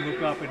you can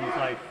look up and it's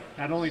like,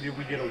 not only did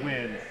we get a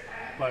win,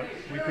 but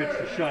we pitched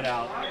a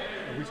shutout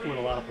and we scored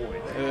a lot of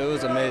points? It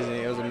was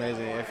amazing. It was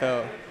amazing. It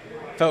felt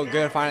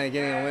good finally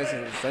getting a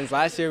win. Since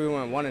last year we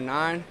went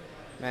 1-9.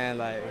 Man,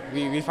 like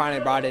we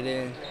finally brought it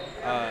in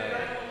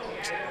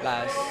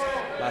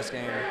last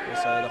game.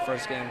 It's the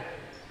first game.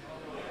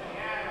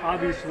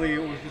 Obviously,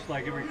 it was just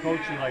like every coach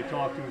that I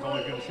talked to was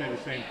always going to say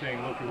the same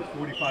thing. Look, it was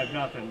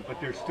 45-0,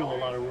 but there's still a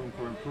lot of room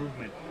for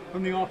improvement.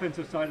 From the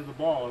offensive side of the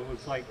ball, it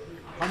was like,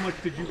 how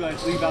much did you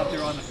guys leave out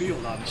there on the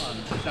field on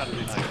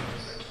Saturday night?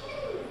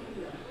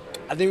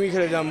 I think we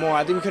could have done more.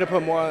 I think we could have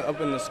put more up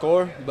in the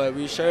score, but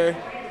we sure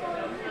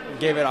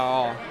gave it our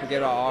all. We gave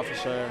it our all for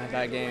sure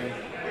that game.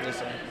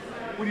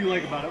 What do you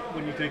like about it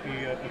when you take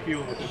the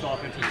field with this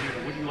offensive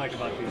unit? What do you like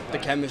about these guys? The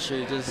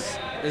chemistry,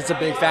 it's a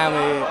big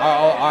family.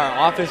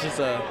 Our offense is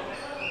a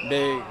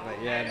big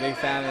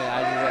family.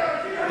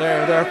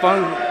 They're a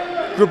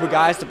fun group of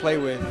guys to play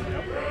with.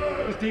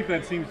 This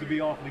defense seems to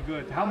be awfully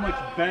good. How much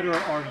better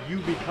are you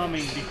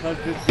becoming because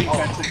this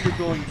defense that you're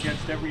going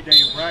against every day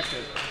in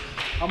practice?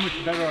 How much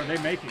better are they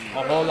making you?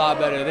 A whole lot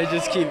better. They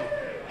just keep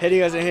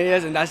hitting us,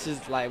 and that's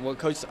just like what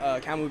Coach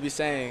Campbell would be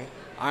saying.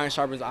 Iron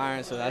sharpens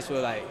iron, so that's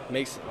what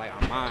makes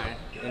our mind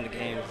in the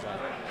games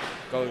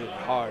go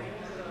hard.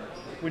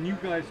 When you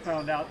guys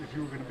found out that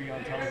you were going to be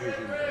on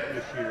television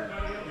this year,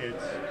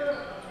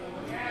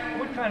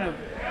 what kind of,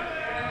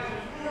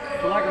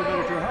 for lack of a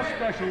better term, how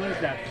special is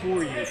that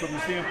for you from the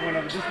standpoint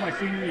of, this is my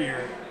senior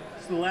year,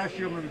 it's the last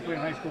year I'm going to be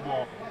playing high school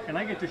ball, and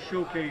I get to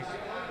showcase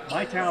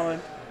my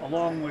talent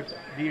along with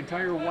the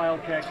entire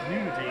Wildcat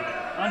community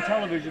on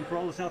television for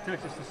all of South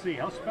Texas to see.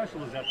 How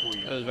special is that for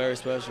you? It was very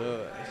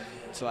special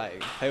to like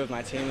play with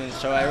my team and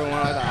show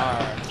everyone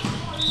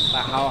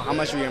like how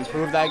much we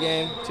improved that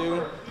game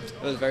too.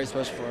 It was very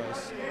special for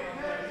us.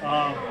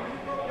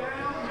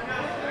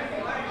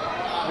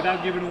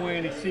 Without giving away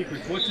any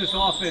secrets, what's this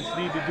offense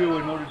need to do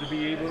in order to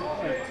be able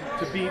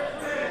to beat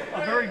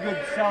a very good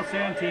South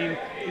San team,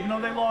 even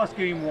though they lost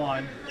game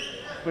 1,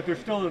 but they're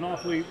still they're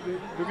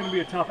going to be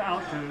a tough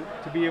out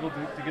to be able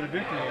to get a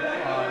victory.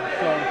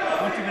 So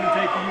what's it going to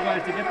take for you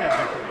guys to get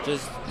that victory?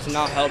 Just to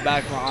not held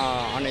back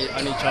on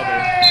each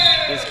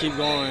other. Just keep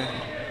going.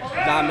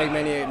 Not make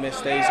many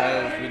mistakes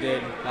as we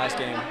did last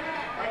game.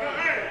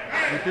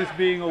 With this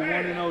being a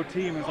 1-0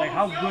 team, it's like,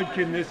 how good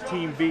can this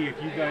team be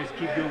if you guys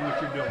keep doing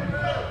what you're doing?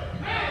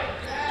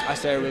 I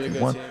say a really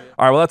good team.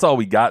 All right, well, that's all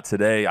we got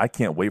today. I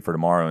can't wait for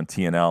tomorrow in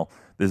TNL.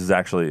 This is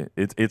actually,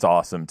 it's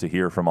awesome to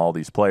hear from all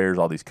these players,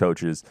 all these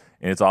coaches,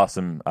 and it's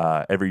awesome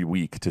every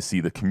week to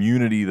see the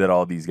community that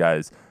all these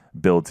guys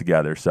build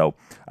together. So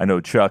I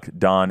know Chuck,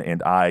 Don,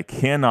 and I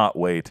cannot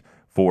wait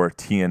for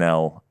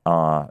TNL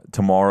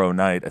tomorrow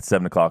night at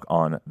 7 o'clock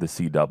on the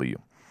CW.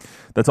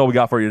 That's all we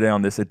got for you today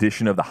on this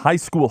edition of the High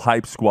School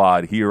Hype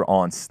Squad here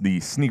on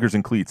the Sneakers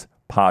and Cleats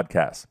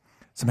podcast.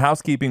 Some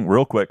housekeeping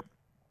real quick.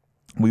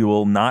 We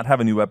will not have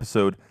a new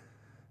episode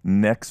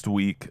next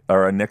week,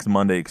 or next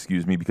Monday,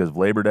 because of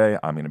Labor Day.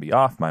 I'm going to be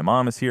off. My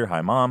mom is here. Hi,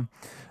 Mom.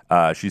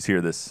 She's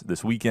here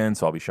this weekend,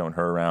 so I'll be showing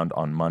her around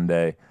on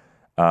Monday.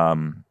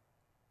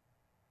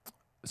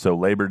 So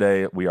Labor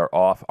Day, we are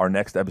off. Our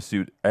next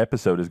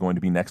episode is going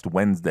to be next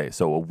Wednesday,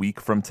 so a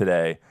week from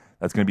today.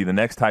 That's going to be the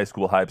next High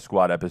School Hype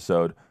Squad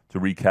episode to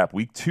recap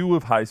week 2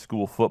 of high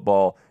school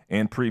football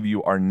and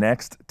preview our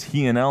next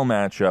TNL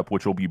matchup,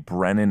 which will be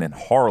Brennan and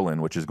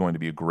Harlan, which is going to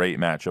be a great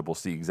matchup. We'll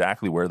see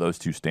exactly where those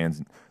two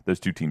teams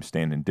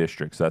stand in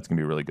districts. So that's going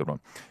to be a really good one.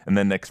 And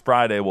then next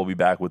Friday, we'll be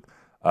back with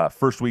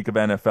first week of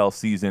NFL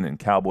season and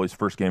Cowboys'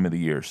 first game of the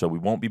year. So we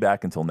won't be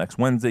back until next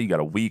Wednesday. You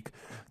got a week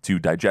to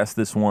digest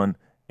this one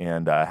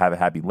and have a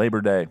happy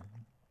Labor Day.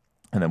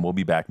 And then we'll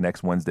be back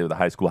next Wednesday with the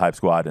High School Hype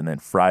Squad, and then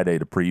Friday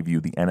to preview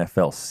the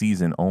NFL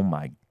season. Oh,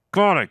 my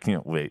God, I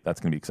can't wait.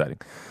 That's going to be exciting.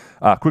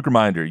 Quick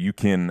reminder, you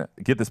can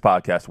get this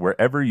podcast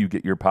wherever you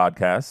get your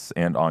podcasts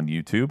and on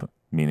YouTube,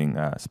 meaning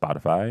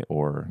Spotify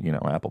or,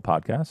 Apple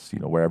Podcasts,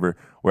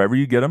 wherever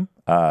you get them.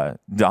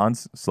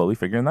 Don's slowly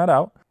figuring that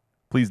out.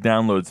 Please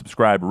download,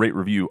 subscribe, rate,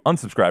 review,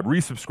 unsubscribe,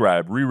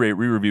 resubscribe, re-rate,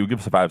 re-review, give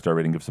us a 5-star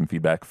rating, give some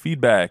feedback.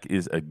 Feedback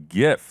is a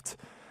gift.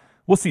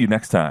 We'll see you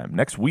next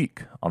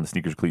week on the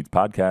Sneakers Cleats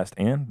podcast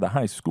and the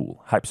High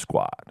School Hype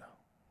Squad.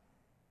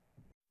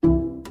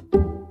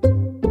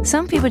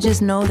 Some people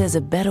just know there's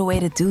a better way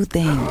to do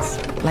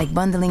things, like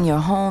bundling your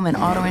home and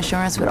auto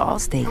insurance with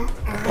Allstate,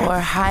 or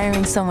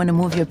hiring someone to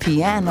move your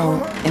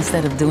piano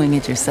instead of doing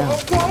it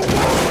yourself.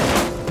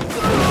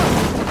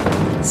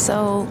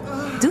 So,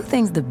 do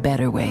things the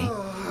better way.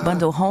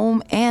 Bundle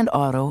home and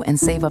auto and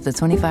save up to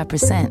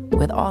 25%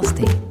 with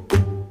Allstate.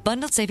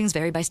 Bundled savings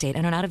vary by state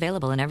and are not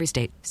available in every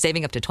state.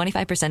 Saving up to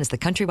 25% is the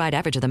countrywide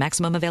average of the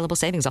maximum available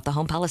savings off the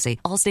home policy.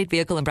 Allstate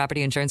Vehicle and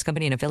Property Insurance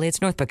Company and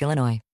Affiliates, Northbrook, Illinois.